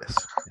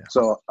 Yes. Yeah.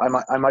 So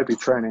I might be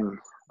training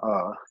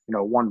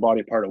one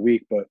body part a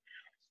week, but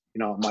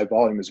my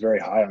volume is very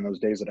high on those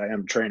days that I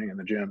am training in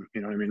the gym.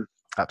 You know what I mean?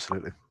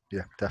 Absolutely.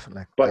 Yeah,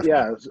 definitely. But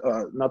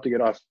definitely. not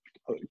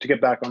to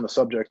get back on the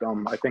subject.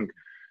 I think,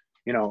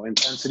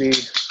 intensity,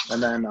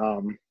 and then,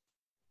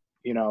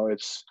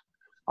 it's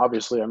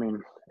obviously, I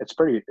mean, it's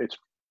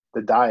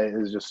the diet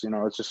is just,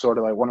 it's just sort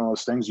of like one of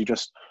those things you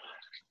just,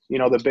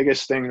 the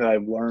biggest thing that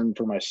I've learned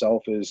for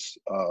myself is,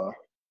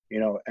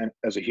 and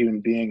as a human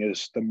being,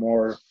 is the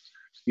more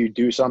you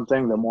do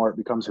something, the more it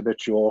becomes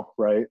habitual,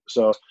 right?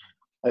 So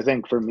I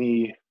think for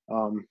me,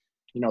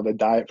 the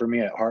diet for me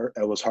it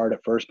was hard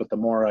at first, but the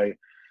more I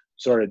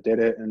sort of did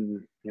it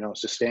and,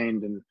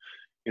 sustained and,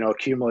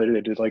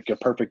 accumulated it like a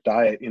perfect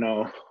diet,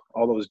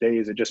 all those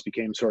days, it just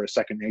became sort of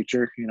second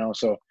nature,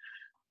 so,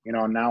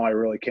 now I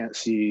really can't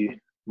see,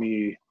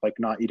 me like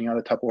not eating out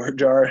of Tupperware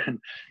jar and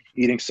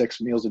eating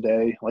 6 meals a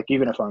day. Like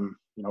even if I'm,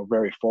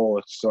 very full,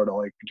 it's sort of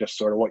like just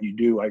sort of what you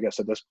do, I guess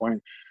at this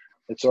point.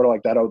 It's sort of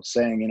like that old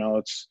saying,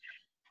 it's,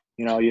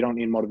 you don't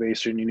need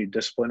motivation, you need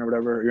discipline or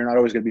whatever. You're not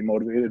always going to be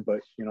motivated, but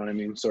you know what I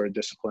mean? Sort of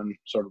discipline,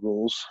 sort of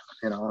rules,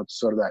 it's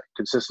sort of that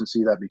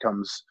consistency that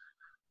becomes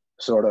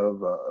sort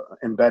of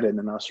embedded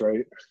in us,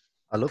 right?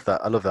 I love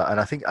that. I love that. And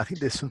I think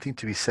there's something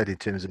to be said in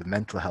terms of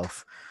mental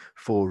health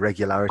for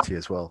regularity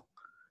as well.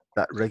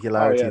 That Oh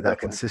regularity, yeah, that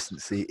definitely.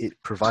 consistency, it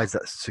provides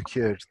that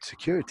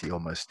security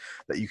almost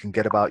that you can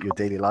get about your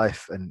daily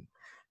life. And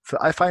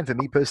I find for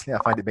me personally,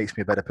 I find it makes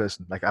me a better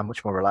person. Like I'm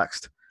much more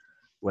relaxed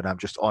when I'm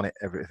just on it,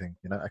 everything,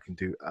 I can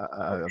do, Oh,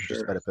 for I'm just a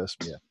sure. better person.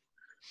 Yeah.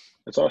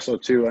 It's also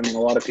too, I mean, a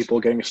lot of people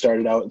getting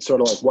started out, it's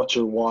sort of like, what's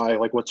your why?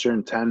 Like, what's your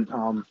intent?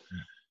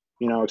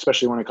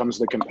 Especially when it comes to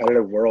the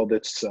competitive world,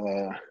 it's,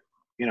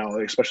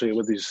 especially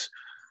with these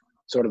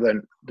sort of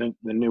the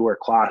newer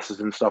classes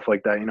and stuff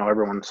like that,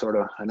 everyone sort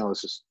of, I know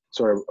this is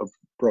sort of a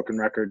broken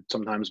record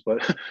sometimes,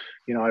 but,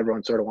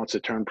 everyone sort of wants to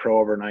turn pro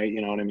overnight,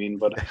 you know what I mean?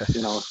 But,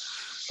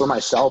 for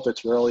myself,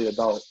 it's really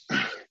about,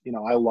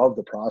 I love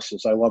the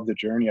process. I love the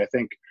journey. I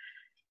think,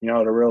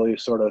 to really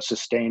sort of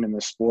sustain in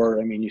the sport,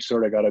 I mean, you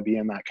sort of got to be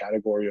in that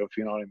category of,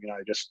 you know what I mean?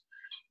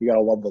 You got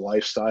to love the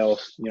lifestyle,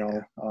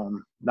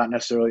 not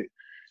necessarily,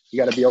 you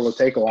got to be able to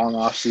take a long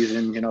off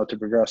season, to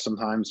progress.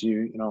 Sometimes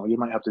you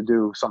might have to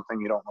do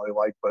something you don't really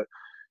like, but,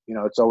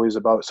 it's always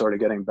about sort of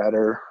getting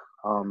better,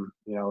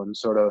 and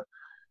sort of,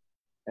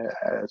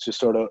 it's just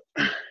sort of,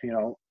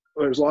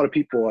 there's a lot of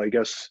people, I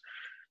guess,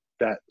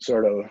 that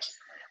sort of,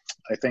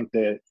 I think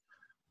that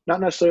not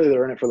necessarily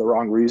they're in it for the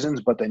wrong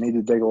reasons, but they need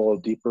to dig a little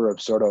deeper of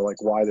sort of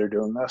like why they're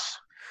doing this,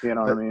 you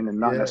know what I But mean? And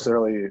not yeah,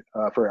 necessarily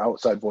for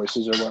outside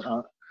voices or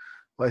whatnot.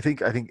 well, I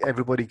think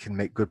everybody can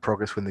make good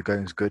progress when the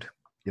going's good,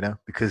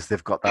 because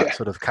they've got that Yeah.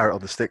 sort of carrot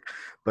on the stick.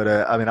 But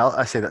I mean,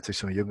 I say that to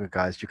some younger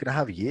guys. You can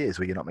have years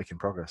where you're not making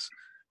progress.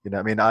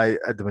 I mean,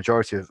 the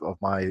majority of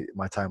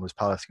my time was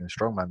powerlifting and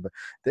strongman, but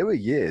there were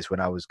years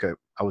when I was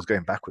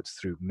going backwards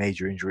through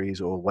major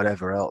injuries or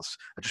whatever else.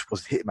 I just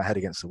was hitting my head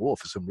against the wall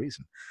for some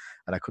reason,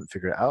 and I couldn't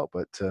figure it out.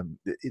 But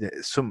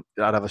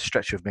I'd have a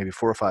stretch of maybe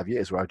 4 or 5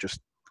 years where I just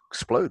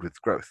explode with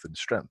growth and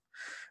strength.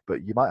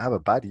 But you might have a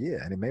bad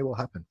year, and it may well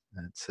happen.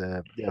 And it's,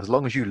 yeah, as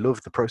long as you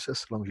love the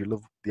process, as long as you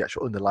love the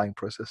actual underlying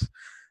process,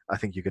 I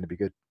think you're going to be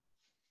good.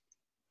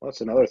 Well,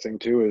 that's another thing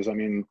too, is, I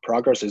mean,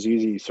 progress is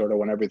easy sort of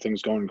when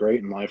everything's going great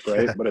in life,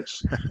 right? But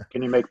it's,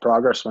 can you make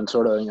progress when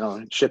sort of,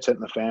 shit's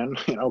hitting the fan,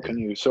 Yeah, can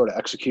you sort of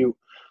execute,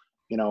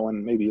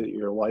 when maybe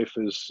your life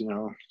is,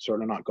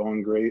 sort of not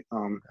going great.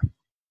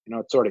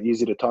 It's sort of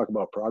easy to talk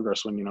about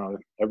progress when,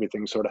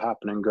 everything's sort of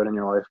happening good in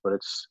your life, but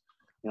it's,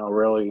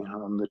 really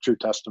the true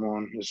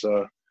testimony is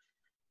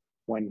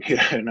when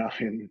and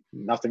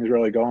nothing's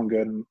really going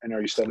good, and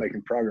are you still absolutely,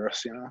 making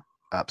progress?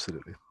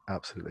 absolutely,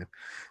 absolutely.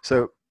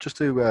 So just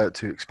to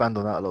expand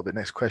on that a little bit,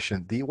 next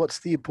question: what's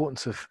the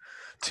importance of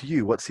to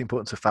you? What's the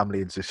importance of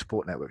family and the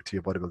support network to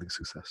your bodybuilding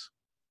success?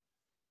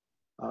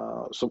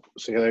 So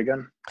say that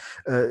again.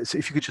 So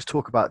if you could just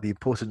talk about the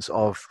importance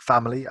of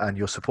family and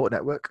your support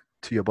network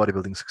to your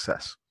bodybuilding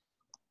success.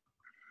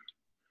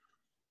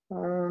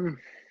 Um,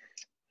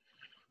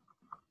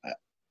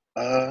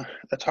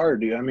 that's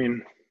hard, dude. I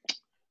mean,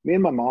 me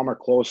and my mom are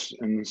close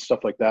and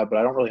stuff like that, but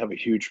I don't really have a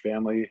huge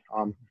family.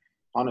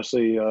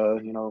 Honestly,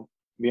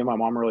 me and my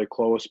mom are really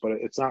close, but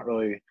it's not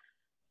really,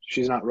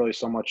 she's not really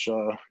so much,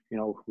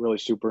 really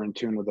super in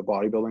tune with the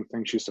bodybuilding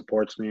thing. She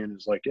supports me and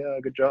is like, yeah,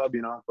 good job,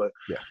 but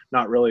Yeah,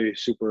 not really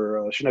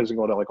super, she doesn't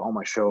go to like all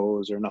my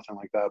shows or nothing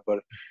like that. But,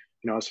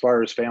 as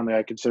far as family,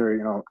 I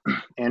consider,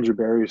 Andrew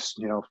Barry's,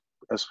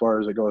 as far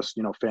as it goes,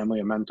 family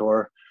and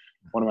mentor,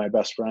 one of my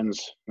best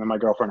friends. And my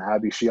girlfriend,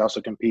 Abby, she also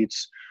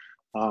competes.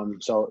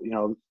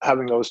 So,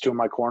 having those two in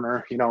my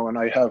corner, and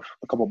I have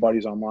a couple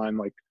buddies online,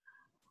 like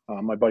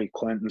my buddy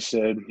Clint and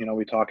Sid,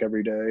 we talk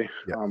every day.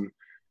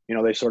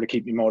 yeah, They sort of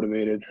keep me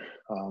motivated.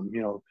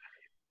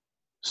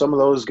 Some of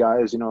those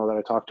guys, that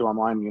I talk to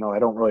online, I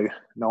don't really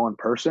know in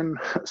person.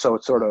 So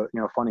it's sort of,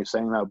 funny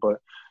saying that,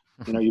 but,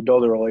 you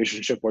build a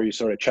relationship where you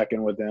sort of check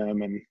in with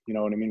them and, you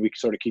know what I mean? We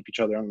sort of keep each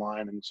other in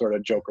line and sort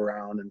of joke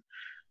around, and,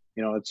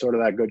 it's sort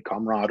of that good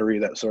camaraderie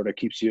that sort of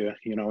keeps you,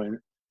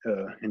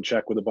 in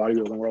check with the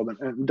bodybuilding world,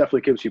 and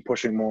definitely keeps you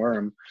pushing more.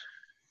 And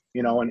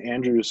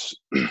Andrew's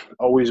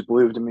always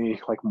believed in me,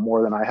 like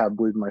more than I have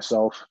believed in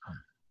myself.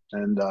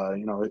 And,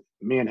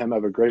 me and him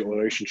have a great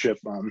relationship.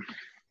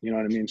 You know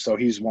what I mean? So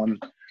he's one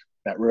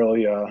that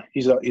really,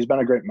 he's been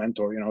a great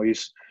mentor.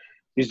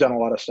 He's done a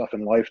lot of stuff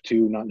in life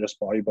too, not just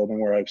bodybuilding,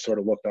 where I've sort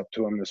of looked up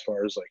to him as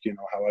far as like,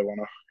 how I want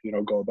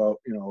to, go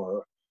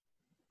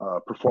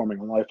about, performing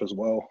in life as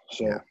well.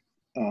 So,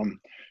 yeah.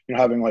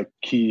 having like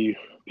key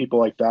people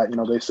like that,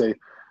 they say,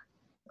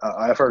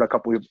 I've heard a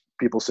couple of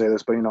people say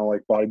this, but,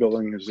 like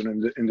bodybuilding is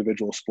an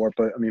individual sport,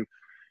 but I mean,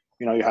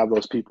 you have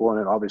those people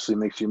and it obviously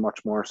makes you much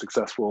more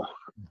successful.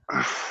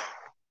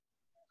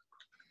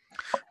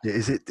 Yeah,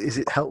 is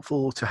it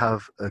helpful to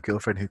have a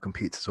girlfriend who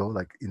competes as well,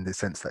 like in the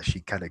sense that she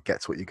kind of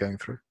gets what you're going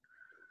through?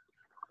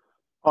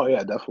 Oh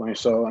yeah, definitely.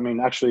 So I mean,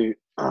 actually,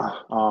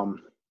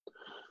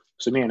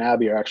 so me and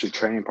Abby are actually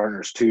training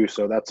partners too.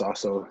 So that's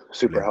also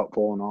super Brilliant.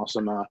 helpful and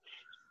awesome.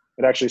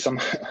 It actually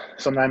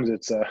sometimes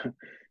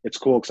it's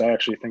cool because I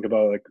actually think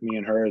about like me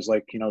and her as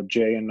like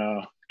Jay and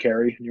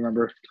Carrie. You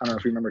remember? I don't know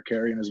if you remember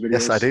Carrie in his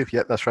Yes, I videos. do.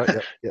 Yep, that's right.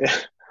 Yep, yep. Yeah,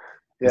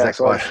 His yeah.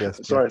 ex-wife. Yes,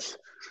 yeah.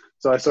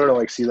 So I sort of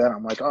like see that.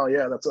 I'm like, oh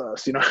yeah, that's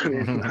us. You know what I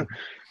mean?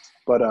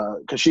 But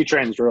because she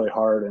trains really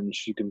hard and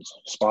she can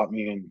spot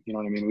me, and you know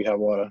what I mean. We have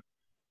a lot of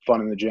fun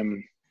in the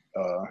gym.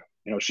 Uh,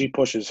 she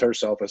pushes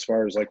herself as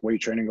far as like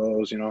weight training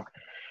goes.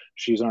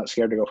 She's not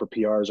scared to go for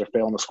PRs or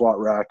fail in the squat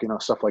rack.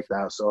 Stuff like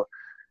that. So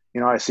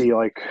I see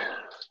like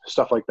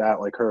stuff like that,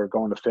 like her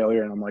going to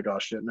failure, and I'm like, oh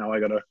shit, now I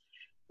gotta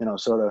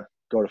sort of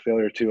go to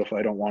failure too if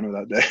I don't want to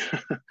that day.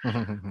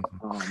 And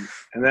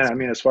then That's I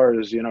mean, good. as far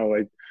as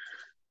like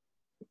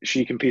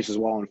she competes as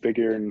well in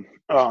figure, and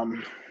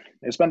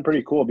it's been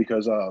pretty cool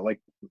because like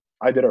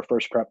I did our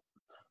first prep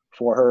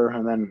for her,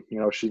 and then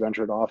she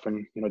ventured off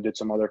and did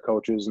some other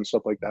coaches and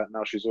stuff like that.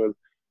 Now she's with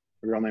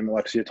a girl named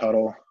Alexia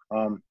Tuttle.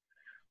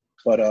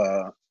 But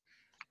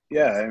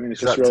yeah, I mean,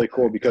 it's Is just that really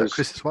cool is that because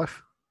Chris's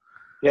wife?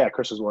 yeah,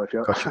 Chris's wife.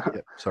 Yeah. Gotcha.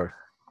 Yep. Sorry.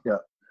 Yeah.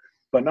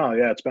 But no,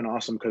 yeah, it's been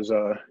awesome because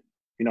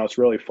it's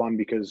really fun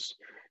because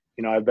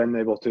I've been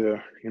able to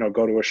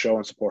go to a show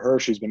and support her.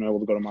 She's been able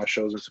to go to my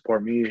shows and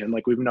support me, and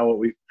like we know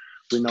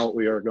what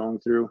we are going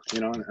through.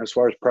 And as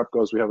far as prep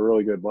goes, we have a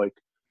really good like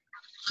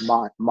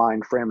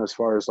mind frame as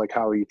far as like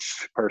how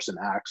each person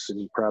acts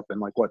in prep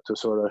and like what to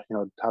sort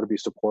of how to be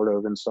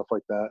supportive and stuff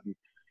like that. And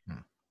Hmm.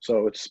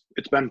 so it's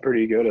been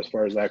pretty good as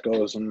far as that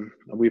goes, and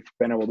we've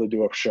been able to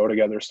do a show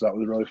together, so that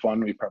was really fun.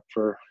 We prepped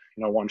for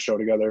one show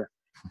together.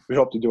 We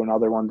hope to do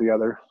another one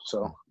together.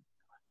 So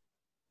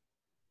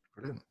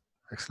Brilliant.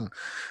 Excellent.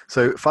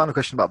 So, final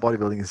question about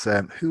bodybuilding is: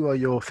 who are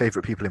your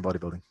favorite people in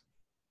bodybuilding?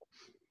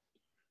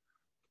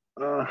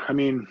 I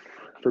mean,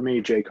 for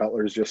me, Jay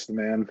Cutler is just the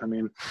man. I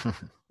mean,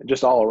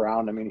 just all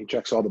around. I mean, he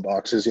checks all the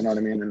boxes. You know what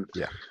I mean? And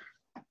Yeah.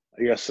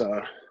 I guess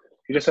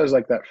he just has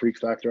like that freak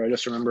factor. I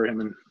just remember him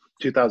in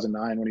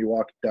 2009 when he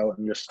walked out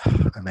and just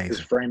his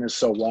Amazing. frame is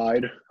so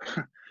wide.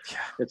 Yeah.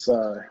 It's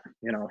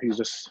he's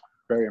just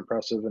very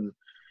impressive. And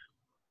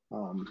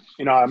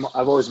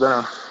I've always been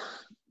a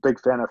big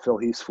fan of Phil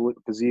Heath's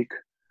physique.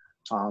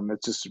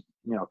 It's just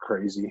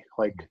crazy.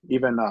 Like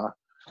even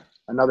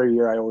another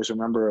year I always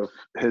remember of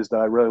his that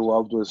I really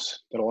loved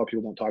was that a lot of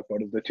people don't talk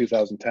about is the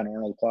 2010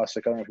 Arnold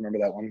Classic. I don't know if you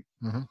remember that one.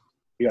 Mm-hmm.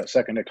 He got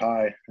second to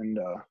Kai, and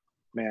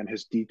man,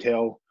 his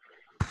detail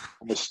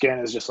on the skin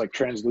is just like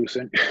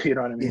translucent. You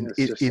know what I mean?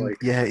 It's just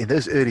like In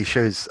those early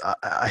shows,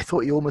 I thought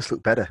he almost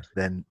looked better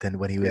than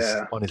when he was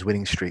yeah. on his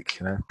winning streak.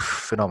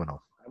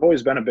 Phenomenal. I've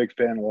always been a big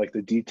fan of like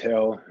the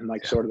detail and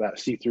like Yeah. sort of that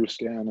see-through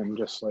skin and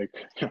just like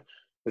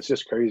it's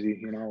just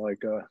crazy,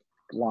 like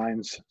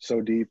lines so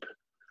deep.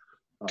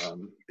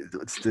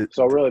 It's the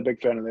So really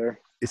big fan of there.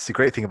 it's the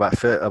great thing about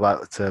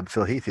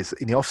Phil Heath is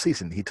in the off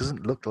season he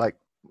doesn't look like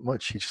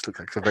much. He just looks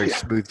like a very Yeah,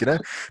 smooth,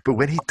 But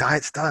when he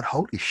diets down,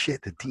 holy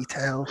shit, the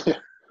detail, yeah,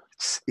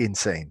 it's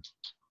insane.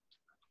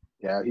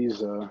 yeah.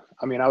 He's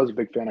I mean, I was a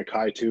big fan of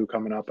Kai too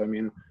coming up. I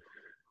mean,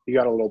 he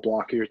got a little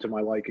blockier to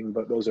my liking,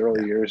 but those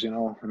early Yeah, years, and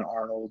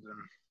Arnold,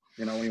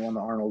 and when he won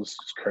the Arnold's,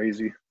 it's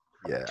crazy.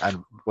 yeah,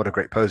 and what a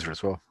great poser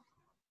as well.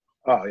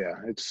 Oh yeah,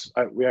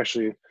 we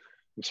actually.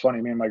 It's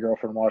funny. Me and my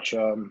girlfriend watch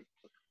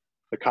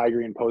the Kai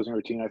Green posing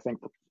routine. I think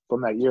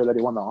from that year that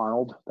he won the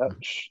Arnold.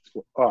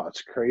 Mhm.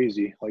 It's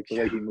crazy. Like the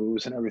way Yeah, he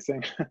moves and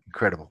everything.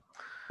 incredible.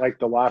 Like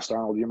the last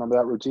Arnold. Do you remember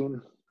that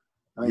routine?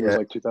 I think it was Yeah,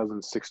 like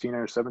 2016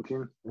 or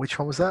 17. which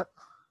one was that?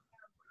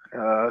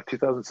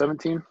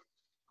 2017.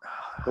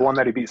 The one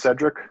that he beat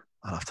Cedric.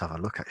 I'll have to have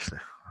a look actually.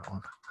 That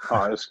one.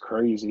 Oh, it's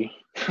crazy.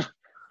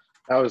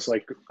 That was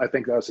like, I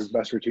think that was his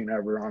best routine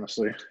ever,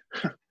 honestly.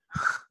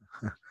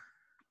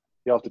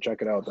 You'll have to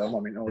check it out though.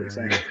 Let me know what you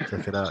think. Yeah,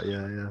 check it out.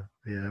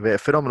 Yeah.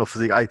 Phenomenal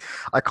physique.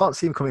 I can't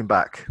see him coming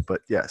back,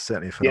 but yeah,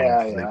 certainly a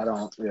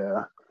phenomenal physique.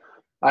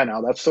 I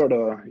know that's sort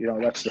of,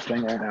 that's the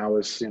thing right now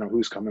is,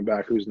 who's coming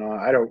back, who's not.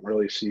 I don't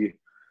really see,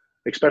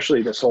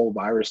 especially this whole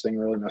virus thing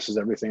really messes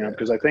everything up Yeah.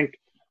 because I think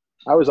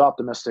I was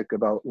optimistic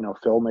about,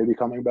 Phil maybe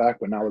coming back,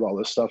 but now with all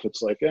this stuff,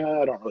 it's like,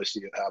 I don't really see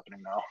it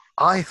happening now.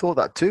 I thought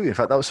that too. In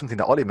fact, that was something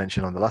that Ollie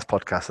mentioned on the last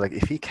podcast. Like,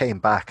 if he came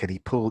back and he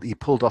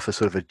pulled off a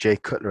sort of a Jay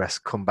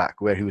Cutler-esque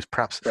comeback where he was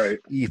perhaps Right.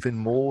 even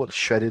more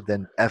shredded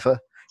than ever.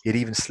 He'd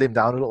even slimmed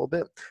down a little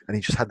bit, and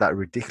he just had that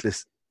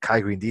ridiculous Kai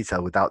Green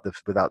detail without the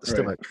Right.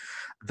 stomach.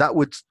 That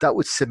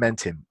would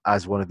cement him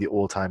as one of the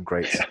all-time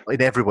greats Yeah.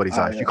 in everybody's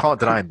eyes. Yeah. You can't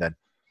deny him then.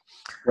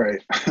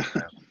 Right.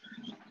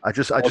 I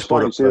just It's brought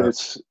funny up. too.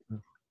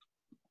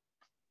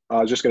 I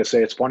was just gonna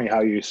say it's funny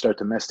how you start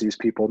to miss these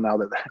people now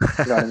that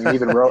you know what I mean.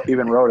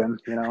 Even Roden,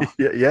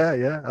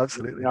 Yeah,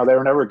 absolutely. they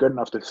were never good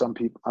enough to some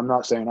people. I'm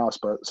not saying us,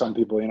 but some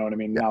people, you know what I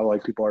mean. Yeah. Now,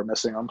 like people are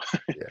missing them.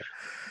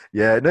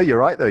 Yeah. No, you're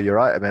right though. You're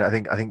right. I mean,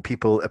 I think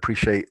people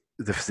appreciate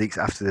the physiques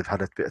after they've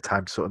had a bit of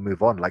time to sort of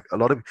move on. Like a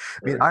lot of,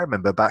 I mean, Right. I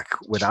remember back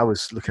when I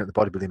was looking at the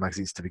bodybuilding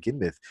magazines to begin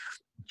with,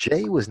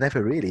 Jay was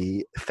never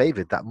really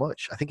favored that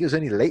much. I think it was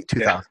only late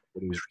Yeah, 2000s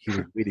when he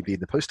would really be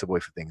the poster boy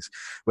for things.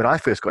 When I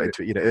first got right.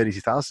 into it, early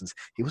 2000s,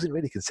 he wasn't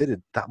really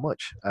considered that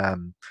much.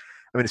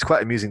 I mean, it's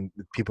quite amusing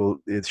people,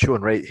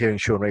 Sean Ray, hearing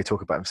Sean Ray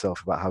talk about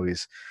himself, about how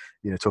he's,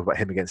 talk about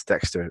him against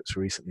Dexter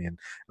so recently. And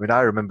I mean,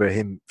 I remember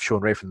him,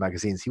 Sean Ray from the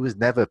magazines, he was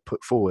never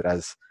put forward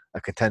as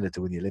a contender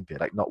to win the Olympia,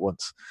 like not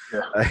once.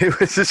 Yeah,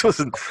 It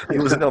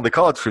wasn't on the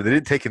cards for him. They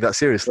didn't take him that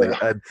seriously.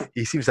 yeah. And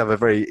he seems to have a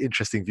very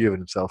interesting view of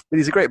himself. But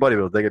he's a great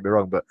bodybuilder, don't get me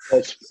wrong. But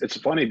Well, it's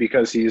funny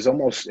because he's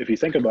almost, if you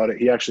think about it,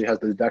 he actually has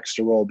the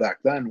Dexter role back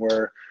then,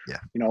 where yeah,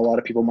 a lot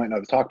of people might not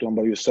have talked to him,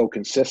 but he was so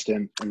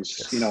consistent, and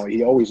yes.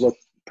 he always looked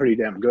pretty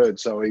damn good.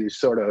 So he's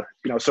sort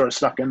of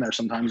snuck in there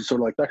sometimes, sort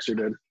of like Dexter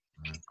did.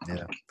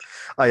 Yeah.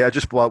 Oh, yeah.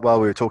 Just while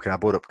we were talking, I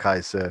brought up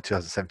Kai's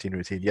 2017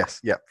 routine. Yes.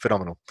 Yeah.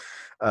 Phenomenal.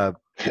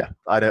 Yeah.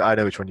 I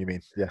know which one you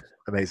mean. Yeah.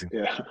 Amazing.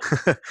 Yeah.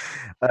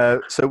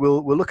 So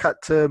we'll look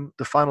at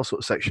the final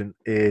sort of section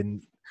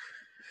in.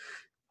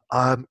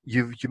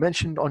 You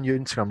mentioned on your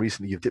Instagram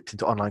recently you've dipped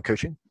into online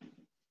coaching.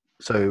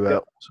 So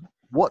Yep.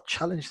 what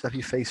challenges have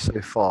you faced so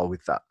far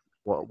with that?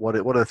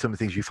 What are some of the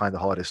things you find the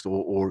hardest,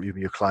 or even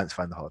your clients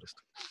find the hardest?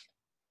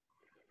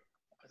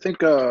 I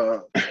think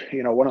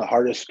one of the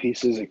hardest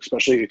pieces,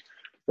 especially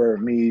for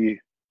me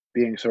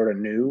being sort of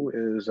new,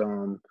 is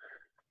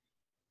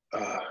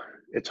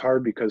it's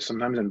hard because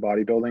sometimes in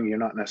bodybuilding, you're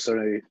not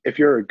necessarily, if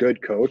you're a good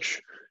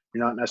coach,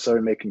 you're not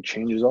necessarily making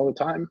changes all the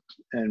time,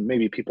 and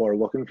maybe people are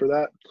looking for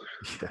that.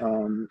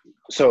 Yeah.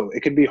 So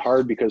it can be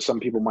hard because some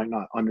people might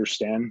not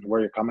understand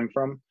where you're coming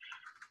from.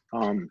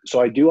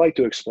 So I do like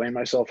to explain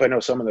myself. I know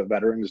some of the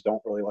veterans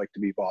don't really like to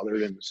be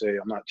bothered and say,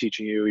 "I'm not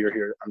teaching you. You're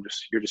here.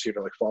 You're just here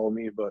to like follow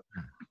me." But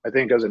I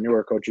think as a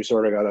newer coach, you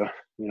sort of gotta,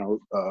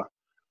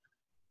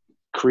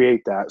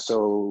 create that,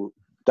 so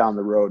down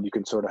the road you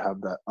can sort of have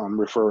that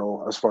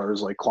referral as far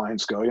as like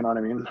clients go. You know what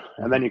I mean?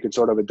 And then you can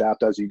sort of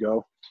adapt as you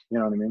go. You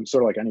know what I mean?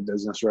 Sort of like any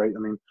business, right? I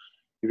mean,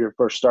 if you're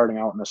first starting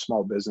out in a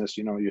small business,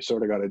 you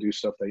sort of got to do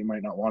stuff that you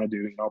might not want to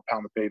do.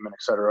 Pound the pavement,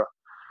 etc.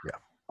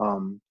 Yeah.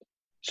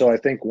 So I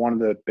think one of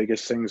the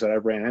biggest things that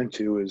I've ran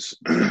into is,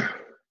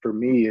 for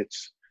me,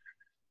 it's,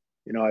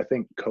 I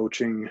think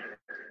coaching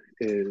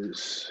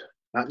is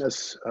not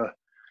necessarily,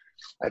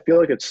 I feel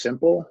like it's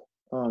simple,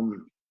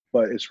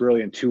 but it's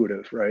really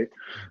intuitive, right?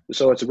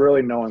 So it's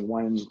really knowing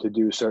when to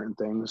do certain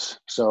things.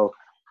 So,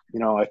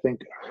 I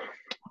think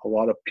a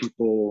lot of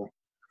people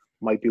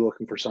might be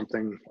looking for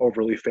something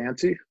overly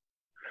fancy,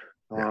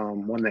 Yeah.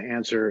 when the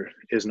answer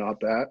is not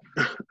that.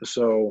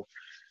 So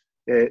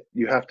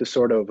you have to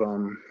sort of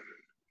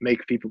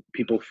make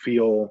people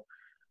feel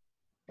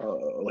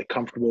like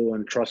comfortable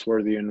and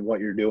trustworthy in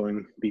what you're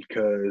doing,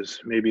 because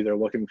maybe they're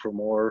looking for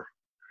more.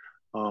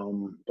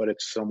 But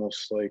it's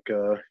almost like,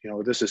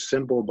 this is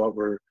simple, but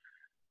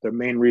the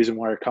main reason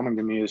why you're coming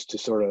to me is to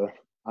sort of,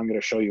 I'm going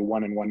to show you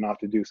when and when not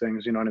to do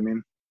things. You know what I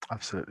mean?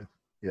 Absolutely.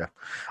 Yeah.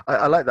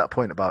 I like that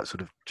point about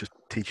sort of just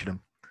teaching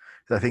them.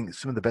 I think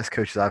some of the best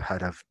coaches I've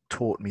had have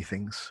taught me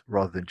things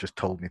rather than just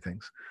told me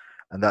things.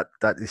 And that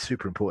is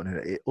super important.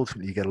 And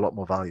ultimately, you get a lot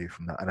more value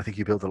from that. And I think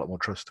you build a lot more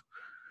trust.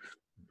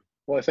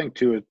 Well, I think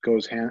too, it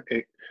goes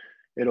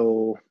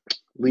it'll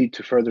lead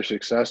to further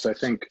success. I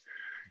think,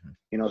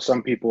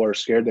 some people are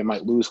scared they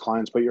might lose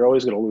clients, but you're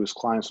always going to lose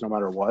clients no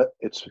matter what.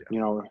 It's,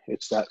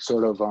 it's that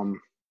sort of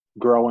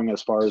growing,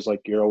 as far as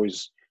like you're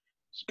always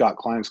got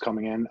clients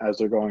coming in as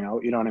they're going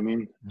out. You know what I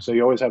mean? So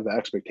you always have the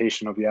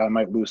expectation of, I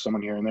might lose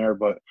someone here and there,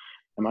 but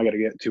am I going to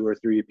get 2 or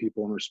 3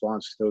 people in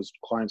response to those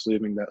clients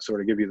leaving that sort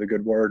of give you the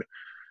good word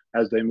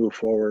as they move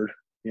forward,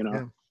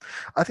 Yeah.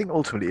 I think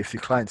ultimately, if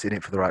your client's in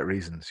it for the right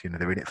reasons,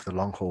 they're in it for the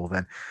long haul,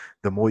 then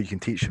the more you can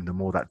teach them, the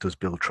more that does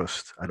build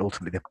trust. And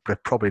ultimately, they're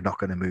probably not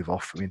going to move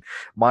off. I mean,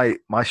 my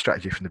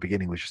strategy from the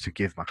beginning was just to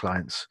give my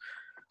clients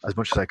as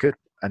much as I could,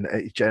 and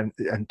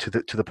to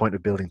the point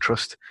of building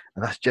trust,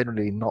 and that's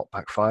generally not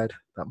backfired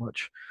that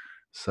much.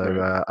 So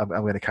Right. I'm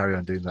going to carry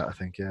on doing that. I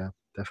think, yeah,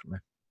 definitely.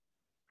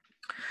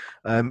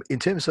 In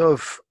terms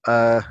of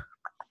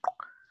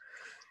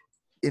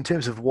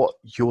what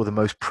you're the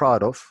most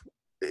proud of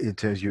in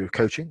terms of your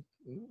coaching,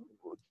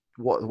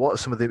 what are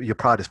some of your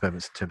proudest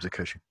moments in terms of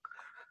coaching?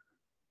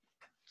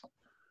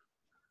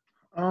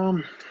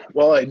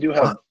 Well, I do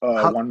have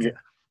How, one.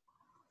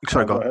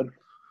 sorry, go Go on. ahead.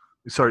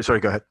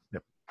 Sorry, go ahead.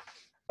 Yep.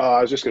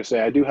 I was just gonna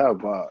say I do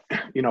have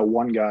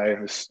one guy,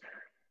 this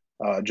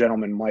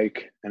gentleman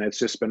Mike, and it's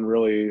just been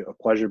really a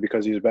pleasure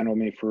because he's been with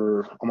me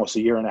for almost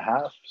a year and a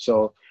half.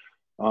 So,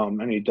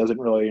 and he doesn't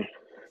really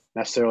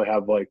necessarily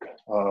have like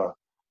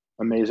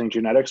amazing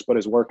genetics, but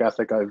his work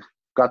ethic, I've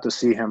got to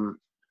see him,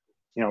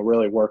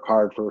 really work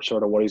hard for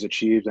sort of what he's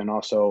achieved, and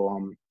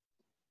also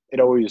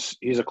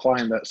he's a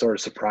client that sort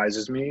of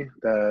surprises me,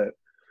 that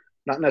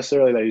not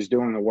necessarily that he's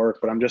doing the work,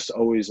 but I'm just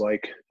always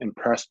like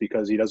impressed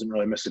because he doesn't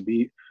really miss a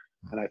beat.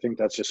 And I think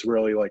that's just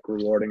really like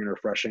rewarding and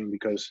refreshing,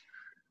 because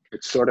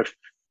it's sort of,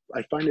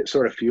 I find it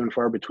sort of few and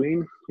far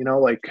between,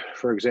 like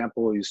for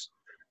example, he's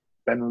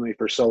been with me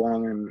for so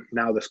long and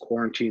now this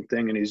quarantine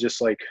thing, and he's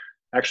just like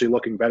actually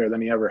looking better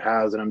than he ever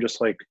has. And I'm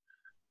just like,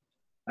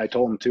 I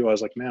told him too, I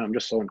was like, man, I'm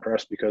just so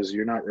impressed because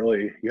you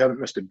haven't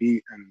missed a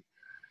beat, and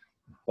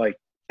like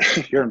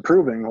you're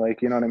improving,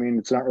 like, you know what I mean?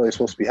 It's not really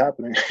supposed to be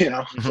happening,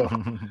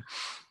 So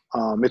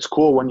it's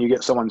cool when you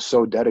get someone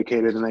so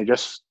dedicated and they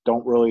just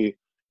don't really,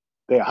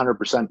 they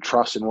 100%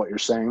 trust in what you're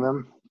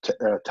saying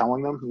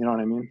telling them, you know what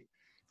I mean?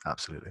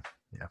 Absolutely.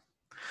 Yeah.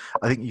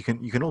 I think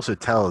you can also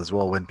tell as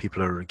well when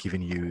people are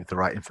giving you the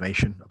right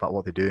information about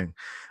what they're doing.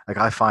 Like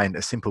I find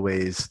a simple way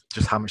is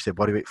just how much their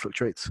body weight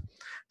fluctuates.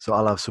 So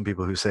I'll have some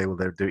people who say, well,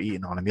 they're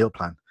eating on a meal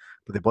plan,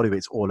 but their body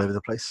weight's all over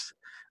the place.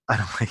 And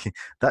I'm like,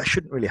 that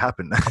shouldn't really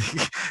happen.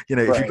 If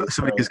you've got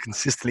somebody who's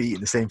consistently eating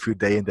the same food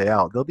day in, day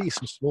out, there'll be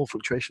some small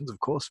fluctuations, of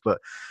course,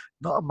 but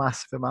not a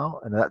massive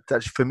amount. And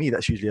that's for me,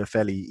 that's usually a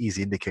fairly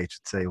easy indicator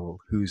to say, well,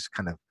 who's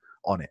kind of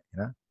on it,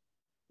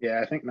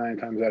 Yeah, I think 9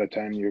 times out of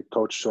 10, your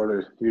coach sort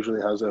of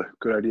usually has a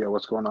good idea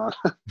what's going on.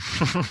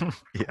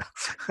 Yeah.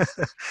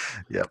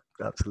 Yep,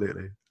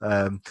 absolutely.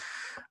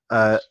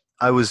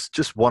 I was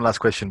just one last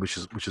question,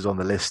 which is on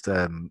the list.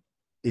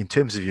 In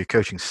terms of your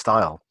coaching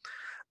style,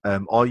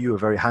 are you a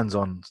very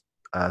hands-on,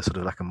 sort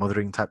of like a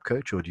mothering type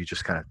coach, or do you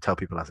just kind of tell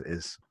people as it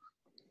is?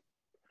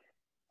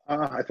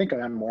 I think I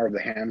am more of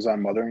the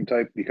hands-on mothering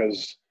type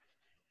because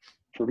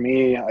for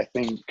me, I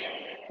think,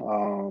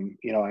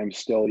 I'm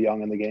still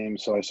young in the game,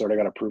 so I sort of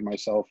got to prove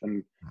myself.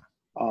 And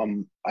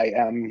I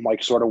am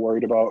like sort of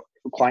worried about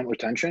client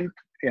retention,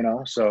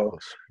 so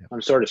Yeah.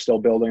 I'm sort of still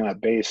building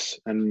that base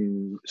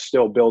and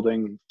still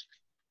building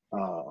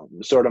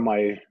sort of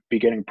my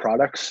beginning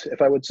products,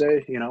 if I would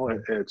say,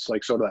 it's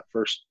like sort of that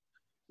first,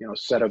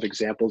 set of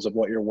examples of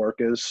what your work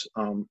is.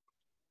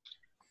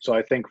 So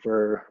I think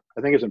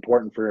it's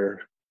important for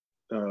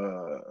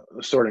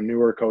sort of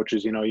newer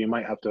coaches, you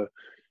might have to,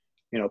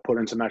 put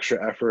in some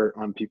extra effort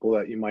on people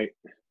that you might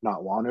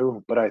not want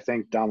to, but I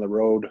think down the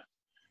road,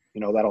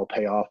 that'll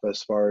pay off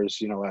as far as,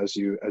 as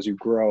you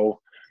grow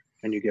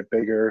and you get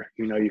bigger,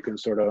 you can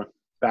sort of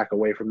back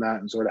away from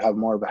that and sort of have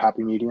more of a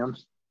happy medium.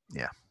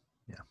 Yeah.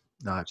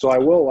 No, so I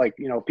will,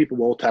 people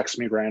will text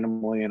me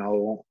randomly and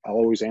I'll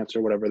always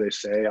answer whatever they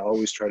say. I'll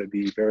always try to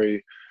be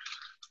very,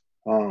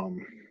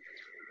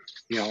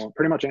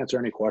 pretty much answer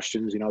any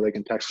questions. They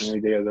can text me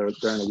any day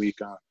during the week.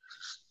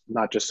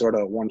 Not just sort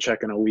of one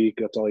check in a week.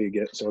 That's all you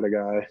get sort of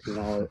guy.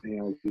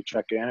 You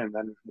check in, and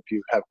then if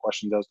you have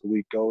questions as the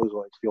week goes,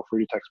 feel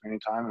free to text me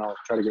anytime, and I'll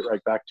try to get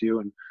right back to you.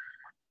 And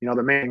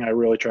the main thing I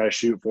really try to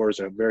shoot for is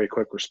a very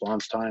quick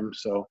response time.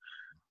 So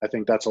I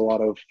think that's a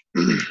lot of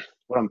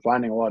what I'm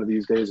finding a lot of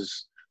these days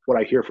is what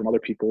I hear from other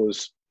people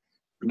is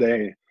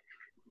they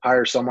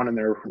hire someone and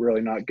they're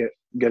really not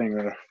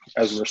getting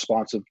as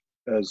responsive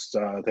as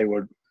they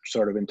would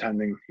sort of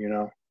intending,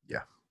 Yeah.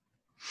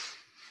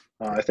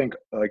 I think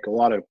like a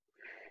lot of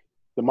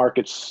the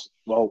markets,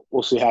 well,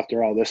 we'll see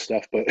after all this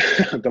stuff, but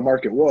the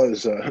market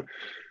was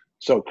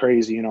so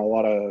crazy, a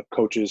lot of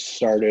coaches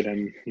started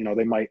and,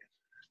 they might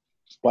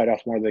bite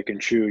off more than they can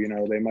chew.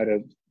 They might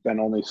have been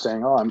only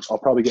saying, oh, I'll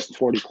probably get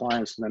 40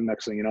 clients. And then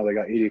next thing they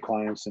got 80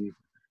 clients and,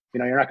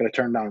 you're not going to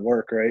turn down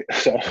work. Right.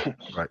 So,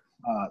 right.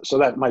 So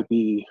that might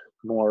be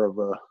more of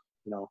a,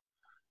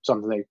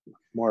 something they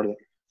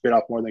bit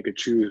off more than they could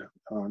chew,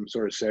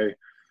 sort of say.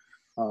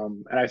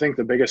 And I think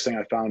the biggest thing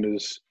I found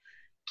is,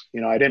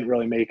 I didn't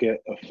really make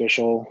it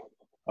official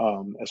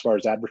as far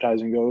as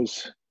advertising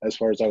goes, as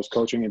far as I was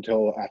coaching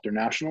until after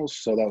nationals.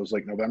 So that was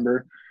like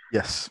November.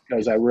 Yes.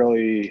 Because I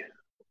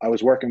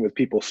was working with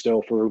people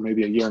still for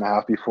maybe a year and a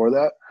half before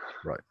that.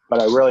 Right.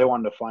 But I really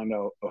wanted to find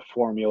out a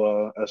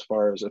formula as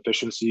far as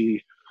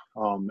efficiency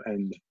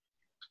and,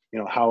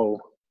 how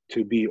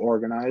to be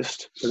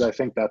organized. Because I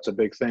think that's a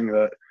big thing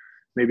that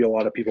maybe a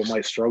lot of people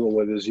might struggle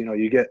with is,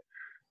 you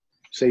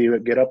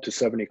get up to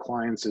 70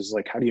 clients is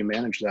like, how do you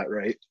manage that?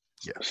 Right.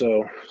 Yeah.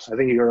 So I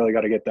think you really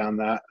got to get down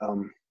that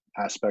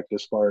aspect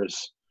as far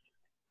as,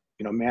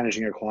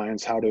 managing your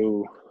clients, how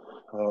to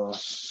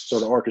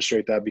sort of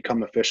orchestrate that,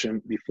 become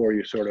efficient before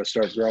you sort of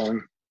start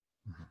growing.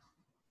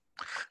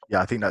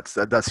 Yeah, I think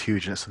that's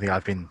huge, and it's something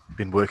I've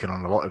been working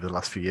on a lot over the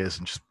last few years,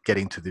 and just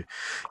getting to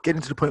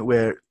the point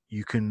where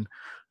you can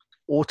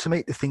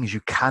automate the things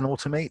you can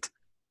automate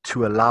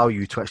to allow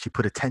you to actually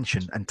put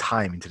attention and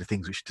time into the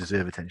things which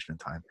deserve attention and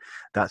time.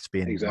 That's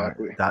been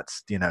exactly.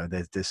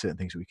 There's certain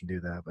things that we can do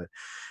there, but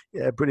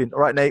yeah, brilliant. All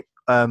right, Nate.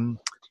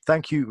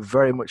 Thank you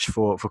very much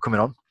for coming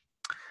on.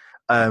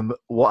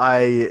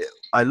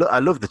 I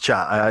love the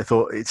chat. I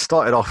thought it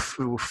started off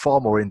far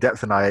more in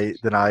depth than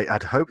I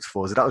had hoped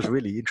for. So that was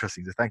really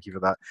interesting. So thank you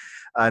for that.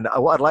 And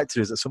what I'd like to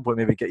do is at some point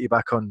maybe get you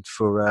back on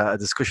for a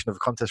discussion of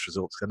contest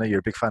results. I know you're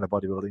a big fan of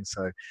bodybuilding,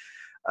 so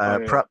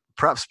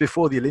perhaps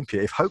before the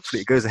Olympia, if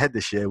hopefully it goes ahead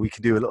this year, we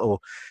can do a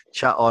little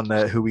chat on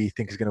who we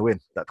think is going to win.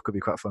 That could be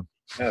quite fun.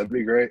 Yeah, it'd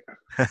be great.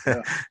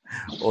 Yeah.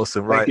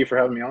 Awesome. Thank you for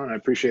having me on. I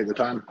appreciate the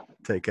time.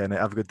 Take care, Nate.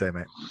 Have a good day,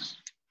 mate.